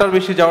 4টার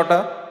বেশি যাওয়াটা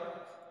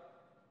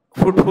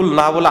ফ্রুটফুল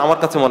না বলে আমার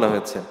কাছে মনে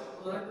হয়েছে।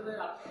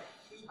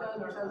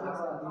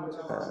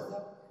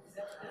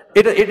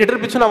 এটার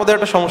পিছনে আমাদের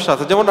একটা সমস্যা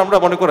আছে। যেমন আমরা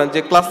মনে করেন যে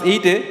ক্লাস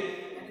 8-এ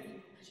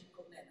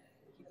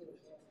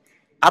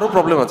আরো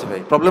প্রবলেম আছে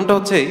ভাই। প্রবলেমটা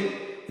হচ্ছে এই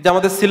যে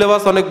আমাদের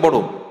সিলেবাস অনেক বড়।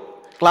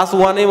 ক্লাস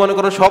 1-এ মনে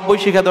করেন সব বই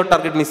শিখা দেওয়ার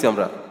টার্গেট নিচ্ছি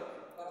আমরা,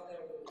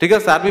 ঠিক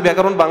আছে? আরবি,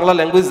 ব্যাকরণ, বাংলা,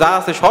 ল্যাঙ্গুয়েজ যা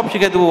আছে সব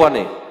শিখাই দেবো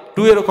 1-এ।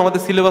 2 এরকম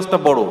আমাদের সিলেবাসটা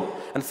বড়,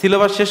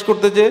 সিলেবাস শেষ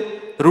করতে যে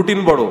রুটিন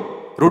বড়,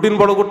 রুটিন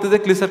বড় করতে যে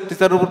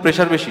টিচারের উপর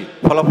প্রেশার বেশি,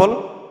 ফলাফল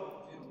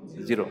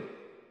জিরো।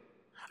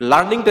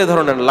 লার্নিংটা এ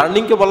ধরনের,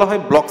 লার্নিংকে বলা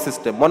হয় ব্লক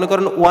সিস্টেম। মনে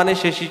করেন 1-এ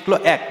সে শিখলো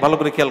 1, ভালো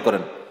করে খেয়াল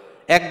করেন,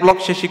 1 ব্লক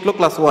সে শিখলো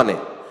ক্লাস 1-এ।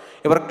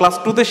 এবার ক্লাস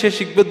 2-তে সে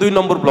শিখবে 2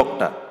 নম্বর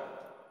ব্লকটা।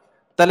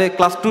 তাহলে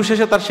ক্লাস 2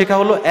 শেষে তার শেখা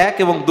হলো 1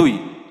 এবং 2।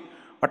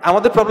 বাট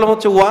আমাদের প্রবলেম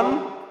হচ্ছে 1,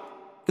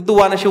 কিন্তু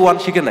 1-এ সে 1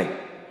 শিখে নাই।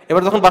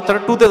 এবার যখন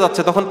বাচ্চাটা 2-তে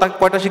যাচ্ছে তখন তাকে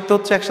কয়টা শিখতে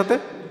হচ্ছে একসাথে?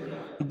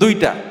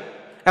 2টা।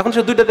 এখন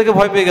সে 2টা থেকে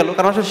ভয় পেয়ে গেল,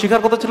 কারণ সে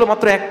শিখার কথা ছিল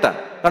মাত্র 1টা,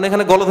 কারণ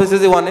এখানে গলদ হয়েছে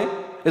যে 1-এ,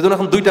 এই জন্য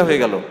এখন 2টা হয়ে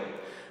গেল।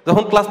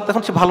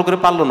 তখন সে ভালো করে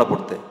পারলো না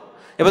পড়তে।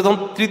 এবার যখন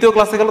 3য়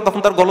ক্লাসে গেল তখন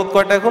তার গলদ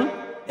কয়টা এখন?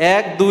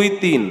 1, 2,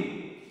 3।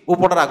 ও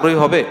পড়ার আগ্রহী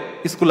হবে?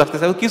 স্কুল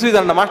আসতেছে, কিছুই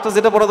জানে না, মাস্টার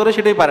যেটা পড়া ধরে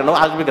সেটাই পারে না, ও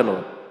আসবে কেন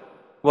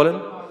বলেন?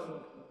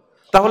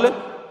 তাহলে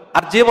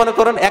আর যে মনে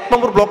করেন 1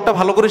 নম্বর ব্লকটা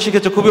ভালো করে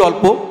শিখেছে খুবই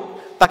অল্প,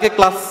 তাকে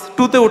ক্লাস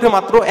 2-তে উঠে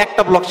মাত্র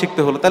 1টা ব্লক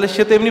শিখতে হলো, তাহলে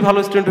সে তো এমনি ভালো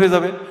স্টুডেন্ট হয়ে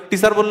যাবে।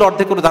 টিচার বললে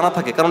অর্ধেক করে জানা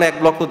থাকে, কারণ 1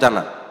 ব্লক তো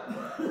জানা।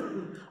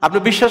 আপনি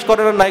বিশ্বাস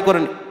করেন আর নাই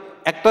করেন,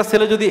 একটা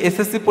ছেলে যদি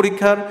এসএসসি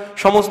পরীক্ষার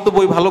সমস্ত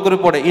বই ভালো করে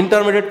পড়ে,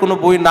 ইন্টারমিডিয়েট কোনো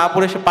বই না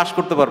পড়ে সে পাস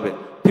করতে পারবে,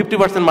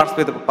 50% মার্কস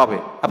পাবে।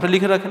 আপনি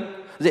লিখে রাখেন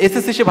যে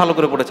এসএসসি সে ভালো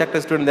করে পড়েছে, একটা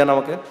স্টুডেন্ট দেন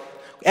আমাকে,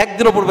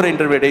 একদিনও পড়বে না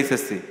ইন্টারমিডিয়েট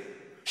এসএসসি,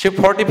 সে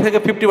 40 থেকে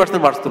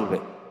 50% মার্কস তুলবে।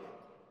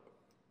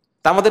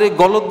 তা আমাদের এই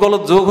গলদ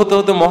গলদ যোগ হতে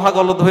হতে মহা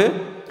গলদ হয়ে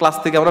ক্লাস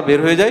থেকে আমরা বের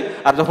হয়ে যাই,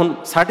 আর যখন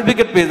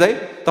সার্টিফিকেট পেয়ে যাই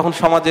তখন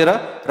সমাজে এরা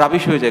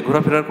রাবিশ হয়ে যায়,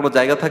 ঘোরাফেরার কোনো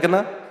জায়গা থাকে না,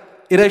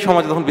 এরাই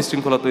সমাজে তখন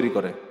বিশৃঙ্খলা তৈরি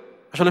করে।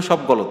 আসলে সব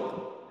গলদ।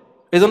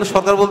 এই জন্য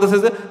সরকার বলতেছে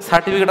যে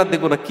সার্টিফিকেট আর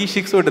দেখবো না, কি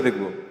শিখছো ওইটা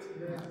দেখবো।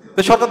 তো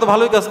সরকার তো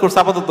ভালোই কাজ করছে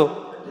আপাতত,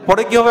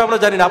 পরে কি হবে আমরা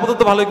জানি না,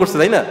 আপাতত ভালোই করছে,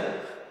 তাই না?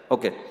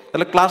 ওকে,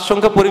 তাহলে ক্লাস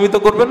সংখ্যা পরিমিত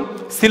করবেন,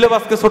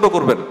 সিলেবাসকে ছোট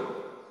করবেন,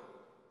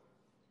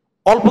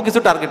 অল্প কিছু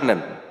টার্গেট নেন,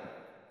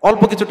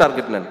 অল্প কিছু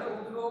টার্গেট নেন।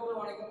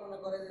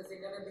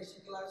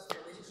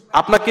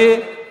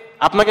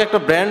 আপনাকে একটা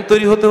ব্র্যান্ড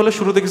তৈরি হতে হলে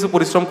শুরুতে কিছু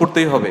পরিশ্রম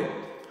করতেই হবে।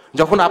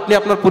 যখন আপনি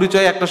আপনার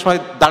পরিচয়ে একটা সময়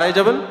দাঁড়ায়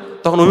যাবেন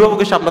তখন অভিভাবক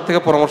এসে আপনার থেকে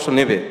পরামর্শ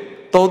নেবে,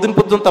 ততদিন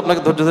পর্যন্ত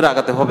আপনাকে ধৈর্য ধরে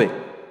আগাতে হবে।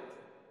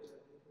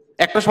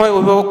 একটা সময়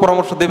অভিভাবক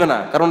পরামর্শ দেবে না,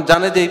 কারণ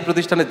জানে যে এই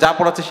প্রতিষ্ঠানে যা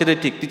পড়াচ্ছে সেটাই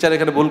ঠিক, টিচার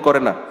এখানে ভুল করে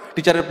না,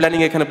 টিচারের প্ল্যানিং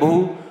এখানে বহু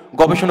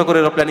গবেষণা করে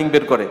এরা প্ল্যানিং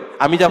বের করে,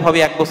 আমি যা ভাবি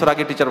 1 বছর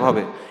আগে টিচার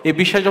ভাবে। এই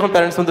বিশ্বাস যখন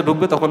প্যারেন্টস মধ্যে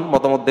ঢুকবে তখন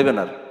মতামত দেবে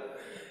না,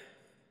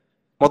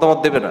 মতামত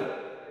দেবে না,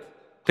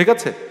 ঠিক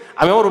আছে?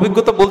 আমি আমার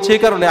অভিজ্ঞতা বলছি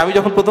এই কারণে, আমি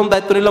যখন প্রথম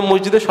দায়িত্ব নিলাম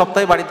মসজিদে,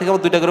 সপ্তাহে বাড়ি থেকে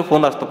আমার 2টা করে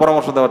ফোন আসতো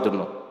পরামর্শ দেওয়ার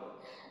জন্য।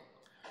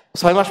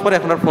 6 মাস পরে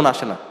এখন আর ফোন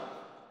আসে না।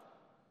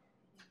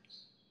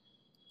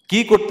 কি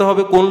করতে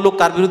হবে, কোন লোক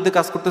কার বিরুদ্ধে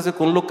কাজ করতেছে,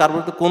 কোন লোক কার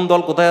বিরুদ্ধে, কোন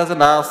দল কোথায় আছে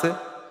না আছে,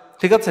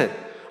 ঠিক আছে?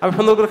 আমি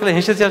সুন্দর করে খেলে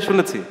হেসেছি আর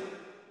শুনেছি।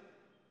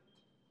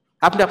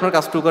 আপনি আপনার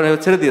কাজটুকু করে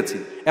ছেড়ে দিয়েছি,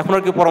 এখন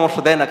আর কেউ পরামর্শ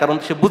দেয় না, কারণ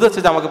সে বুঝেছে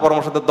যে আমাকে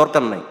পরামর্শ দেওয়ার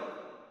দরকার নাই,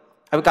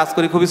 আমি কাজ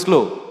করি খুবই স্লো।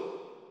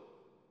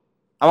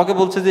 আমাকে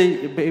বলছে যে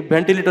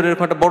ভেন্টিলেটর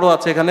এরকম একটা বড়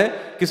আছে, এখানে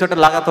কিছু একটা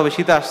লাগাতে হবে,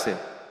 শীতে আসছে।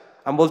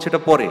 আমি বলছি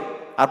এটা পরে,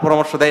 আর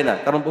পরামর্শ দেয় না,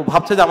 কারণ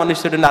ভাবছে যে আমার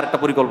নিশ্চয়ই এটা আরেকটা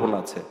পরিকল্পনা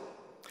আছে।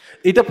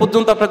 এটা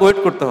পর্যন্ত আপনাকে ওয়েট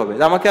করতে হবে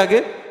যে আমাকে আগে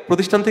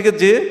প্রতিষ্ঠান থেকে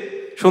যে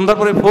সন্ধ্যার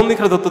পরে ফোন দিয়ে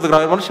ধরতে হতো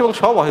গ্রামের মানুষ, এবং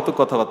সব অহেতুক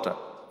কথাবার্তা,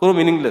 কোনো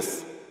মিনিংলেস,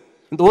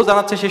 কিন্তু ও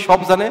জানাচ্ছে সে সব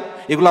জানে,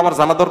 এগুলো আমার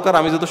জানা দরকার।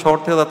 আমি যেহেতু শহর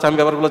থেকে যাচ্ছি, আমি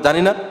ব্যাপারগুলো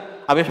জানি না,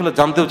 আমি আসলে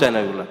জানতেও চাই না,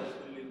 এগুলো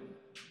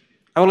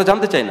আমি ওগুলো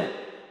জানতে চাই না।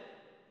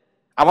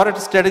 আমার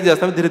একটা স্ট্র্যাটেজি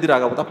আছে, আমি ধীরে ধীরে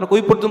আগাবো। আপনাকে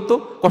ওই পর্যন্ত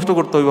কষ্ট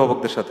করতে হবে,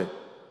 অভিভাবকদের সাথে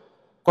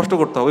কষ্ট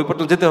করতে হবে, ওই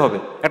পর্যন্ত যেতে হবে।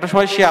 একটা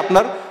সময় সে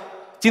আপনার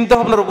চিন্তা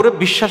ভাবনার উপরে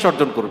বিশ্বাস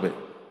অর্জন করবে,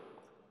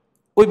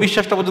 ওই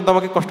বিশ্বাসটা পর্যন্ত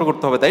আমাকে কষ্ট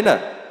করতে হবে, তাই না?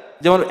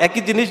 যেমন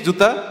একই জিনিস,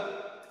 জুতা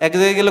এক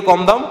জায়গায় গেলে কম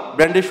দাম,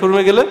 ব্র্যান্ডের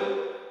শোরুমে গেলে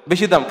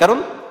বেশি দাম, কারণ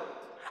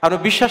আপনি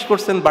বিশ্বাস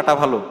করছেন বাটা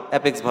ভালো,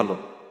 অ্যাপেক্স ভালো,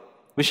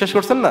 বিশ্বাস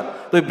করছেন না?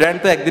 তো ওই ব্র্যান্ড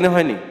তো একদিনে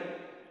হয়নি,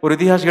 ওর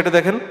ইতিহাস ঘেটে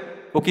দেখেন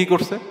ও কি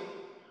করছে।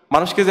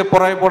 মানুষকে যে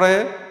পড়ায় পড়ায়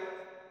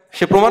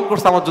সে প্রমাণ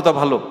করছে আমার জুতা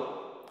ভালো,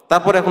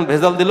 তারপরে এখন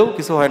ভেজাল দিলেও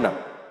কিছু হয় না,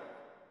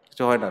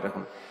 কিছু হয় না।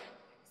 এখন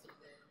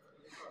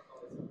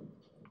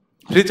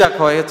ফ্রি চা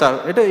খাওয়ায় চা,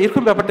 এটা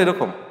এরকম ব্যাপারটা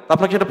এরকম।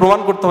 আপনাকে সেটা প্রমাণ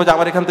করতে হবে যে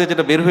আমার এখান থেকে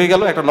যেটা বের হয়ে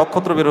গেল, একটা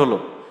নক্ষত্র বের হলো,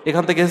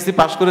 এখান থেকে এসএসসি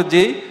পাস করে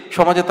যেই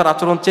সমাজে তার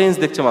আচরণ চেঞ্জ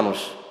দেখছে মানুষ,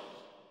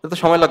 এটা তো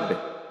সময় লাগবে।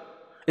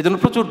 এই জন্য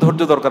প্রচুর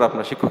ধৈর্য দরকার,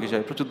 আপনার শিক্ষক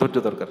হিসাবে প্রচুর ধৈর্য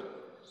দরকার।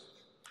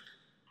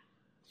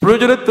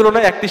 প্রয়োজনের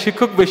তুলনায় একটি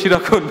শিক্ষক বেশি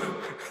রাখুন।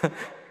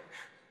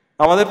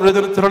 আমাদের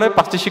প্রয়োজনের তুলনায়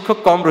 5টি শিক্ষক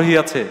কম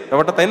রহিয়াছে,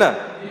 ব্যাপারটা তাই না?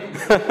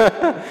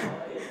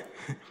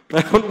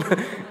 এখন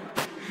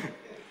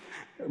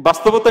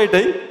বাস্তবতা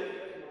এটাই,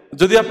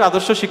 যদি আপনি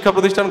আদর্শ শিক্ষা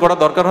প্রতিষ্ঠান গড়া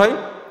দরকার হয়,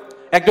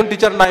 একজন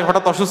টিচার নাই,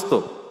 হঠাৎ অসুস্থ,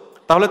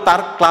 তাহলে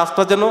তার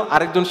ক্লাসটা যেন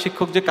আরেকজন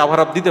শিক্ষক যে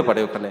কাভার আপ দিতে পারে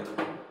ওখানে,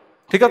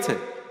 ঠিক আছে?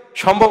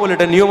 সম্ভব হলে,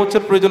 এটা নিয়ম হচ্ছে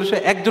প্রয়োজন সে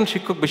একজন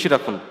শিক্ষক বেশি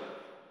রাখুন।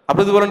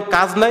 আপনি যদি বলেন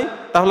কাজ নাই,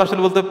 তাহলে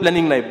আসলে বলতে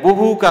প্ল্যানিং নাই।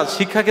 বহু কাজ,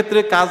 শিক্ষাক্ষেত্রে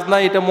কাজ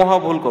নাই, এটা মহা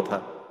ভুল কথা।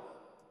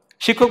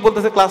 শিক্ষক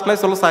বলতেছে ক্লাস নাই,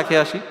 চলো চা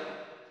খেয়ে আসি,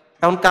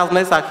 এখন কাজ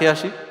নাই, চা খেয়ে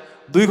আসি।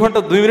 2 ঘন্টা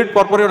 2 মিনিট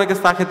পর পরে ওনাকে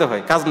চা খেতে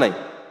হয়, কাজ নাই।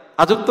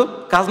 আজব তো,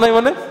 কাজ নাই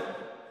মানে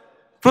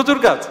প্রচুর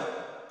কাজ।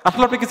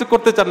 আসলে আপনি কিছু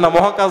করতে চান না,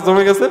 মহা কাজ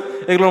জমে গেছে,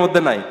 এগুলোর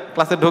মধ্যে নাই,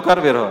 ক্লাসে ঢোকার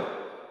বের হওয়া।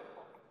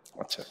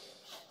 আচ্ছা,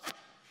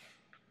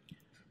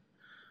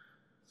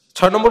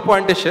 6 নম্বর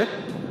পয়েন্ট এসে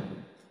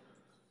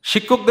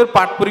শিক্ষকদের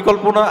পাঠ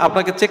পরিকল্পনা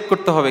আপনাকে চেক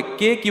করতে হবে,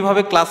 কে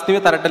কিভাবে ক্লাস নেবে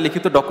তার একটা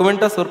লিখিত ডকুমেন্ট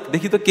আছে, ওর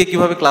দেখি তো কে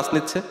কিভাবে ক্লাস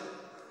নিচ্ছে।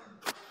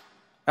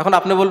 এখন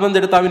আপনি বলবেন যে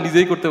এটা তো আমি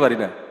নিজেই করতে পারি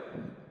না,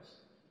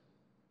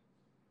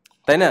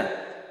 তাই না?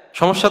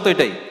 সমস্যা তো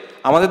এটাই।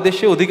 আমাদের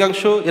দেশে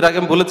অধিকাংশ, এর আগে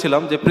আমি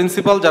বলেছিলাম যে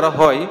প্রিন্সিপাল যারা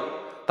হয়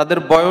তাদের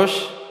বয়স,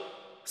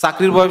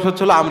 চাকরির বয়স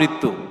হচ্ছে হলো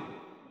আমৃত্যু।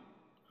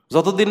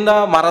 যতদিন না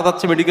মারা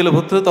যাচ্ছে মেডিকেলে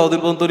ভর্তি হয়ে, ততদিন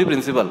পর্যন্ত উনি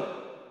প্রিন্সিপাল।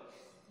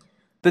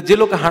 তো যে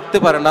লোক হাঁটতে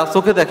পারে না,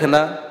 চোখে দেখে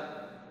না,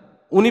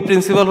 উনি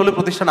প্রিন্সিপাল হলে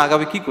প্রতিষ্ঠান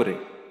আগাবে কি করে?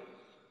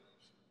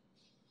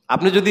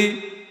 আপনি যদি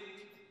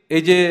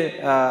এই যে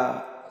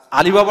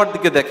আলিবাবার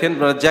দিকে দেখেন,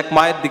 জ্যাক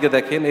মায়ের দিকে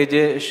দেখেন, এই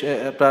যে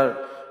আপনার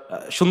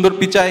সুন্দর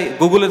পিচাই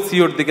গুগলের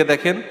সিওর দিকে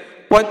দেখেন,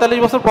 45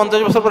 বছর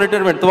 50 বছর পর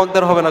রিটায়ারমেন্ট, তোমাকে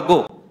দেওয়া হবে না, গো।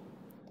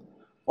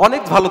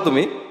 অনেক ভালো,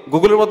 তুমি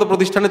গুগলের মতো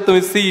প্রতিষ্ঠানের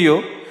তুমি সিইও,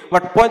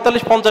 বাট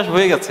 45-50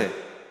 হয়ে গেছে।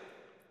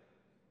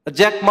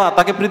 জ্যাক মা,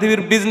 তাকে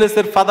পৃথিবীর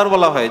বিজনেসের ফাদার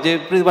বলা হয়, যে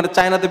মানে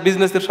চায়নাতে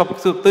বিজনেসের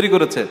সবকিছু তৈরি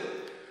করেছে।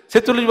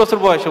 46 বছর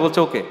বয়সে বলছে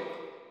ওকে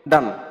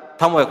ডান,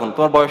 থামো এখন,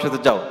 তোমার বয়স হতে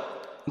যাও।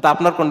 কিন্তু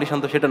আপনার কন্ডিশন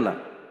তো সেটা না।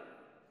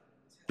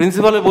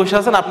 প্রিন্সিপালে বসে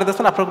আছেন, আপনি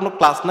দেখছেন আপনার কোনো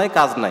ক্লাস নাই,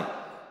 কাজ নাই,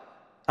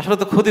 আসলে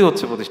তো ক্ষতি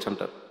হচ্ছে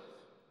প্রতিষ্ঠানটার।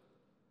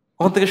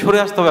 ওখান থেকে সরে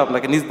আসতে হবে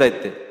আপনাকে নিজ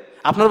দায়িত্বে।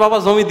 আপনার বাবা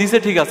জমি দিছে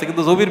ঠিক আছে,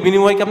 কিন্তু জমির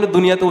বিনিময়ে কি আপনি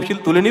দুনিয়াতে উশিল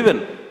তুলে নিবেন?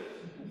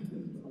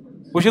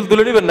 উশিল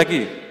তুলে নিবেন নাকি?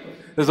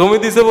 জমি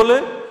দিছে বলে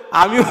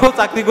আমিও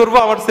চাকরি করব,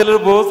 আমার ছেলের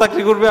বউ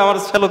চাকরি করবে, আমার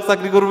শ্যালক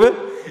চাকরি করবে,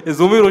 এই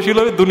জমির উশিল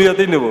আমি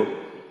দুনিয়াতেই নেব।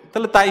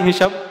 তাহলে তাই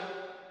হিসাব।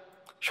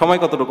 সময়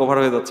কতটুকু ওভার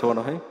হয়ে যাচ্ছে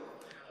মনে হয়,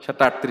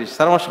 7:38।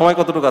 স্যার আমার সময়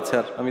কতটুকু আছে?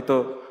 আর আমি তো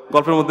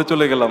গল্পের মধ্যে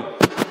চলে গেলাম।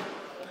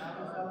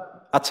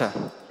 আচ্ছা,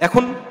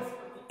 এখন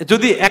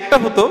যদি একটা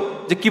হতো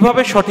যে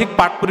কিভাবে সঠিক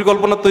পাঠ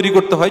পরিকল্পনা তৈরি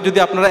করতে হয়, যদি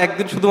আপনারা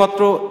একদিন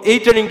শুধুমাত্র এই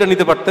ট্রেনিংটা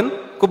নিতে পারতেন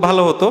খুব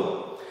ভালো হতো।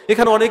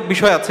 এখানে অনেক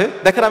বিষয় আছে,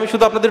 দেখেন আমি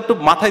শুধু আপনাদের একটু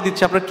মাথায়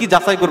দিচ্ছি, আপনারা কি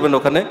যাচাই করবেন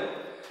ওখানে,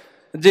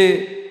 যে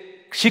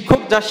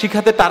শিক্ষক যা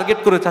শিখাতে টার্গেট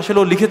করেছে আসলে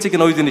ও লিখেছে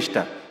কিনা ওই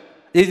জিনিসটা।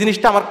 এই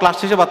জিনিসটা আমার ক্লাস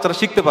শেষে বাচ্চারা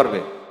শিখতে পারবে।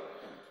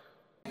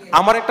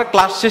 আমার একটা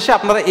ক্লাস শেষে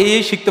আপনারা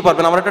এই শিখতে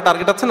পারবেন, আমার একটা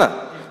টার্গেট আছে না?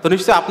 তো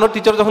নিশ্চয়ই আপনার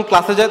টিচার যখন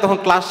ক্লাসে যায় তখন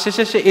ক্লাস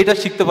শেষে সে এটা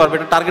শিখতে পারবে,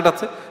 এটা টার্গেট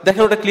আছে।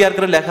 দেখেন ওটা ক্লিয়ার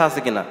করে লেখা আছে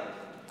কিনা,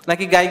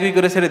 নাকি গাই গুই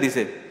করে ছেড়ে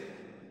দিছে।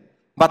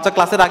 বাচ্চা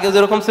ক্লাসের আগেও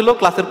যেরকম ছিল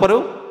ক্লাসের পরেও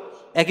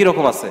একই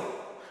রকম আছে,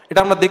 এটা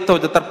আমরা দেখতে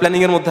হবে যে তার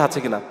প্ল্যানিং এর মধ্যে আছে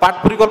কিনা, পাঠ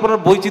পরিকল্পনার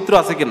বৈচিত্র্য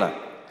আছে কিনা।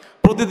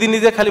 প্রতিদিনই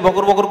যে খালি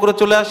বকর বকর করে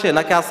চলে আসে,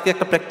 নাকি আজকে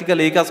একটা প্র্যাকটিক্যাল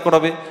এই কাজ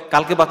করাবে,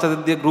 কালকে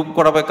বাচ্চাদের দিয়ে গ্রুপ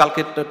করাবে,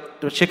 কালকে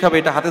শেখাবে,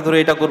 এটা হাতে ধরে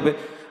এটা করবে,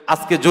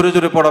 আজকে জোরে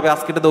জোরে পড়াবে,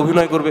 আজকে এটাতে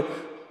অভিনয় করবে।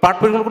 পাঠ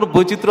পরিকল্পনার কোনো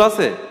বৈচিত্র্য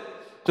আছে?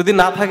 যদি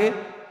না থাকে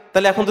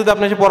তাহলে এখন যদি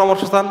আপনি এসে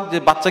পরামর্শ চান যে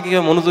বাচ্চাকে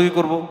কীভাবে মনোযোগী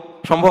করবো,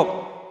 সম্ভব?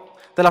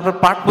 তাহলে আপনার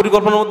পাঠ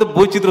পরিকল্পনার মধ্যে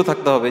বৈচিত্র্য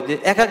থাকতে হবে, যে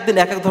এক এক দিন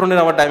এক এক ধরনের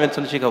আমার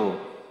ডাইমেনশন শেখাবো,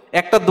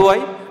 একটা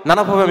দোয়াই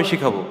নানাভাবে আমি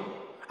শিখাবো।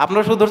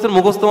 আপনারা শুধু ধরছেন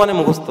মুখস্থ মানে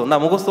মুখস্থ না,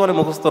 মুখস্থ মানে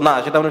মুখস্থ না,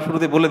 সেটা আমরা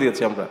শুরুতেই বলে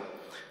দিয়েছি আমরা।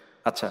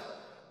 আচ্ছা,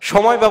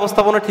 সময়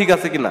ব্যবস্থাপনা ঠিক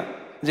আছে কিনা,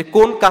 যে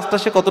কোন কাজটা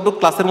সে কতটুকু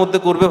ক্লাসের মধ্যে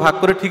করবে ভাগ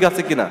করে ঠিক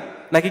আছে কিনা,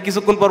 নাকি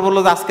কিছুক্ষণ পর বললো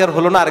যে আজকে আর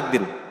হলো না,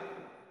 আরেকদিন।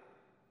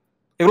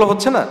 এগুলো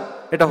হচ্ছে না,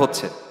 এটা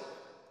হচ্ছে।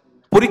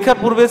 পরীক্ষার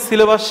পূর্বে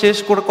সিলেবাস শেষ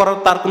করার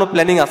তার কোনো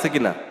প্ল্যানিং আছে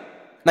কিনা,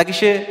 নাকি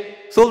সে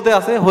চলতে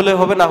আছে, হলে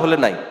হবে না হলে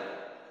নাই।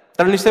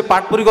 তাহলে নিশ্চয়ই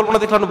পাঠ পরিকল্পনা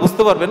দেখলে আপনি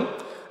বুঝতে পারবেন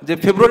যে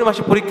ফেব্রুয়ারি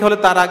মাসে পরীক্ষা হলে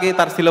তার আগে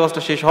তার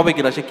সিলেবাসটা শেষ হবে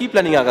কিনা, সে কি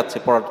প্ল্যানিং আগাচ্ছে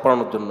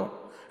পড়ানোর জন্য,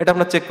 এটা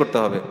আপনার চেক করতে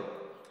হবে।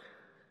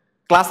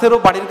 ক্লাসেরও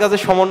বাড়ির কাজে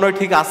সমন্বয়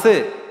ঠিক আছে,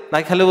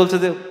 নাকি খালি বলছে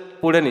যে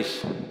পড়ে নিস,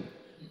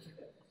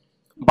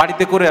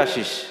 বাড়িতে করে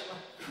আসিস।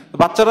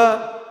 বাচ্চারা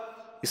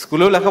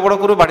স্কুলেও লেখাপড়া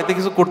করে বাড়িতে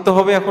কিছু করতে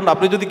হবে। এখন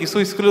আপনি যদি কিছু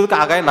স্কুলে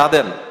আগায় না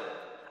দেন,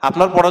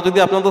 আপনার পড়া যদি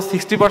আপনার তো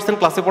 60%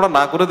 ক্লাসে পড়া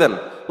না করে দেন,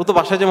 ও তো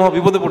বাসায় যে মহা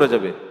বিপদে পড়ে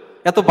যাবে।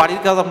 এত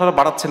বাড়ির কাজ আপনারা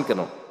বাড়াচ্ছেন কেন?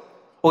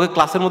 ওকে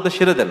ক্লাসের মধ্যে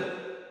সেরে দেন,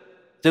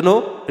 যেন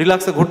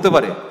রিল্যাক্সে ঘুরতে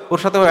পারে, ওর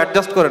সাথে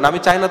অ্যাডজাস্ট করেন। আমি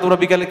চাই না তোমরা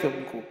বিকালে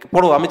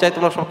পড়ো, আমি চাই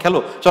তোমরা সব খেলো,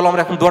 চলো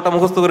আমরা এখন দোয়াটা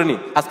মুখস্থ করে নিই,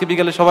 আজকে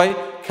বিকালে সবাই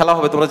খেলা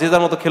হবে, তোমরা যে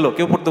যার মতো খেলো,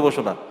 কেউ পড়তে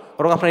বসো না।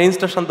 বরং আপনার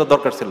ইনস্ট্রাকশন তো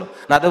দরকার ছিল,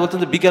 না তো বলছেন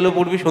যে বিকালেও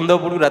পড়বি, সন্ধ্যাও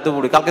পড়বি, রাতেও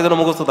পড়বি, কালকে যেন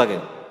মুখস্থ থাকে।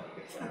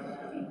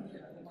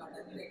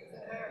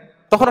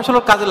 তখন আসলে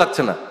কাজে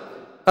লাগছে না,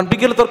 কারণ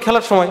বিকেলে তোর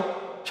খেলার সময়,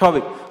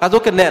 স্বাভাবিক কাজ।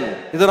 ওকে নেন,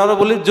 এই জন্য আমরা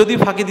বলি যদি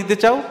ফাঁকি দিতে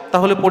চাও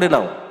তাহলে পড়ে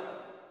নাও,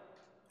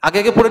 আগে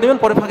আগে পড়ে নেবেন,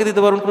 পরে ফাঁকি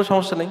দিতে পারবেন, কোনো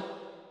সমস্যা নেই,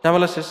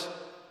 ঝামেলা শেষ।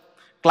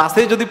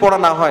 ক্লাসে যদি পড়া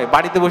না হয়,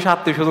 বাড়িতে বসে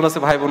আত্মীয় স্বজন আছে,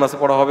 ভাই বোন আছে,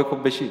 পড়া হবে খুব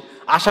বেশি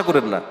আশা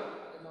করেন না,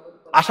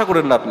 আশা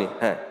করেন না আপনি।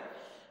 হ্যাঁ,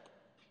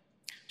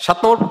 7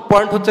 নম্বর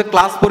পয়েন্ট হচ্ছে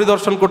ক্লাস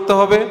পরিদর্শন করতে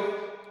হবে,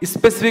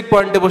 স্পেসিফিক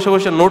পয়েন্টে বসে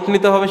বসে নোট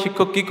নিতে হবে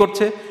শিক্ষক কি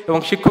করছে, এবং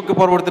শিক্ষককে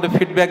পরবর্তীতে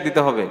ফিডব্যাক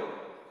দিতে হবে।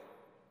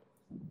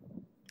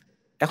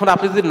 এখন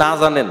আপনি যদি না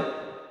জানেন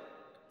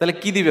তাহলে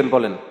কি দিবেন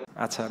বলেন?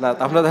 আচ্ছা, না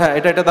আমরা, হ্যাঁ,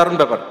 এটা দারুণ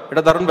ব্যাপার,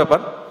 এটা দারুণ ব্যাপার।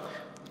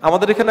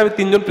 আমাদের এখানে আমি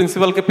 3 জন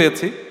প্রিন্সিপালকে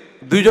পেয়েছি,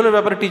 2 জনের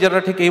ব্যাপারে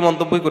টিচাররা ঠিক এই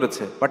মন্তব্যই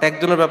করেছে, বাট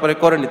একজনের ব্যাপারে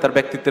করেনি, তার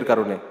ব্যক্তিত্বের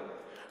কারণে।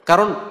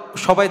 কারণ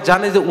সবাই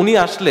জানে যে উনি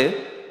আসলে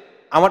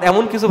আমার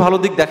এমন কিছু ভালো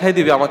দিক দেখাই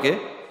দিবে আমাকে,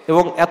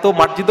 এবং এত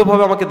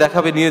মার্জিতভাবে আমাকে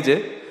দেখাবে নিয়ে যে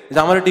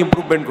আমার একটা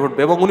ইম্প্রুভমেন্ট ঘটবে।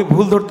 এবং উনি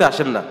ভুল ধরতে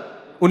আসেন না,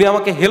 উনি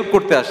আমাকে হেল্প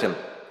করতে আসেন।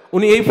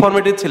 উনি এই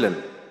ফরম্যাটে ছিলেন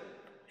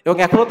এবং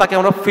এখনও তাকে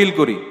আমরা ফিল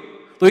করি।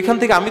 তো ওইখান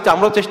থেকে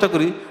আমরাও চেষ্টা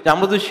করি যে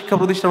আমরা যদি শিক্ষা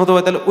প্রতিষ্ঠান হতে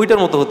হয় তাহলে ওইটার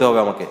মতো হতে হবে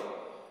আমাকে।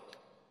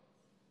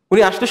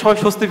 উনি আসলে সবাই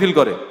স্বস্তি ফিল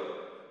করে।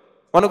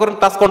 মনে করেন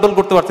ক্লাস কন্ট্রোল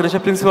করতে পারছেন, এসে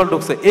প্রিন্সিপাল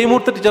ঢুকছে, এই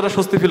মুহূর্তে টিচাররা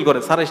স্বস্তি ফিল করে,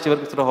 স্যার এসে এবার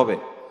কিছুটা হবে।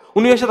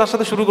 উনি এসে তার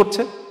সাথে শুরু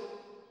করছে,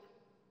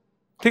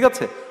 ঠিক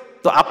আছে?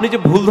 তো আপনি যে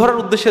ভুল ধরার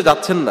উদ্দেশ্যে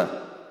যাচ্ছেন না,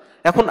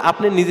 এখন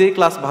আপনি নিজেই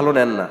ক্লাস ভালো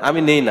নেন না, আমি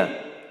নেই না,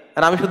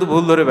 আর আমি শুধু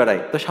ভুল ধরে বেড়াই,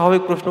 তো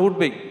স্বাভাবিক প্রশ্ন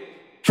উঠবেই।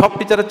 সব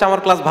টিচারের চেয়ে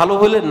আমার ক্লাস ভালো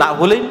হলে না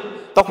হলেই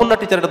তখন না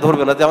টিচার এটা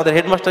ধরবে না যে আমাদের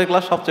হেডমাস্টারের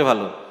ক্লাস সবচেয়ে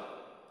ভালো।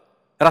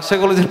 রাজশাহী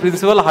কলেজের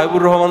প্রিন্সিপাল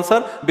হাবিবুর রহমান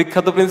স্যার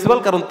বিখ্যাত প্রিন্সিপাল,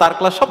 কারণ তার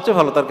ক্লাস সবচেয়ে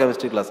ভালো, তার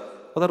কেমিস্ট্রি ক্লাস।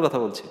 কথার কথা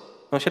বলছি,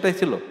 সেটাই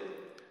ছিল।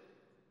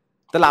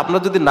 তাহলে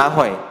আপনার যদি না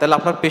হয় তাহলে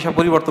আপনার পেশা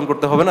পরিবর্তন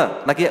করতে হবে না,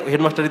 নাকি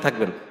হেডমাস্টারই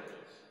থাকবেন?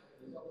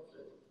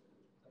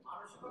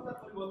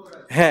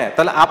 হ্যাঁ,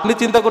 তাহলে আপনি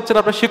চিন্তা করছেন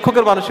আপনার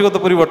শিক্ষকের মানসিকতা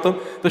পরিবর্তন,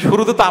 তো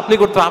শুরুতে তো আপনি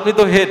করতে, আপনি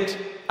তো হেড,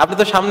 আপনি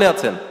তো সামনে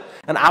আছেন।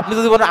 আপনি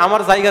যদি বলেন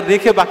আমার জায়গা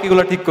রেখে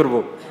বাকিগুলো ঠিক করব,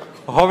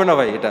 হবে না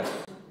ভাই,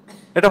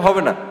 এটা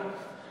হবে না।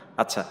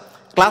 আচ্ছা,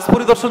 ক্লাস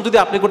পরিদর্শন যদি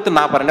আপনি করতে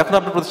না পারেন, এখন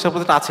আপনি প্রতিষ্ঠান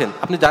আছেন,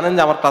 আপনি জানেন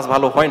যে আমার ক্লাস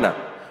ভালো হয় না,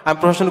 আমি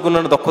প্রশাসনিক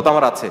উন্নয়নের দক্ষতা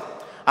আমার আছে,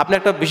 আপনি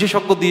একটা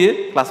বিশেষজ্ঞ দিয়ে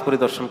ক্লাস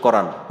পরিদর্শন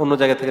করান, অন্য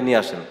জায়গা থেকে নিয়ে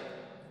আসেন,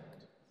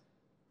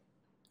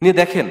 নিয়ে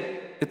দেখেন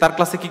যে তার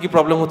ক্লাসে কি কি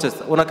প্রবলেম হচ্ছে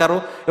ওনাকে আরো,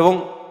 এবং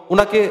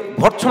ওনাকে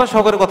ভর্ৎসনা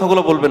সহকারে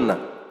কথাগুলো বলবেন না।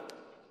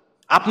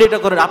 আপনি এটা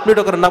করেন, আপনি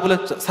এটা করেন না বলে,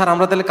 স্যার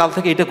আমরা তাহলে কাল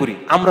থেকে এটা করি,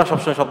 আমরা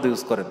সবসময় শব্দ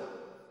ইউজ করেন।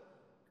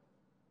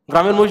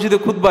 গ্রামের মসজিদে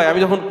খুতবায় আমি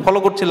যখন ফলো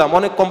করছিলাম,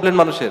 অনেক কমপ্লেন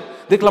মানুষের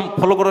দেখলাম,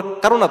 ফলো করার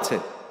কারণ আছে।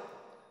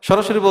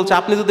 সরাসরি বলছে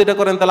আপনি যদি এটা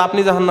করেন তাহলে আপনি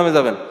জাহান্নামে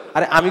যাবেন।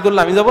 আরে আমি করলে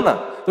আমি যাব না?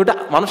 তো এটা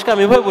মানুষকে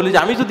আমি এভাবে বলি যে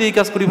আমি যদি এই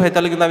কাজ করি ভাই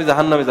তাহলে কিন্তু আমি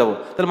জাহান্নামে যাব,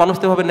 তাহলে মানুষ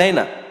তো এভাবে নেয়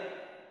না।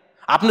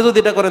 আপনি যদি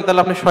এটা করেন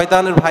তাহলে আপনি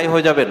শয়তানের ভাই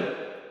হয়ে যাবেন,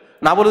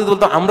 না বলে যদি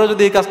বলতো আমরা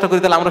যদি এই কাজটা করি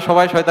তাহলে আমরা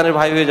সবাই শয়তানের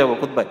ভাই হয়ে যাবো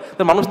খুতবায়,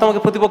 তাহলে মানুষ তো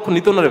আমাকে প্রতিপক্ষ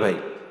নিত না রে ভাই।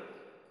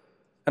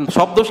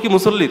 সব দোষ কি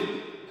মুসল্লির?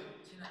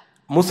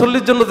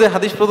 মুসল্লির জন্য যে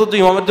হাদিস প্রযোজ্য,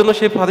 ইমামের জন্য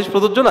সেই হাদিস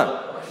প্রযোজ্য না?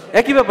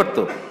 একই ব্যাপার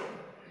তো।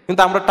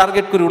 কিন্তু আমরা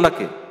টার্গেট করি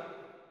ওনাকে,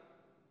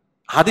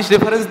 হাদিস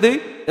রেফারেন্স দেই,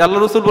 আল্লাহ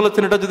রসুল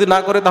বলেছেন এটা যদি না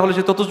করে তাহলে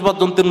সে চতুষ্পদ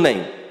জন্তুর নেই,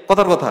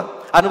 কথার কথা।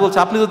 আমি বলছি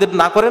আপনি যদি এটা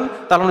না করেন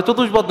তাহলে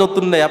চতুষ্পদ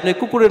জন্তুর নেই, আপনি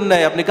কুকুরের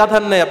নেই, আপনি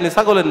গাধার নেই, আপনি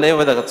ছাগলের নেই,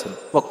 এভাবে দেখাচ্ছেন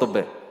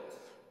বক্তব্যে।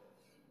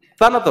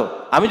 তা না তো,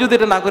 আমি যদি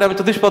এটা না করি আমি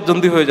চতুষ্পদ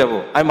জন্তু হয়ে যাব,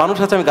 আমি মানুষ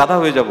আছে আমি গাধা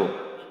হয়ে যাব।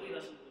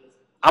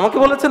 আমাকে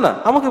বলেছে না,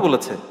 আমাকে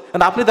বলেছে,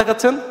 আপনি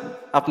দেখাচ্ছেন,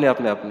 আপনি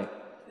আপনি আপনি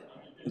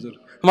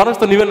মানুষ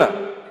তো নিবে না।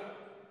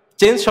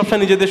 চেঞ্জ সবসময়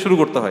নিজেদের শুরু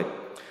করতে হয়।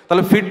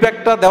 তাহলে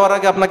ফিডব্যাকটা দেওয়ার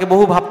আগে আপনাকে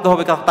বহু ভাবতে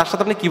হবে তার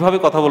সাথে আপনি কিভাবে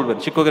কথা বলবেন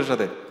শিক্ষকের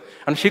সাথে।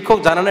 কারণ শিক্ষক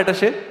জানে না, এটা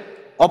সে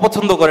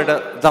অপছন্দ করে এটা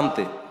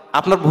জানতে।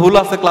 আপনার ভুল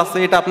আছে ক্লাসে,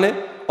 এটা আপনি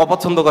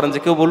অপছন্দ করেন যে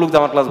কেউ বলুক যে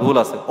আমার ক্লাস ভুল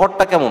আছে,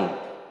 ওরটা কেমন,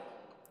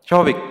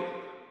 স্বাভাবিক।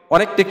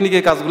 অনেক টেকনিকে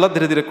কাজগুলো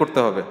ধীরে ধীরে করতে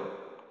হবে।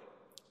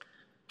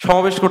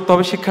 সমাবেশ করতে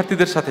হবে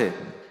শিক্ষার্থীদের সাথে,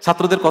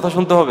 ছাত্রদের কথা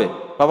শুনতে হবে,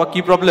 বাবা কি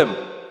প্রবলেম,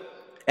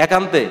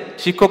 একান্তে।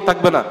 শিক্ষক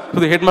থাকবে না,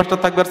 শুধু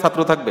হেডমাস্টার থাকবে আর ছাত্র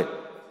থাকবে।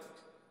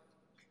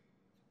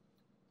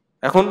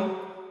 এখন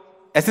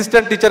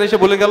অ্যাসিস্ট্যান্ট টিচার এসে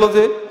বলে গেল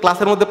যে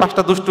ক্লাসের মধ্যে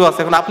 5টা দুষ্টু আছে,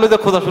 এখন আপনি যে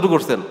খোঁজা শুরু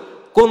করছেন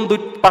কোন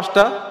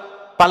 5টা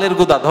পালের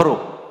গোদা ধরো,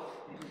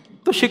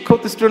 তো শিক্ষক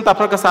স্টুডেন্ট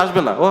আপনার কাছে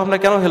আসবে না, ও আপনার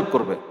কেন হেল্প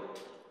করবে?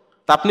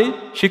 তা আপনি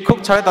শিক্ষক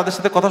ছাড়া তাদের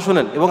সাথে কথা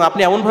শুনেন, এবং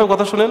আপনি এমনভাবে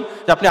কথা শুনেন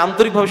যে আপনি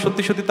আন্তরিকভাবে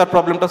সত্যি সত্যি তার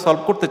প্রবলেমটা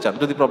সলভ করতে চান,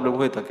 যদি প্রবলেম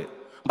হয়ে থাকে।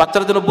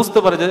 বাচ্চারা যেন বুঝতে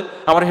পারে যে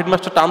আমার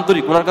হেডমাস্টারটা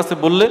আন্তরিক, ওনার কাছে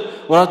বললে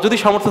ওনার যদি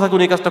সামর্থ্য থাকে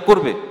উনি এই কাজটা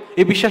করবে।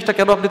 এই বিশ্বাসটা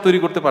কেন আপনি তৈরি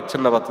করতে পারছেন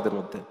না বাচ্চাদের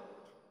মধ্যে?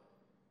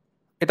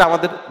 এটা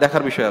আমাদের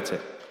দেখার বিষয় আছে।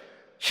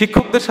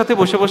 শিক্ষকদের সাথে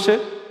বসে বসে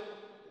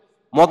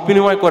মত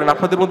বিনিময় করেন,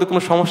 আপনাদের মধ্যে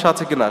কোনো সমস্যা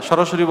আছে কিনা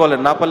সরাসরি বলেন,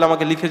 না পারলে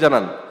আমাকে লিখে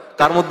জানান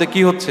কার মধ্যে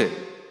কি হচ্ছে।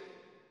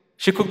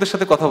 শিক্ষকদের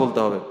সাথে কথা বলতে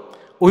হবে।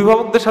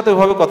 অভিভাবকদের সাথে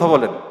ওইভাবে কথা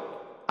বলেন,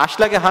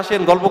 আসলে আগে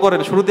হাসেন, গল্প করেন,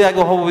 শুরুতে আগে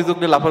অভাব অভিযোগ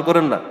নিয়ে লাফার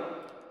করেন না,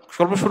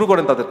 গল্প শুরু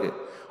করেন তাদেরকে।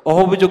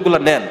 অভাব অভিযোগগুলো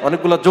নেন,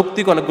 অনেকগুলো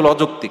যৌক্তিক অনেকগুলো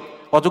অযৌক্তিক,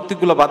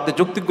 অযৌক্তিকগুলো বাদ দিয়ে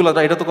যৌক্তিকগুলো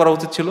এটা তো করা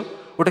উচিত ছিল,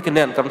 ওটাকে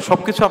নেন। কারণ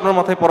সবকিছু আপনার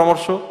মাথায়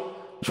পরামর্শ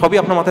সবই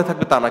আপনার মাথায়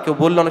থাকবে তা না, কেউ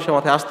বললে অনেক সময়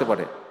মাথায় আসতে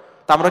পারে।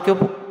 তা আমরা কেউ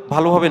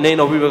ভালোভাবে নেই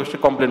না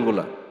অভিভাবকের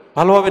কমপ্লেনগুলো,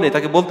 ভালোভাবে নেই,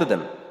 তাকে বলতে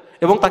দেন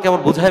এবং তাকে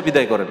আবার বোঝায়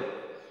বিদায় করেন,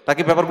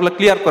 তাকে ব্যাপারগুলো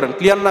ক্লিয়ার করেন।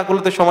 ক্লিয়ার না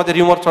করলে তো সমাজে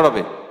রিউমার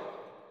ছড়াবে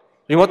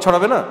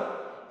না,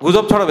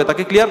 গুজব ছড়াবে।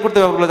 তাকে ক্লিয়ার করতে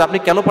ব্যাপারগুলো যে আপনি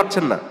কেন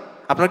পারছেন না,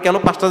 আপনার কেন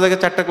 5টা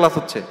জায়গায় 4টা ক্লাস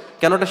হচ্ছে,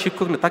 কেন এটা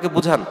শিক্ষক নেই, তাকে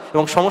বোঝান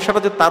এবং সমস্যাটা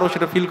যে তারও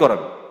সেটা ফিল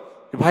করান,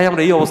 ভাই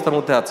আমরা এই অবস্থার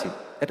মধ্যে আছি,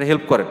 এটা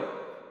হেল্প করেন,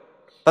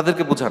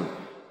 তাদেরকে বোঝান।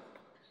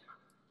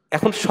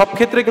 এখন সব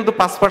ক্ষেত্রে কিন্তু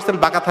 5%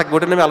 বাঁকা থাকবে,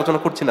 ওটা নিয়ে আমি আলোচনা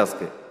করছি না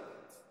আজকে।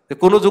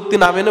 কোনো যুক্তি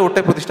না মেনে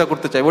ওটাই প্রতিষ্ঠা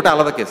করতে চাই, ওটা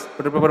আলাদা কেস,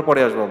 ওটার ব্যাপারে পরে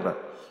আসবো আমরা।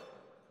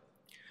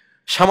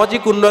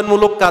 সামাজিক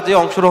উন্নয়নমূলক কাজে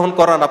অংশগ্রহণ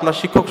করান আপনার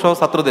শিক্ষক সহ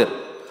ছাত্রদের।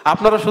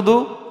 আপনারা শুধু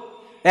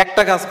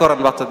একটা কাজ করান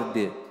বাচ্চাদের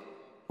দিয়ে,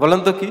 বলেন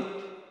তো কি?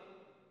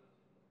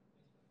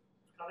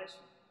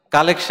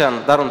 কালেকশন।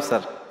 দারুণ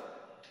স্যার,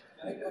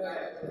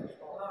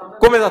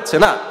 কমে যাচ্ছে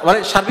না, মানে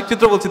সার্বিক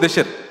চিত্র বলছি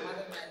দেশের।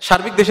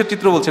 সার্বিক দেশের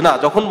চিত্র বলছে না।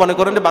 যখন মনে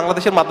করেন যে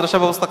বাংলাদেশের মাদ্রাসা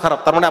ব্যবস্থা খারাপ,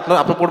 তার মানে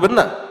আপনি পড়বেন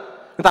না,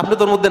 কিন্তু আপনি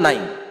তো ওর মধ্যে নাই,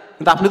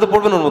 কিন্তু আপনি তো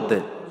পড়বেন ওর মধ্যে।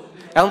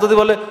 এখন যদি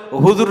বলে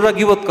হুজুররা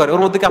গীবত করে,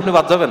 ওর মধ্যে কি আপনি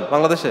বাদ যাবেন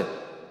বাংলাদেশে?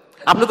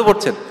 আপনি তো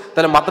পড়ছেন।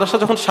 তাহলে মাদ্রাসা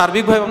যখন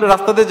সার্বিকভাবে আপনি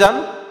রাস্তা দিয়ে যান,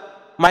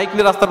 মাইক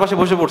নিয়ে রাস্তার পাশে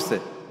বসে পড়ছে,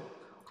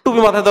 টুপি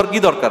মাথায় কি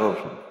দরকার ওর?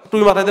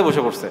 টুপি মাথায় দিয়ে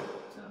বসে পড়ছে,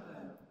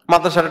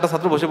 মাদ্রাসার একটা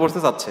ছাত্র বসে পড়তে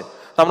চাচ্ছে।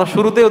 তো আমরা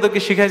শুরুতেই ওদেরকে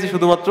শিখাইছি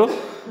শুধুমাত্র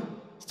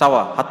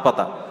চাওয়া, হাত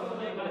পাতা,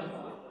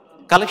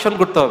 কালেকশন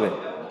করতে হবে।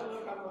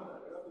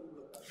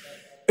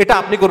 এটা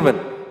আপনি করবেন,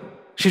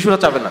 শিশুরা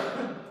চাবে না।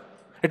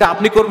 এটা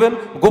আপনি করবেন,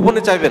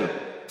 গোপনে চাইবেন।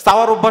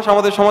 চাওয়ার অভ্যাস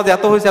আমাদের সমাজে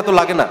এত হয়েছে, এত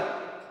লাগে না।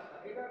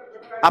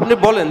 আপনি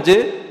বলেন যে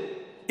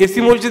এসি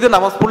মসজিদে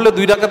নামাজ পড়লে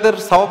 2 রাকাতের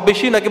সওয়াব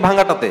বেশি নাকি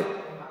ভাঙাটাতে?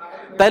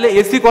 তাইলে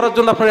এসি করার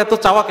জন্য আপনার এত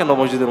চাওয়া কেন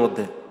মসজিদের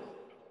মধ্যে?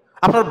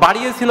 আপনার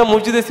বাড়ি এসি না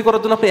মসজিদ এসি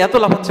করার জন্য আপনি এত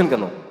লাফাচ্ছেন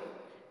কেন?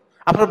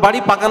 আপনার বাড়ি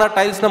পাকানা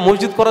টাইলস না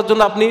মসজিদ করার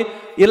জন্য আপনি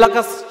এলাকা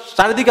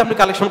চারিদিকে আপনি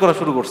কালেকশন করা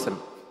শুরু করছেন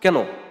কেন?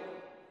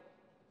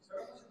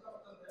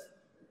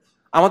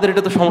 আমাদের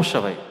এটা তো সমস্যা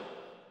ভাই।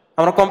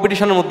 আমরা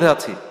কম্পিটিশনের মধ্যে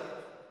আছি,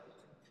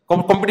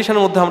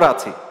 কম্পিটিশনের মধ্যে আমরা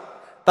আছি।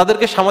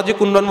 তাদেরকে সামাজিক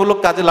উন্নয়নমূলক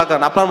কাজে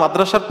লাগান। আপনার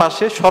মাদ্রাসার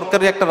পাশে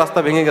সরকারি একটা রাস্তা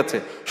ভেঙে গেছে,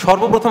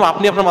 সর্বপ্রথম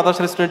আপনি আপনার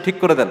মাদ্রাসার স্টুডেন্ট ঠিক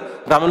করে দেন।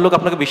 গ্রামের লোক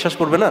আপনাকে বিশ্বাস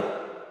করবে না,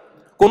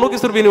 কোনো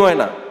কিছুর বিনিময়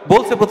না।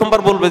 বলছে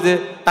প্রথমবার বলবে যে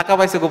টাকা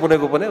পাইছে গোপনে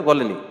গোপনে,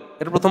 বলেনি,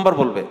 এটা প্রথমবার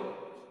বলবে।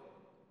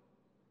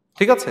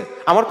 ঠিক আছে,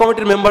 আমার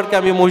কমিটির মেম্বারকে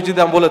আমি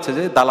মসজিদে বলেছে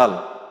যে দালাল।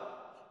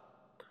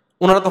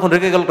 ওনারা তখন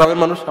রেগে গেল, গ্রামের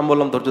মানুষ। আমি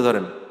বললাম ধৈর্য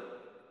ধরেন,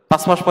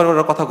 5 মাস পরে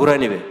ওরা কথা ঘুরায়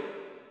নিবে।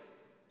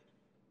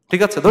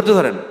 ঠিক আছে, ধৈর্য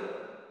ধরেন।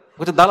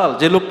 বলছে দালাল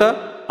যে লোকটা,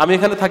 আমি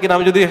এখানে থাকি না,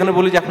 আমি যদি এখানে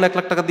বলি যে এখন 1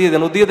 লাখ টাকা দিয়ে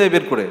দেন, ও দিয়ে দেয়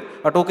বের করে।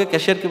 বাট ওকে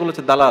ক্যাশিয়ার কি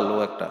বলেছে? দালাল। ও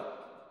একটা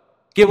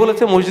কে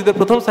বলেছে? মসজিদের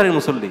প্রথম সারির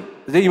মুসল্লি,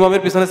 যে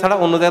ইমামের পিছনে ছাড়া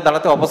অন্য জায়গায়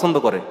দাঁড়াতে অপছন্দ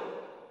করে।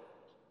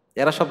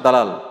 এরা সব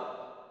দালাল।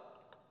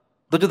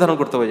 ধৈর্য ধারণ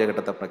করতে হবে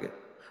জায়গাটাতে আপনাকে।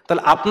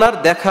 তাহলে আপনার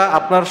দেখা,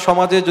 আপনার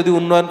সমাজে যদি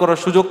উন্নয়ন করার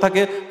সুযোগ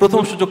থাকে,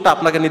 প্রথম সুযোগটা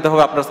আপনাকে নিতে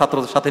হবে আপনার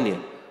ছাত্রদের সাথে নিয়ে।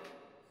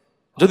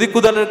 যদি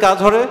কুদালের কাজ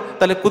ধরে,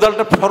 তাহলে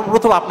কুদালটা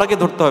সর্বপ্রথম আপনাকে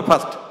ধরতে হবে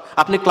ফার্স্ট।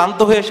 আপনি ক্লান্ত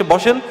হয়ে এসে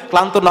বসেন,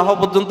 ক্লান্ত না হওয়া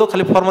পর্যন্ত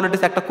খালি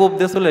ফর্মালিটিস একটা কোপ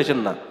দিয়ে চলে এসেন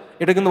না।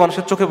 এটা কিন্তু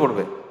মানুষের চোখে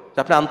পড়বে যে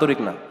আপনি আন্তরিক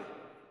না।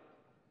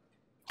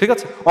 ঠিক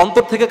আছে,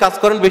 অন্তর থেকে কাজ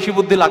করেন, বেশি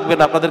বুদ্ধি লাগবে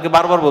না। আপনাদেরকে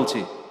বারবার বলছি,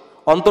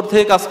 অন্তর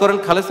থেকে কাজ করেন,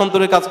 খালেস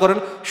অন্তরে কাজ করেন,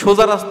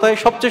 সোজা রাস্তায়,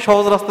 সবচেয়ে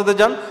সহজ রাস্তাতে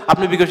যান,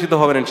 আপনি বিকশিত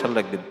হবেন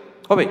ইনশাল্লাহ একদিন,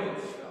 হবে।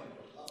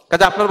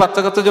 কাজে আপনার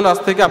বাচ্চা কাচ্চার জন্য আজ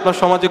থেকে আপনার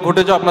সমাজে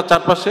ঘটে যাও, আপনার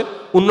চারপাশে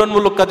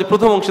উন্নয়নমূলক কাজে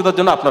প্রথম অংশীদার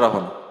জন্য আপনারা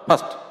হন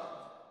ফার্স্ট।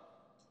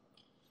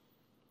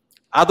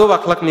 আদব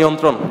আখলাক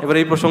নিয়ন্ত্রণ, এবার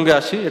এই প্রসঙ্গে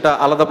আসি, এটা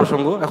আলাদা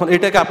প্রসঙ্গ। এখন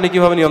এটাকে আপনি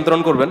কিভাবে নিয়ন্ত্রণ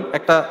করবেন,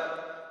 একটা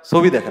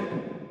ছবি দেখেন,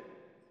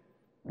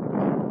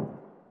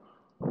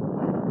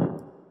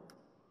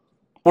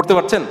 পড়তে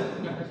পারছেন?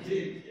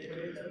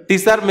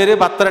 টিচার মেরে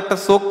বাচ্চার একটা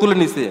চোখ তুলে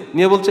নিছে,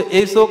 নিয়ে বলছে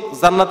এই চোখ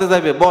জান্নাতে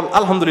যাবে, বল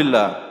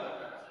আলহামদুলিল্লাহ।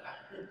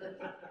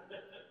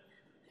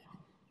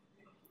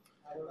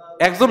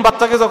 একজন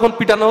বাচ্চাকে যখন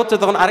পিটানো হচ্ছে,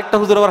 তখন আরেকটা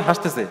হুজুর আবার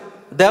হাসতেছে,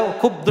 দেও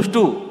খুব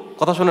দুষ্টু,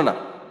 কথা শোনে না।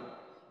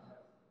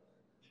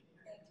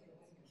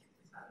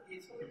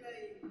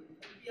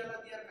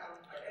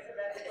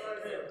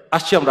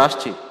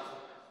 আসছি।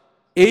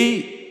 এই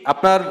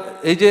আপনার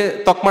এই যে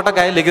তকমাটা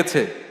গায়ে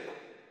লেগেছে,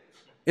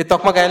 এই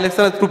তকমা গায়ে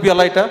লেগেছে,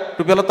 টুপিওয়ালা, এটা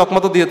টুপিওয়ালা তকমা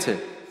তো দিয়েছে।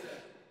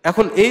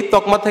 এখন এই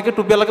তকমা থেকে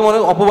টুপিওয়ালাকে মনে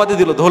অপবাদই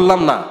দিল,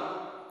 ধরলাম না,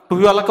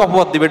 টুপিওয়ালাকে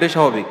অপবাদ দিবে, এটাই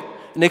স্বাভাবিক।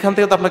 এখান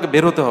থেকে তো আপনাকে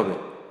বের হতে হবে,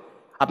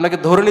 আপনাকে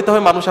ধরে নিতে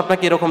হবে মানুষ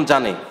আপনাকে এরকম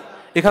জানে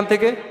এখান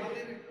থেকে।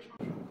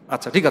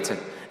 আচ্ছা ঠিক আছে,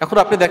 এখন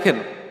আপনি দেখেন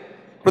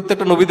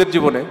প্রত্যেকটা নবীদের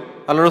জীবনে,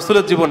 আল্লাহ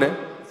রসুলের জীবনে,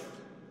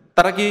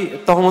 তারা কি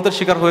তহমতের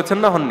শিকার হয়েছেন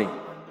না হননি?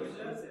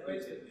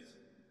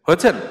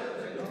 হয়েছেন,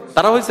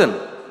 তারা হয়েছেন।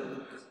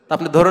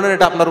 আপনি ধরে নেন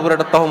এটা আপনার উপর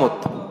একটা তহমত,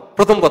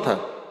 প্রথম কথা।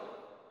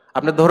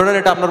 আপনি ধরে নেন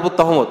এটা আপনার উপর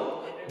তহমত।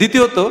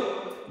 দ্বিতীয়ত,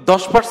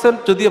 10%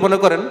 যদি মনে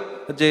করেন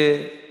যে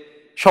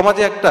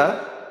সমাজে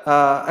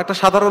একটা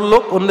সাধারণ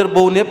লোক অন্যের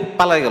বউ নিয়ে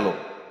পালায় গেল,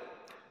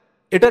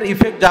 এটার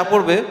ইফেক্ট যা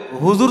পড়বে,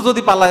 হুজুর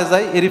যদি পালায়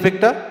যায় এর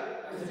ইফেক্টটা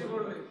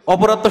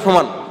অপরাধ তো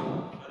সমান,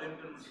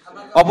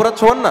 অপরাধ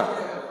সমান না?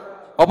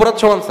 অপরাধ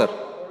সমান স্যার।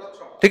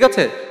 ঠিক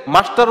আছে,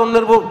 মাস্টার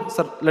অন্যের বউ,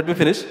 স্যার লেট মি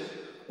ফিনিশ,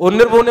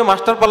 অন্যের বউ নিয়ে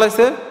মাস্টার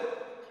পালাইছে,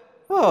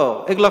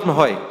 এগুলো এখন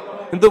হয়।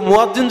 কিন্তু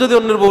মুয়াজ্জিন যদি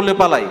অন্যের বউ নিয়ে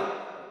পালাই,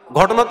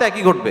 ঘটনা তো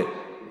একই ঘটবে,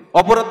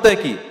 অপরাধ তো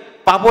একই,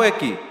 পাপও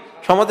একই,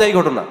 সমাজে এই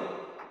ঘটনা।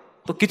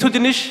 তো কিছু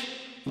জিনিস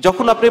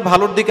যখন আপনি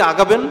ভালোর দিকে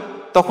আগাবেন,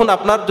 তখন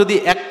আপনার যদি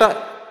একটা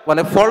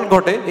ফল্ট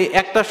ঘটে, এই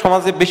একটা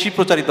সমাজে বেশি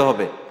প্রচারিত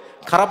হবে।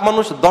 খারাপ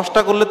মানুষ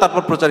 10টা করলে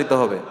তারপর প্রচারিত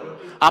হবে।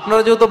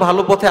 আপনারা যেহেতু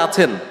ভালো পথে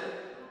আছেন,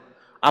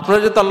 আপনারা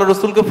যেহেতু আল্লাহ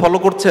রসুলকে ফলো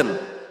করছেন,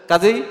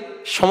 কাজেই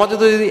সমাজে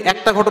যদি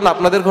একটা ঘটনা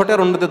আপনাদের ঘটে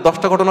আর অন্যদের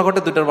 10টা ঘটনা ঘটে,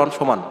 দুইটার মান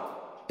সমান।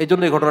 এই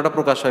জন্য এই ঘটনাটা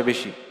প্রকাশ হয়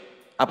বেশি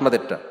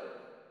আপনাদেরটা,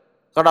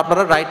 কারণ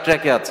আপনারা রাইট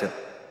ট্র্যাকে আছেন।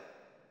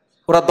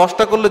 ওরা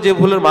 10টা করলে যে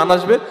ভুলের মান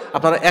আসবে,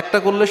 আপনারা একটা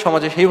করলে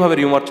সমাজে সেইভাবে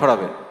রিউমার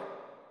ছড়াবে।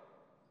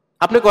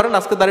 আপনি করেন,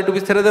 আজকে দাড়ি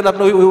টুপি ছেড়ে দেন,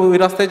 আপনি ওই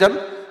রাস্তায় যান,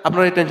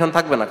 আপনার এই টেনশন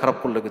থাকবে না, খারাপ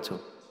করলে কিছু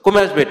কমে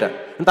আসবে এটা।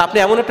 কিন্তু আপনি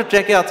এমন একটা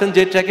ট্র্যাকে আছেন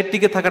যে ট্র্যাকে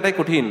টিকে থাকাটাই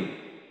কঠিন,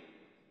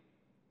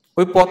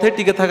 ওই পথে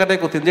টিকে থাকাটাই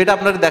কঠিন, যেটা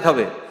আপনার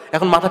দেখাবে।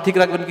 এখন মাথা ঠিক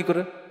রাখবেন কি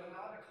করে?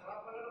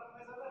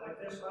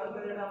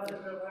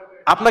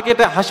 আপনাকে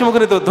এটা হাসি মুখে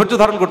নিতে হবে, ধৈর্য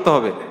ধারণ করতে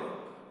হবে,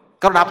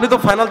 কারণ আপনি তো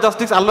ফাইনাল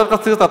জাস্টিস আল্লাহর কাছ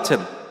থেকে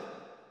চাচ্ছেন।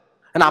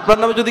 আপনার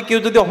নামে যদি কেউ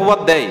যদি অপবাদ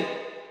দেয়,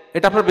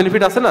 এটা আপনার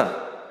বেনিফিট আছে না,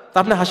 তা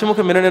আপনি হাসি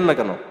মুখে মেনে নেন না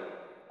কেন?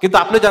 কিন্তু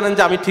আপনি জানেন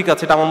যে আমি ঠিক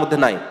আছে, এটা আমার মধ্যে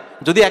নাই।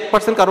 যদি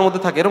 1% কারোর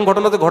মধ্যে থাকে, এরকম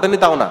ঘটনা তো ঘটেনি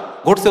তাও না,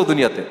 ঘটছেও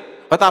দুনিয়াতে,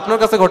 হয়তো আপনার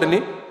কাছে ঘটেনি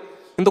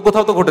কিন্তু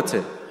কোথাও তো ঘটেছে।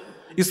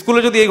 স্কুলে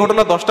যদি এই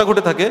ঘটনা 10টা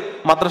ঘটে থাকে,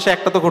 মাদ্রাসায়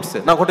একটা তো ঘটছে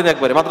না, ঘটেনি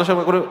একবারে, মাদ্রাসা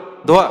করে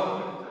ধোয়া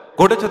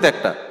ঘটেছে তো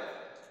একটা।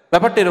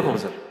 ব্যাপারটা এরকম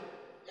স্যার,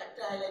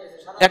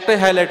 একটাই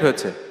হাইলাইট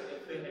হয়েছে,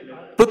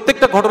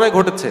 প্রত্যেকটা ঘটনায়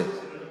ঘটেছে।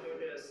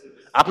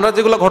 আপনারা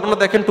যেগুলো ঘটনা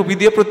দেখেন টুপি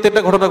দিয়ে,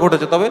 প্রত্যেকটা ঘটনা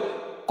ঘটেছে, তবে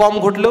কম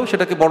ঘটলেও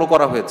সেটাকে বড়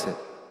করা হয়েছে।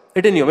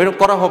 এটা নিয়ম, এরকম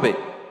করা হবে।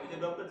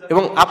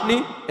 এবং আপনি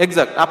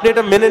এক্সাক্ট আপনি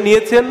এটা মেনে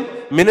নিয়েছেন,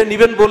 মেনে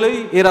নিবেন বলেই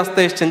এই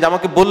রাস্তায় এসছেন যে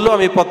আমাকে বললেও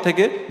আমি এই পথ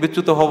থেকে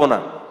বিচ্যুত হব না।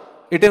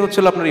 এটাই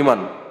হচ্ছিল আপনার ইমান,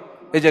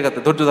 এই জায়গাতে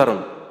ধৈর্য ধারণ।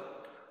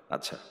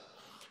 আচ্ছা,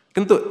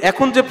 কিন্তু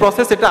এখন যে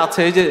প্রসেস এটা আছে,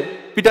 এই যে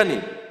পিটানি,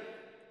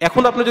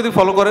 এখন আপনি যদি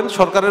ফলো করেন,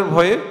 সরকারের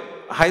ভয়ে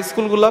হাই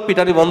স্কুলগুলা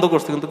পিটানি বন্ধ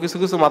করছে, কিন্তু কিছু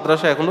কিছু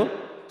মাদ্রাসা এখনো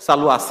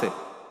চালু আছে,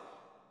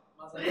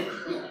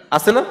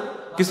 আছে না?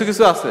 কিছু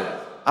কিছু আছে,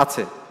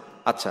 আছে।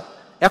 আচ্ছা,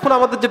 এখন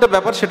আমাদের যেটা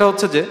ব্যাপার সেটা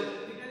হচ্ছে যে,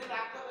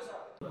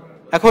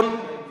 এখন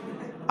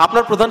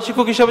আপনার প্রধান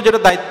শিক্ষক হিসাবে যেটা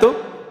দায়িত্ব,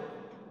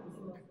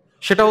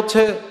 সেটা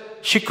হচ্ছে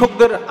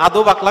শিক্ষকদের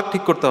আদব আখলাক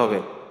ঠিক করতে হবে।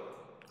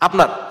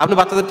 আপনি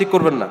বাচ্চাদের ঠিক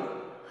করবেন না,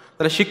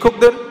 তাহলে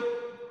শিক্ষকদের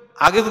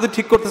আগে যদি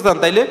ঠিক করতে চান,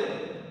 তাইলে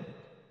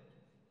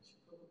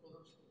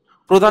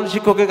প্রধান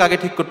শিক্ষককে আগে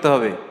ঠিক করতে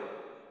হবে,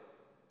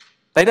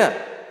 তাই না?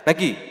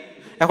 নাকি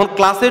এখন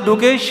ক্লাসে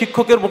ঢুকেই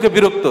শিক্ষকের মুখে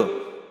বিরক্ত,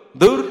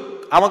 দূর,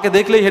 আমাকে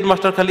দেখলেই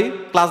হেডমাস্টার খালি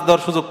ক্লাস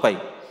দেওয়ার সুযোগ পাই।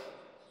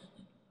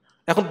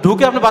 এখন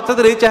ঢুকে আপনি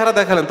বাচ্চাদের এই চেহারা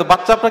দেখালেন, তো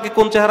বাচ্চা আপনাকে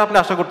কোন চেহারা আপনি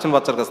আশা করছেন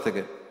বাচ্চার কাছ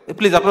থেকে?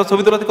 প্লিজ আপনার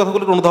ছবি তোলাতে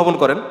কথাগুলো অনুধাবন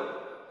করেন,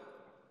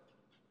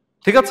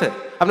 ঠিক আছে?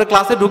 আপনি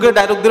ক্লাসে ঢুকে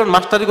ডায়লগ দিলেন,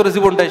 মাস্টারি করে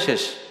জীবনটাই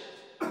শেষ।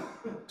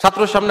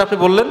 ছাত্রের সামনে আপনি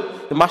বললেন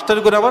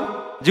মাস্টারি করে আমার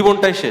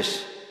জীবনটাই শেষ,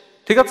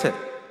 ঠিক আছে?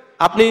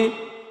 আপনি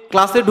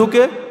ক্লাসে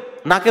ঢুকে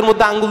নাকের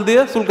মধ্যে আঙ্গুল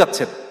দিয়ে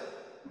চুলকাচ্ছেন,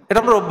 এটা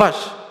আপনার অভ্যাস।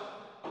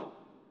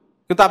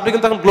 কিন্তু আপনি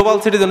কিন্তু এখন গ্লোবাল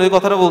সিটিজেন, ওই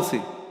কথাটা বলছি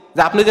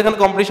যে আপনি যেখানে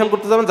কম্পিটিশন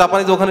করতে যাবেন,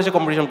 জাপানিজ ওখানে সে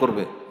কম্পিটিশন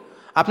করবে।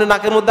 আপনি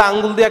নাকের মধ্যে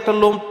আঙ্গুল দিয়ে একটা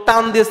লোম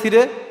টান দিয়ে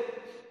ছিঁড়ে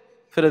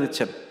ফেলে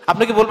দিচ্ছেন।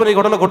 আপনি কি বলবেন এই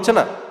ঘটনা ঘটছে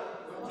না?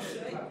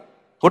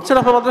 ঘটছে না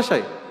আপনার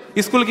মাদ্রাসায়?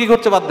 স্কুলে কি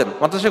ঘটছে বাদ দেন,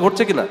 মাদ্রাসায়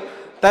ঘটছে কিনা?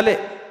 তাহলে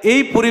এই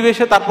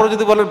পরিবেশে তারপরে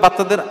যদি বলেন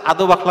বাচ্চাদের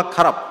আদব আখলাক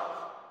খারাপ,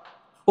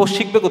 ও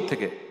শিখবে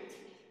কোত্থেকে?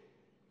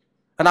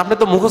 কারণ আপনি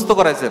তো মুখস্থ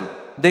করাইছেন,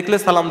 দেখলে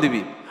সালাম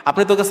দিবি,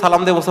 আপনি তোকে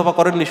সালাম দিয়ে মোসাফা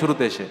করেননি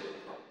শুরুতে এসে,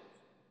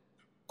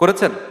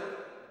 করেছেন?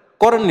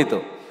 করেননি তো।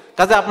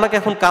 কাজে আপনাকে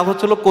এখন কাজ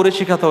হচ্ছিল করে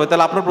শিখাতে হবে।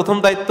 তাহলে আপনার প্রথম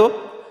দায়িত্ব,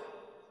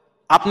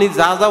 আপনি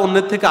যা যা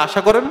অন্যের থেকে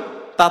আশা করেন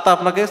তা তা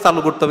আপনাকে চালু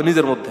করতে হবে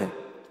নিজের মধ্যে।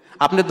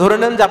 আপনি ধরে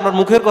নেন যে আপনার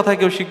মুখের কথায়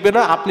কেউ শিখবে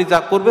না, আপনি যা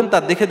করবেন তা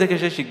দেখে দেখে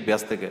সে শিখবে,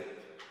 আজ থেকে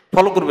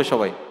ফলো করবে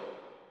সবাই।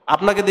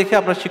 আপনাকে দেখে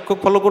আপনার শিক্ষক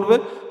ফলো করবে,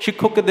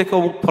 শিক্ষককে দেখে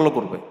অমুক ফলো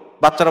করবে,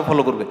 বাচ্চারা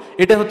ফলো করবে।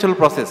 এটাই হচ্ছে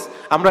প্রসেস।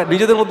 আমরা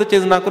নিজেদের মধ্যে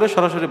চেঞ্জ না করে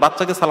সরাসরি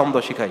বাচ্চাকে সালাম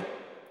দেওয়া শিখাই।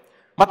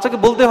 বাচ্চাকে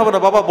বলতে হবে না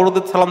বাবা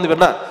বড়দের সালাম দিবেন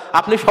না,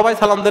 আপনি সবাই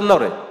সালাম দেন না,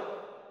 ওরে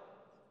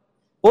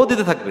ও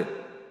দিতে থাকবে।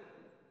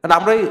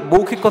 আমরা এই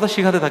মৌখিক কথা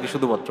শিখাতে থাকি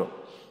শুধুমাত্র।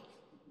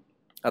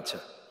 আচ্ছা,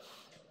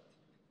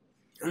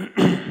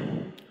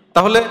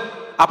 তাহলে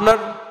আপনার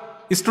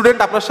স্টুডেন্ট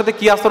আপনার সাথে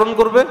কি আচরণ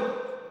করবে,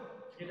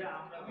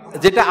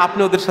 যেটা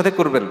আপনি ওদের সাথে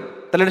করবেন,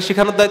 তাহলে এটা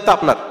শেখানোর দায়িত্ব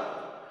আপনার।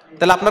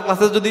 তাহলে আপনার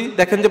ক্লাসে যদি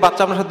দেখেন যে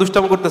বাচ্চা আপনার সাথে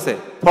দুষ্টামি করতেছে,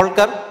 ফল্ট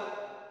কার?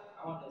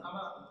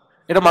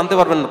 এটা মানতে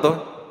পারবেন না তো।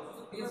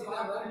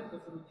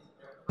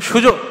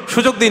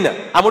 সুযোগ দিই না,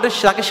 আমি ওটা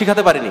তাকে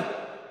শিখাতে পারিনি,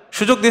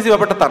 সুযোগ দিয়েছি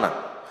ব্যাপারটা তা না।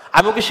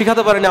 আমি ওকে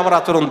শিখাতে পারিনি আমার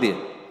আচরণ দিয়ে।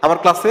 আমার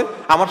ক্লাসে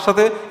আমার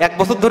সাথে 1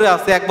 বছর ধরে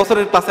আছে, 1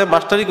 বছরের ক্লাসে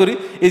মাস্টারি করি,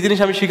 এই জিনিস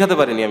আমি শিখাতে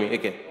পারিনি আমি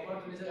একে,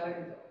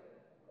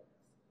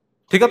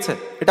 ঠিক আছে?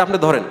 এটা আপনি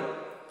ধরেন।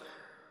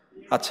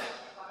 আচ্ছা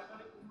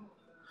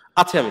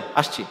আচ্ছা, আমি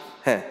আসছি।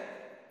 হ্যাঁ,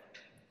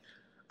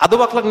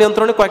 আদব আখলাক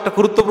নিয়ন্ত্রণে কয়েকটা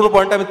গুরুত্বপূর্ণ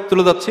পয়েন্ট আমি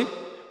তুলে যাচ্ছি।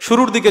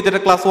 শুরুর দিকে যেটা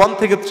ক্লাস 1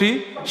 থেকে 3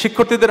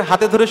 শিক্ষার্থীদের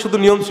হাতে ধরে শুধু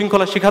নিয়ম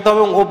শৃঙ্খলা শেখাতে হবে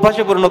এবং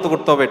অভ্যাসে পরিণত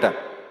করতে হবে। এটা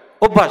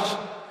অভ্যাস,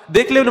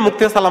 দেখলে এমনি মুখ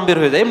থেকে সালাম বের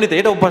হয়ে যায় এমনিতে,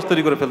 এটা অভ্যাস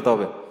তৈরি করে ফেলতে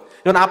হবে।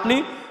 যেমন আপনি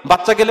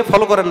বাচ্চা গেলে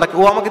ফলো করেন না,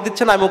 ও আমাকে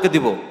দিচ্ছে না আমি ওকে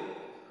দিব,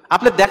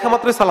 আপনি দেখা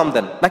মাত্রই সালাম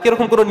দেন নাকি?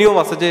 এরকম কোনো নিয়ম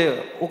আছে যে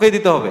ওকেই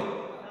দিতে হবে?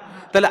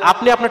 তাহলে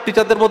আপনি আপনার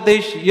টিচারদের মধ্যে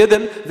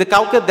দেন যে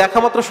কাউকে দেখা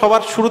মাত্র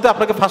সবার শুরুতে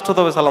আপনাকে ফার্স্ট হতে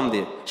হবে সালাম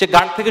দিয়ে, সে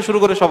গার্ড থেকে শুরু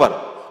করে সবার।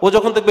 ও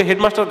যখন দেখবে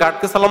হেডমাস্টার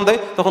গার্ডকে সালাম দেয়,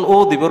 তখন ও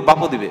দিবে, ওর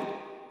বাপও দিবে।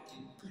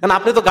 কারণ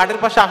আপনি তো গার্ডের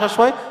পাশে আসার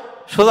সময়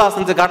সোজা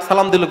আছেন যে গার্ড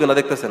সালাম দিল কিনা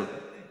দেখতেছেন,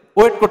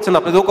 ওয়েট করছেন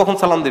আপনি যে ও কখন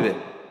সালাম দিবে।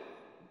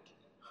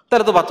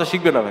 তাহলে তো বাচ্চা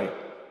শিখবে না ভাই,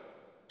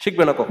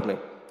 শিখবে না কখনোই।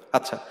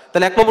 আচ্ছা,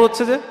 তাহলে 1 নম্বর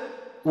হচ্ছে যে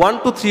 1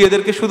 to 3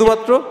 এদেরকে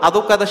শুধুমাত্র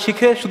আদব কায়দা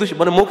শিখে, শুধু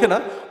মানে মুখে না,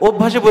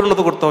 অভ্যাসে পরিণত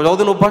করতে হবে।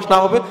 যতদিন অভ্যাস না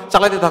হবে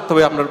চালাইতে থাকতে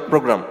হবে আপনার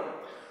প্রোগ্রাম।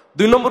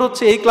 2 নম্বর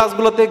হচ্ছে এই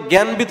ক্লাসগুলোতে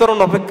জ্ঞান বিতরণ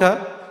অপেক্ষা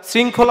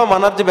শৃঙ্খলা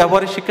মানার যে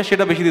ব্যবহারিক শিক্ষা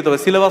সেটা বেশি দিতে হবে।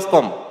 সিলেবাস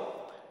কম,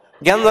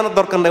 জ্ঞান জানার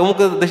দরকার নাই, অমুক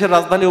দেশের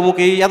রাজধানী অমুক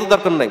এই এত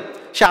দরকার নাই,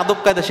 সে আদব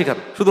কায়দা শেখান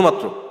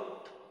শুধুমাত্র।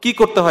 কি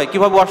করতে হয়,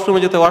 কিভাবে ওয়াশরুমে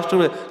যেতে হয়,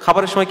 ওয়াশরুমে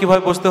খাবারের সময়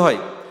কিভাবে বসতে হয়,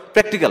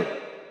 প্র্যাকটিক্যাল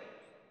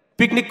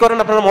পিকনিক করেন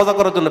আপনারা মজা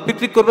করার জন্য,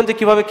 পিকনিক করবেন যে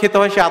কিভাবে খেতে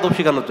হয় সে আদব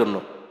শেখানোর জন্য।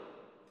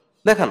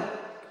 দেখান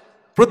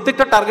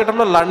প্রত্যেকটা টার্গেট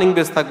আপনার লার্নিং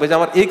বেস থাকবে, যে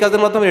আমার এই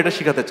কাজের মাধ্যমে এটা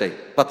শেখাতে চাই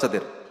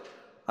বাচ্চাদের।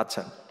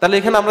 আচ্ছা, তাহলে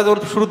এখানে আমরা যেমন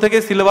শুরু থেকে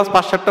সিলেবাস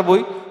 5-7টা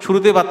বই,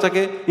 শুরুতেই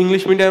বাচ্চাকে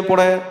ইংলিশ মিডিয়ামে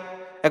পড়ায়,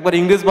 একবার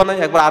ইংরেজ বানাই,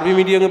 একবার আরবি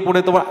মিডিয়ামে পড়ে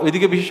তোমার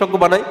ওইদিকে বিশেষজ্ঞ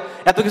বানাই,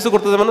 এত কিছু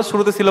করতে যাবেন না।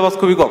 শুরুতে সিলেবাস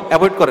খুবই কম,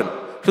 অ্যাভয়েড করেন,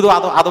 শুধু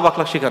আদব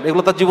আখলাক শেখান,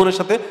 এগুলো তার জীবনের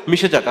সাথে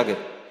মিশে যাক আগে।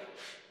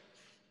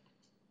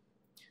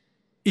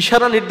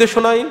 ইশারা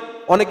নির্দেশনায়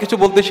অনেক কিছু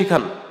বলতে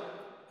শিখান।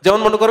 যেমন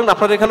মনে করেন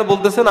আপনারা এখানে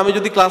বলতেছেন, আমি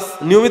যদি ক্লাস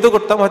নিয়মিত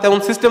করতাম হয়তো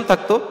এমন সিস্টেম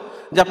থাকতো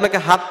যে আপনাকে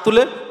হাত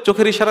তুলে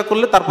চোখের ইশারা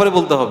করলে তারপরে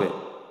বলতে হবে।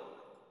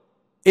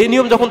 এই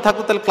নিয়ম যখন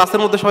থাকতো তাহলে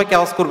ক্লাসের মধ্যে সবাই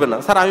কেওয়াজ করবে না,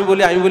 স্যার আমি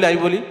বলি আমি বলি আমি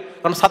বলি,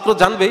 কারণ ছাত্র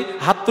জানবেই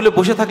হাত তুলে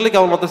বসে থাকলে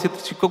কেমন মতো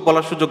শিক্ষক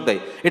বলার সুযোগ দেয়।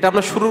 এটা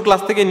আপনার শুরুর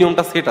ক্লাস থেকে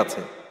নিয়মটা সেট আছে।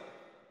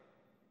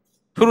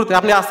 শুরুতে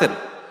আপনি আসেন,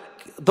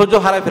 ধৈর্য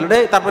হারাই ফেলেন,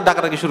 তারপরে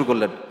ডাকাডাকি শুরু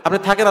করলেন, আপনি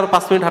থাকেন আর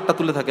 5 মিনিট হাতটা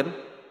তুলে থাকেন,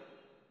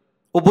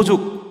 ও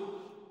বুঝুক,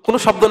 কোনো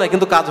শব্দ নাই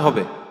কিন্তু কাজ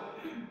হবে,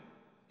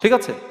 ঠিক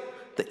আছে?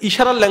 তো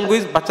ইশারার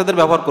ল্যাঙ্গুয়েজ বাচ্চাদের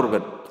ব্যবহার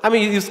করবেন। আমি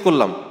ইউজ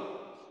করলাম,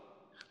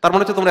 তার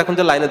মানে হচ্ছে তোমরা এখন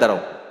যে লাইনে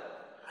দাঁড়াও,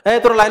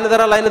 তোরা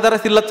লাইনে দাঁড়া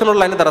চিল্লাচ্ছেন, ওর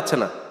লাইনে দাঁড়াচ্ছে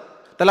না,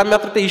 তাহলে আমি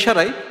আপনার একটা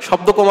ইশারাই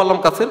শব্দ কমালাম,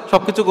 কাছের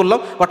সবকিছু করলাম,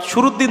 বাট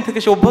শুরুর দিন থেকে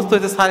সে অভ্যস্ত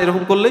হয়েছে স্যার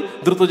এরকম করলেই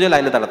দ্রুত যে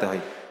লাইনে দাঁড়াতে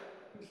হয়,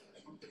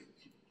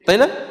 তাই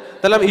না?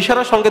 তাহলে আমি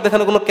ইশারার সঙ্গে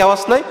দেখানো কোনো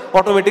কেওয়াস নাই,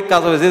 অটোমেটিক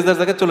কাজ হবে, যে যার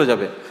জায়গায় চলে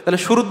যাবে। তাহলে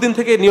শুরুর দিন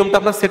থেকে এই নিয়মটা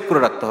আপনার সেট করে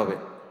রাখতে হবে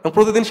এবং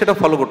প্রতিদিন সেটা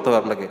ফলো করতে হবে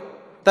আপনাকে,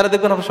 তাহলে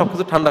দেখবেন আপনার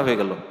সবকিছু ঠান্ডা হয়ে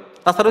গেল।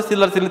 তাছাড়াও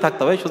চিল্লার চিল্লি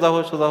থাকতে হবে,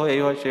 সোজা হয়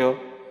এই হয় সে হয়,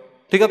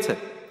 ঠিক আছে?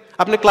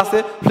 আপনি ক্লাসে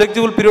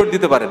ফ্লেক্সিবল পিরিয়ড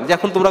দিতে পারেন যে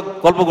এখন তোমরা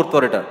গল্প করতে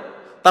পারো এটা,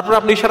 তারপরে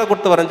আপনি ইশারা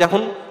করতে পারেন যে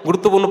এখন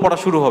গুরুত্বপূর্ণ পড়া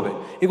শুরু হবে।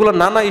 এগুলো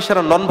নানা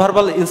ইশারা, নন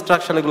ভার্বাল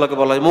ইনস্ট্রাকশন এগুলোকে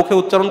বলা হয়। মুখে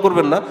উচ্চারণ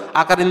করবেন না,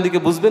 আকার ইন্দিকে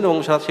বুঝবেন এবং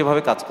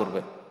সেভাবে কাজ করবে।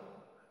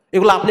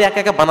 এগুলো আপনি একা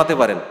একা বানাতে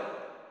পারেন,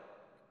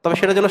 তবে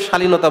সেটা যেন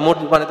শালীনতা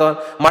মানে তোমার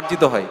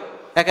মার্জিত হয়।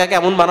 একা একা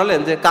এমন বানালেন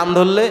যে কান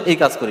ধরলে এই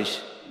কাজ করিস,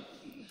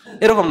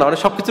 এরকম না, মানে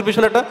সবকিছুর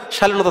পিছনে একটা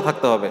শালীনতা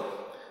থাকতে হবে।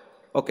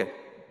 ওকে,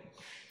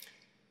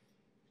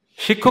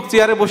 শিক্ষক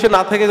চেয়ারে বসে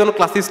না থেকে যেন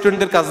ক্লাস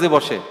স্টুডেন্টদের কাজ দিয়ে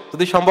বসে,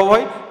 যদি সম্ভব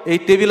হয় এই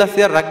টেবিল আর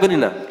চেয়ার রাখবেনই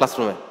না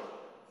ক্লাসরুমে।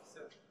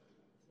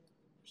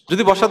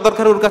 যদি বসার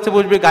দরকার ওর কাছে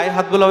বসবে, গায়ে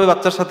হাত বোলাবে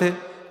বাচ্চার সাথে,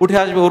 উঠে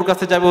আসবে, ওর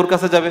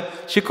কাছে যাবে।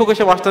 শিক্ষক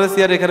এসে মাস্টারের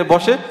চেয়ারে এখানে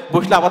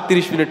বসলে আবার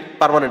 30 মিনিট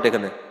পার্মানেন্ট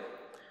এখানে,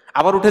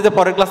 আবার উঠে যে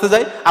পরের ক্লাসে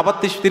যায় আবার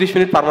 30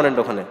 মিনিট পার্মানেন্ট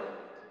ওখানে।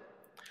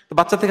 তো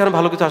বাচ্চা থেকে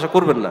ভালো কিছু আশা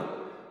করবেন না,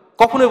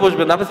 কখনোই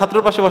বসবেন না। আপনি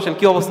ছাত্রের পাশে বসেন,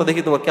 কি অবস্থা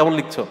দেখি তোমার, কেমন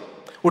লিখছো,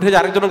 উঠে যে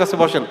আরেকজনের কাছে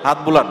বসেন, হাত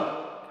বুলান,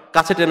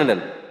 কাছে টেনে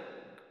নেন,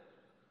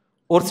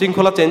 ওর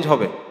শৃঙ্খলা চেঞ্জ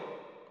হবে।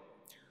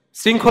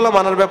 শৃঙ্খলা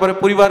মানার ব্যাপারে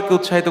পরিবারকে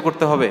উৎসাহিত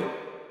করতে হবে।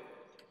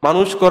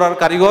 মানুষ করার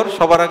কারিগর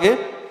সবার আগে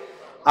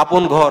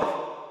আপন ঘর,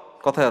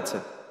 কথায় আছে।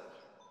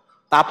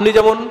 তা আপনি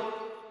যেমন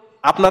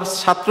আপনার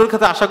ছাত্রের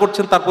কাছে আশা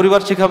করছেন তার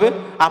পরিবার শিখাবে,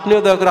 আপনিও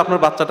দয়া করে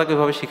আপনার বাচ্চাটাকে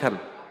এভাবে শিখান,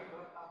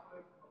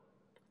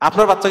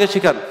 আপনার বাচ্চাকে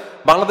শিখান।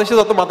 বাংলাদেশে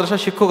যত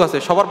মাদ্রাসার শিক্ষক আছে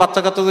সবার বাচ্চা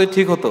কাচ্চা যদি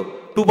ঠিক হতো,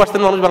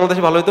 2% মানুষ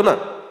বাংলাদেশে ভালো হতো না?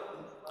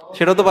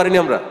 সেটাও তো পারিনি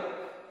আমরা,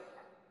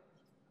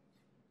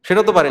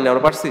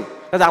 পারছি।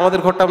 আচ্ছা, আমাদের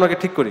ঘরটা আমরা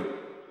ঠিক করি,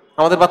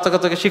 আমাদের বাচ্চা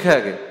কাচ্চাকে শিখাই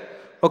আগে।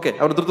 ওকে,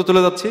 আমরা দ্রুত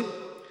চলে যাচ্ছি।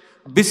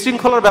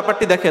 বিশৃঙ্খলার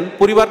ব্যাপারটি দেখেন,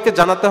 পরিবারকে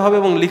জানাতে হবে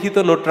এবং লিখিত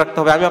নোট রাখতে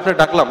হবে। আমি আপনাকে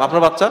ডাকলাম,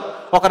 আপনার বাচ্চা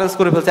অকারেন্স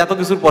করে ফেলছে, এত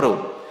কিছুর পরেও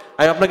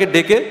আমি আপনাকে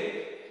ডেকে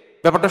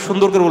ব্যাপারটা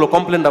সুন্দর করে বলবো,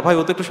 কমপ্লেনটা ভাই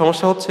ও তো একটু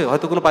সমস্যা হচ্ছে,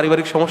 হয়তো কোনো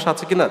পারিবারিক সমস্যা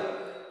আছে কিনা।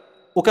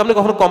 ওকে আপনি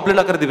কখনো কমপ্লেন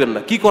আকারে দিবেন না,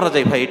 কি করা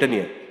যায় ভাই এটা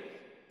নিয়ে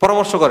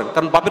পরামর্শ করেন।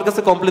 কারণ বাপের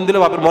কাছে কমপ্লেন দিলে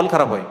বাপের মন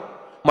খারাপ হয়,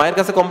 মায়ের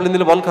কাছে কমপ্লেন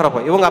দিলে মন খারাপ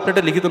হয়। এবং আপনি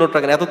একটা লিখিত নোট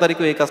রাখেন, এত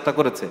তারিখে এই কাজটা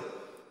করেছে,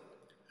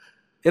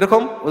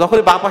 এরকম।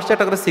 যখনই বাপ আসছে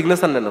একটা করে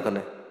সিগনেচার নেন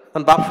ওখানে,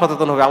 কারণ বাপ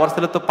সচেতন হবে, আমার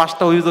ছেলে তো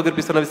 5টা অভিযোগের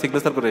পিছনে আমি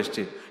সিগনেচার করে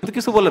এসেছি, কিন্তু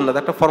কিছু বললেন না,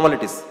 একটা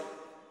ফর্মালিটিস।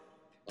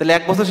 তাহলে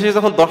 1 বছর শেষে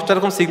যখন 10টা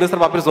এরকম সিগনেচার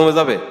বাপের জমে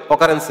যাবে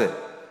অকারেন্সে,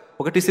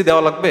 ওকে টিসি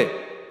দেওয়া লাগবে,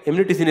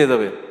 এমনি টিসি নিয়ে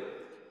যাবে।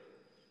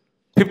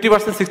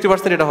 50%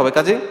 60% এটা হবে।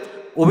 কাজে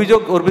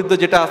অভিযোগ ওর বিরুদ্ধে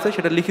যেটা আছে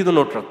সেটা লিখিত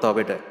নোট রাখতে হবে।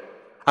 এটা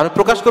আপনি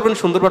প্রকাশ করবেন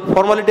সুন্দর, বাট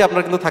ফর্মালিটি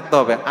আপনার কিন্তু থাকতে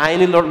হবে,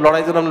 আইনি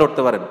লড়াই যেন আপনি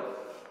লড়তে পারেন,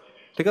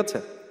 ঠিক আছে?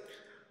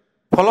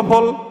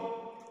 ফলাফল,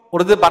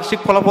 ওরা যে বার্ষিক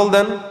ফলাফল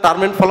দেন,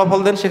 টার্মেন্ট ফলাফল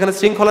দেন, সেখানে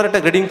শৃঙ্খলার একটা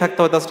গ্রেডিং থাকতে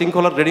হবে। তার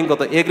শৃঙ্খলার গ্রেডিং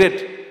কত, এ গ্রেড,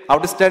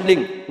 আউটস্ট্যান্ডিং,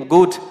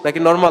 গুড নাকি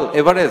নর্মাল,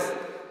 এভারেজ,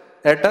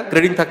 একটা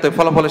গ্রেডিং থাকতে হবে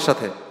ফলাফলের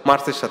সাথে,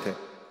 মার্কসের সাথে।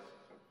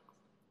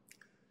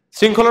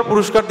 শৃঙ্খলার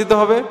পুরস্কার দিতে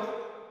হবে,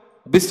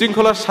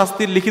 বিশৃঙ্খলার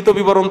শাস্তির লিখিত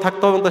বিবরণ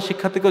থাকতে হবে এবং তার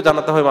শিক্ষার্থীকেও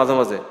জানাতে হয় মাঝে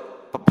মাঝে।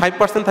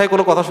 5% থাকে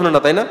কোনো কথা শুনে না,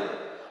 তাই না?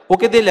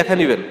 ওকে দিয়ে লেখা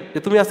নিবেন যে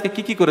তুমি আজকে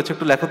কি কি করেছো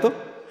একটু লেখো তো।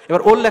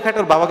 এবার ওর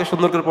লেখাটার বাবাকে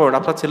সুন্দর করে পড়েন,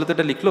 আপনার ছেলে তো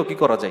এটা লিখলো, কি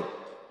করা যায়?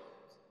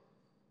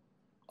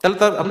 তাহলে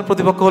তার আপনি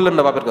প্রতিপক্ষ হলেন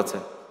না বাপের কাছে,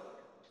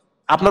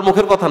 আপনার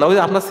মুখের কথা না, ওই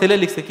আপনার ছেলে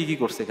লিখছে কি কি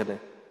করছে, এখানে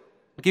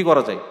কি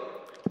করা যায়।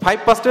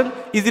 5%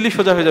 ইজিলি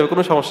সোজা হয়ে যাবে,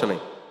 কোনো সমস্যা নেই।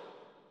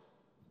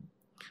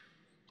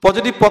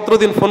 পজিটিভ পত্র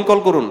দিন, ফোন কল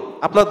করুন।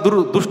 আপনার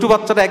দুষ্টু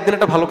বাচ্চাটা একদিন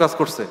একটা ভালো কাজ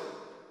করছে,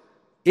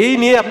 এই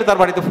নিয়ে আপনি তার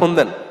বাড়িতে ফোন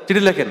দেন,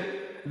 চিঠি লেখেন,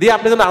 দিয়ে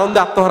আপনি যেন আনন্দে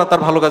আত্মহারা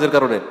তার ভালো কাজের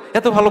কারণে,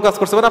 এত ভালো কাজ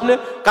করছে। মানে আপনি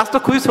কাজটা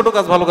খুবই ছোট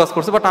কাজ, ভালো কাজ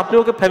করছে, বাট আপনি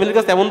ওকে ফ্যামিলির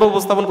কাছে এমনভাবে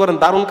উপস্থাপন করেন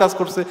দারুণ কাজ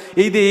করছে,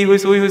 এই দিয়ে এই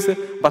হয়েছে ওই হয়েছে,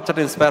 বাচ্চাটা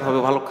ইন্সপায়ার হবে,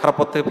 ভালো খারাপ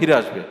পথ থেকে ফিরে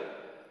আসবে।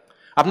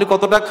 আপনি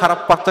কতটা খারাপ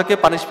বাচ্চাকে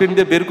পানিশমেন্ট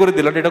দিয়ে বের করে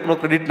দিলেন, এটা কোনো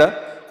ক্রেডিট না।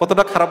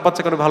 কতটা খারাপ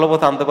বাচ্চাকে ভালো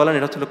পথে আনতে পারলেন,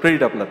 এটা হচ্ছিল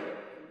ক্রেডিট আপনার।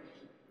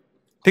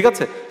 ঠিক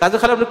আছে, কাজে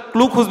খালি আপনি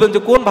ক্লু খুঁজবেন যে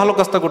কোন ভালো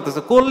কাজটা করতেছে,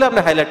 করলে আপনি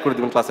হাইলাইট করে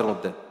দিবেন ক্লাসের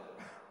মধ্যে,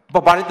 বা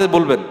বাড়িতে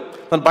বলবেন।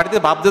 তখন বাড়িতে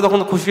বাপ যে তখন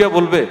খুশি হয়ে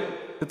বলবে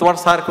যে তোমার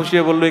স্যার খুশি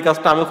হয়ে বললো এই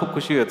কাজটা, আমিও খুব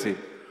খুশি হয়েছি,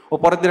 ও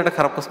পরের দিন একটা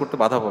খারাপ কাজ করতে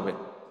বাধা পাবে।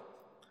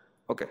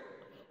 ওকে,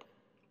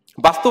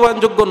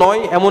 বাস্তবায়নযোগ্য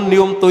নয় এমন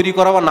নিয়ম তৈরি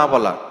করা বা না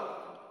বলা।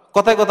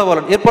 কথায় কথা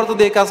বলেন, এরপর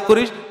যদি এই কাজ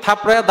করিস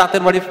থাপড়ায়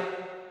দাঁতের বাড়ি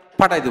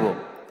ফাটাই দেবো,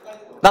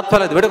 দাঁত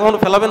ফেলাই দেবো, এটা কখনো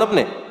ফেলাবেন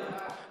আপনি?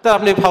 তা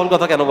আপনি ফাউল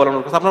কথা কেন বলেন?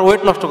 আপনার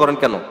ওয়েট নষ্ট করেন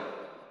কেন?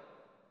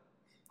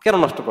 কেন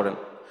নষ্ট করেন?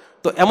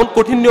 তো এমন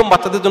কঠিন নিয়ম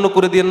বাচ্চাদের জন্য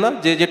করে দিয়েন না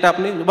যে যেটা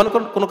আপনি মনে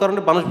করেন কোনো কারণে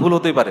মানুষ ভুল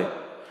হতেই পারে,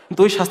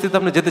 কিন্তু ওই শাস্তিতে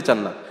আপনি যেতে চান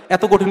না,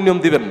 এত কঠিন নিয়ম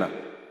দিবেন না,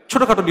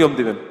 ছোটখাটো নিয়ম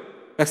দিবেন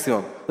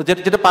ম্যাক্সিমাম। তো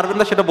যেটা পারবেন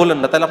না সেটা বলেন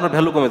না, তাহলে আপনার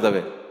ভ্যালু কমে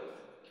যাবে।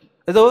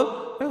 এই তো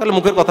তাহলে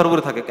মুখের কথার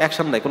উপরে থাকে,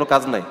 অ্যাকশন নাই, কোনো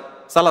কাজ নাই,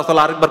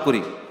 চালা আরেকবার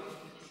করি।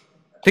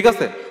 ঠিক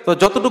আছে, তো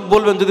যতটুকু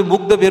বলবেন যদি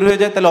মুখ দিয়ে বের হয়ে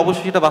যায় তাহলে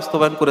অবশ্যই সেটা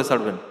বাস্তবায়ন করে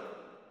ছাড়বেন,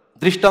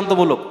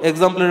 দৃষ্টান্তমূলক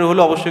এক্সাম্পলের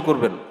হলে অবশ্যই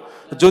করবেন।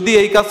 যদি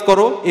এই কাজ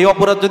করো, এই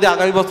অপরাধ যদি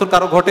আগামী বছর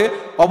কারো ঘটে,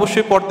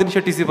 অবশ্যই পরদিন সে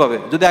টিসি পাবে।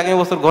 যদি আগামী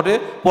বছর ঘটে,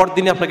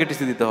 পরদিনই আপনাকে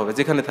টিসি দিতে হবে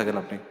যেখানে থাকেন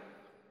আপনি।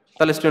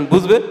 তাহলে স্টুডেন্ট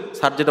বুঝবে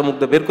স্যার যেটা মুখ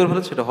দিয়ে বের করে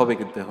ফেলে সেটা হবে।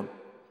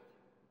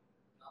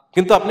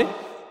 কিন্তু আপনি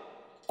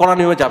কড়া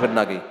নিয়মে যাবেন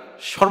না, আগেই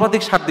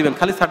সর্বাধিক ছাড় দিবেন,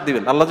 খালি ছাড়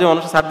দিবেন। আল্লাহ যে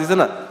মানুষের ছাড় দিছে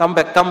না, come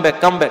back come back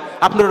come back,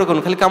 আপনার ওরকম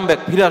খালি কাম ব্যাক,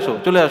 ফিরে আসো,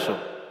 চলে আসো,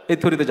 এই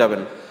থিওরিতে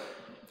যাবেন।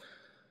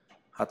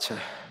 আচ্ছা,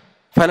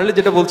 ফাইনালি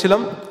যেটা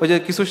বলছিলাম, ওই যে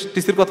কিছু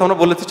টিসির কথা আমরা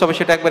বলেছি, তবে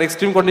সেটা একবার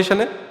এক্সট্রিম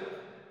কন্ডিশনে,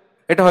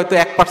 এটা হয়তো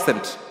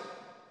 1%।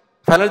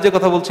 ফাইনালি যে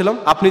কথা বলছিলাম,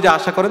 আপনি যে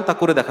আশা করেন তা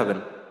করে দেখাবেন,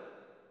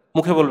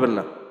 মুখে বলবেন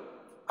না।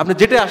 আপনি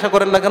যেটা আশা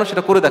করেন না কেন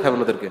সেটা করে দেখাবেন,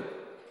 ওদেরকে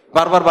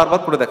বারবার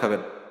করে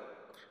দেখাবেন।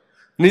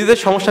 নিজেদের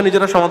সমস্যা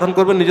নিজেরা সমাধান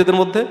করবেন, নিজেদের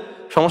মধ্যে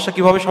সমস্যা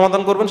কিভাবে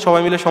সমাধান করবেন,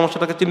 সবাই মিলে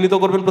সমস্যাটাকে চিহ্নিত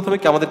করবেন। প্রথমে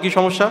কি আমাদের কি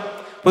সমস্যা,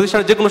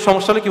 প্রতিষ্ঠানে যে কোনো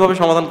সমস্যা হলে কিভাবে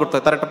সমাধান করতে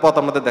হয় তার একটা পথ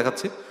আমাদের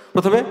দেখাচ্ছি।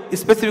 প্রথমে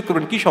স্পেসিফিক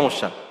করবেন কি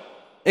সমস্যা,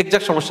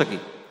 এক্সাক্ট সমস্যা কি,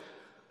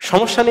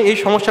 সমস্যা নিয়ে এই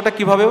সমস্যাটা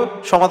কিভাবে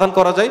সমাধান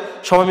করা যায়,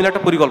 সবাই মিলে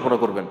একটা পরিকল্পনা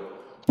করবেন।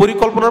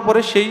 পরিকল্পনার পরে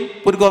সেই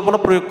পরিকল্পনা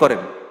প্রয়োগ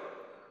করেন,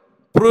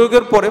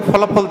 প্রয়োগের পরে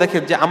ফলাফল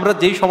দেখেন যে আমরা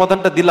যেই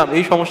সমাধানটা দিলাম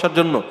এই সমস্যার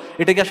জন্য,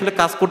 এটা কি আসলে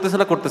কাজ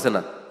করতেছে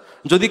না।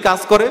 যদি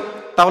কাজ করে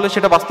তাহলে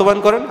সেটা বাস্তবায়ন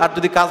করেন, আর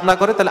যদি কাজ না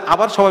করে তাহলে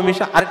আবার সবাই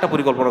মিশে আরেকটা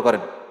পরিকল্পনা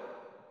করেন।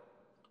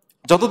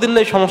 যতদিন না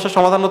এই সমস্যার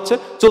সমাধান হচ্ছে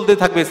চলতেই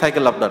থাকবে এই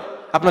সাইকেল।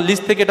 আপনার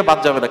লিস্ট থেকে এটা বাদ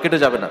যাবে না, কেটে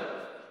যাবে না।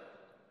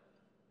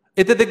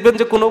 এতে দেখবেন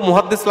যে কোনো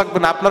মুহাদ্দিস লাগবে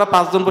না, আপনারা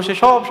 5 জন বসে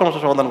সব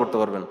সমস্যা সমাধান করতে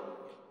পারবেন।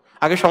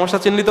 আগে সমস্যা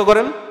চিহ্নিত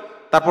করেন,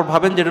 তারপর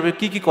ভাবেন যে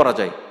কি কি করা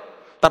যায়,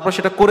 তারপর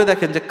সেটা করে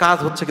দেখেন যে কাজ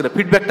হচ্ছে কিনা,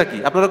 ফিডব্যাকটা কি,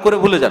 আপনারা করে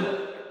ভুলে যান।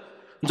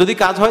 যদি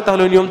কাজ হয়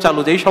তাহলে ওই নিয়ম চালু,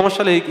 যে এই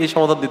সমস্যা হলে এই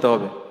সমাধান দিতে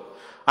হবে।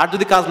 আর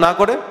যদি কাজ না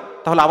করে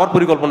তাহলে আবার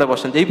পরিকল্পনায়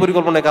বসেন, যে এই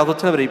পরিকল্পনায় কাজ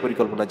হচ্ছে না, এই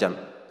পরিকল্পনায় যান।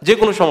 যে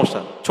কোনো সমস্যা,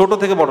 ছোট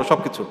থেকে বড়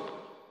সবকিছু।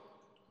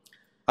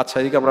 আচ্ছা,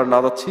 এদিকে আমরা না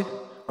যাচ্ছি,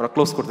 আমরা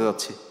ক্লোজ করতে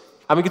যাচ্ছি।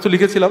 আমি কিছু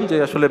লিখেছিলাম যে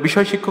আসলে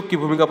বিষয় শিক্ষক কি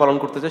ভূমিকা পালন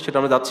করতে চায়, সেটা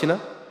আমরা যাচ্ছি না।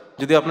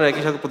 যদি আপনার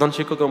একই সাথে প্রধান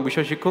শিক্ষক এবং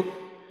বিষয় শিক্ষক,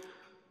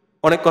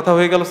 অনেক কথা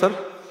হয়ে গেল স্যার।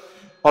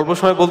 অল্প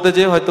সময় বলতে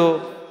যেয়ে হয়তো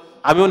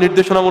আমিও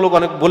নির্দেশনামূলক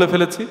অনেক বলে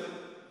ফেলেছি,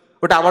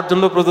 ওটা আমার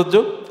জন্য প্রযোজ্য।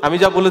 আমি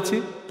যা বলেছি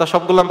তা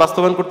সবগুলো আমি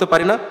বাস্তবায়ন করতে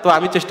পারি না, তো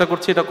আমি চেষ্টা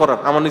করছি এটা করার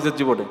আমার নিজের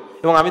জীবনে,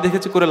 এবং আমি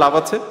দেখেছি করে লাভ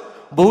আছে।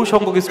 বহু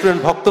সংখ্যক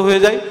স্টুডেন্ট ভক্ত হয়ে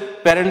যায়,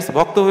 প্যারেন্টস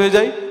ভক্ত হয়ে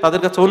যায়,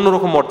 তাদের কাছে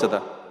অন্যরকম মর্যাদা।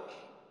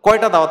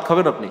 কয়টা দাওয়াত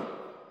খাবেন আপনি,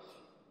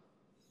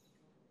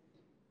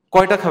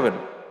 কয়টা খাবেন?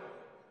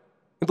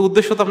 কিন্তু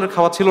উদ্দেশ্য তো আপনার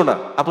খাওয়া ছিল না,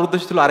 আপনার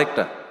উদ্দেশ্য ছিল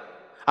আরেকটা।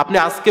 আপনি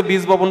আজকে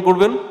বীজ বপন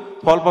করবেন,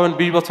 ফল পাবেন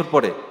 20 বছর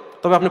পরে,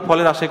 তবে আপনি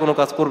ফলের আশায় কোনো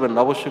কাজ করবেন না,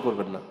 অবশ্যই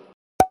করবেন না।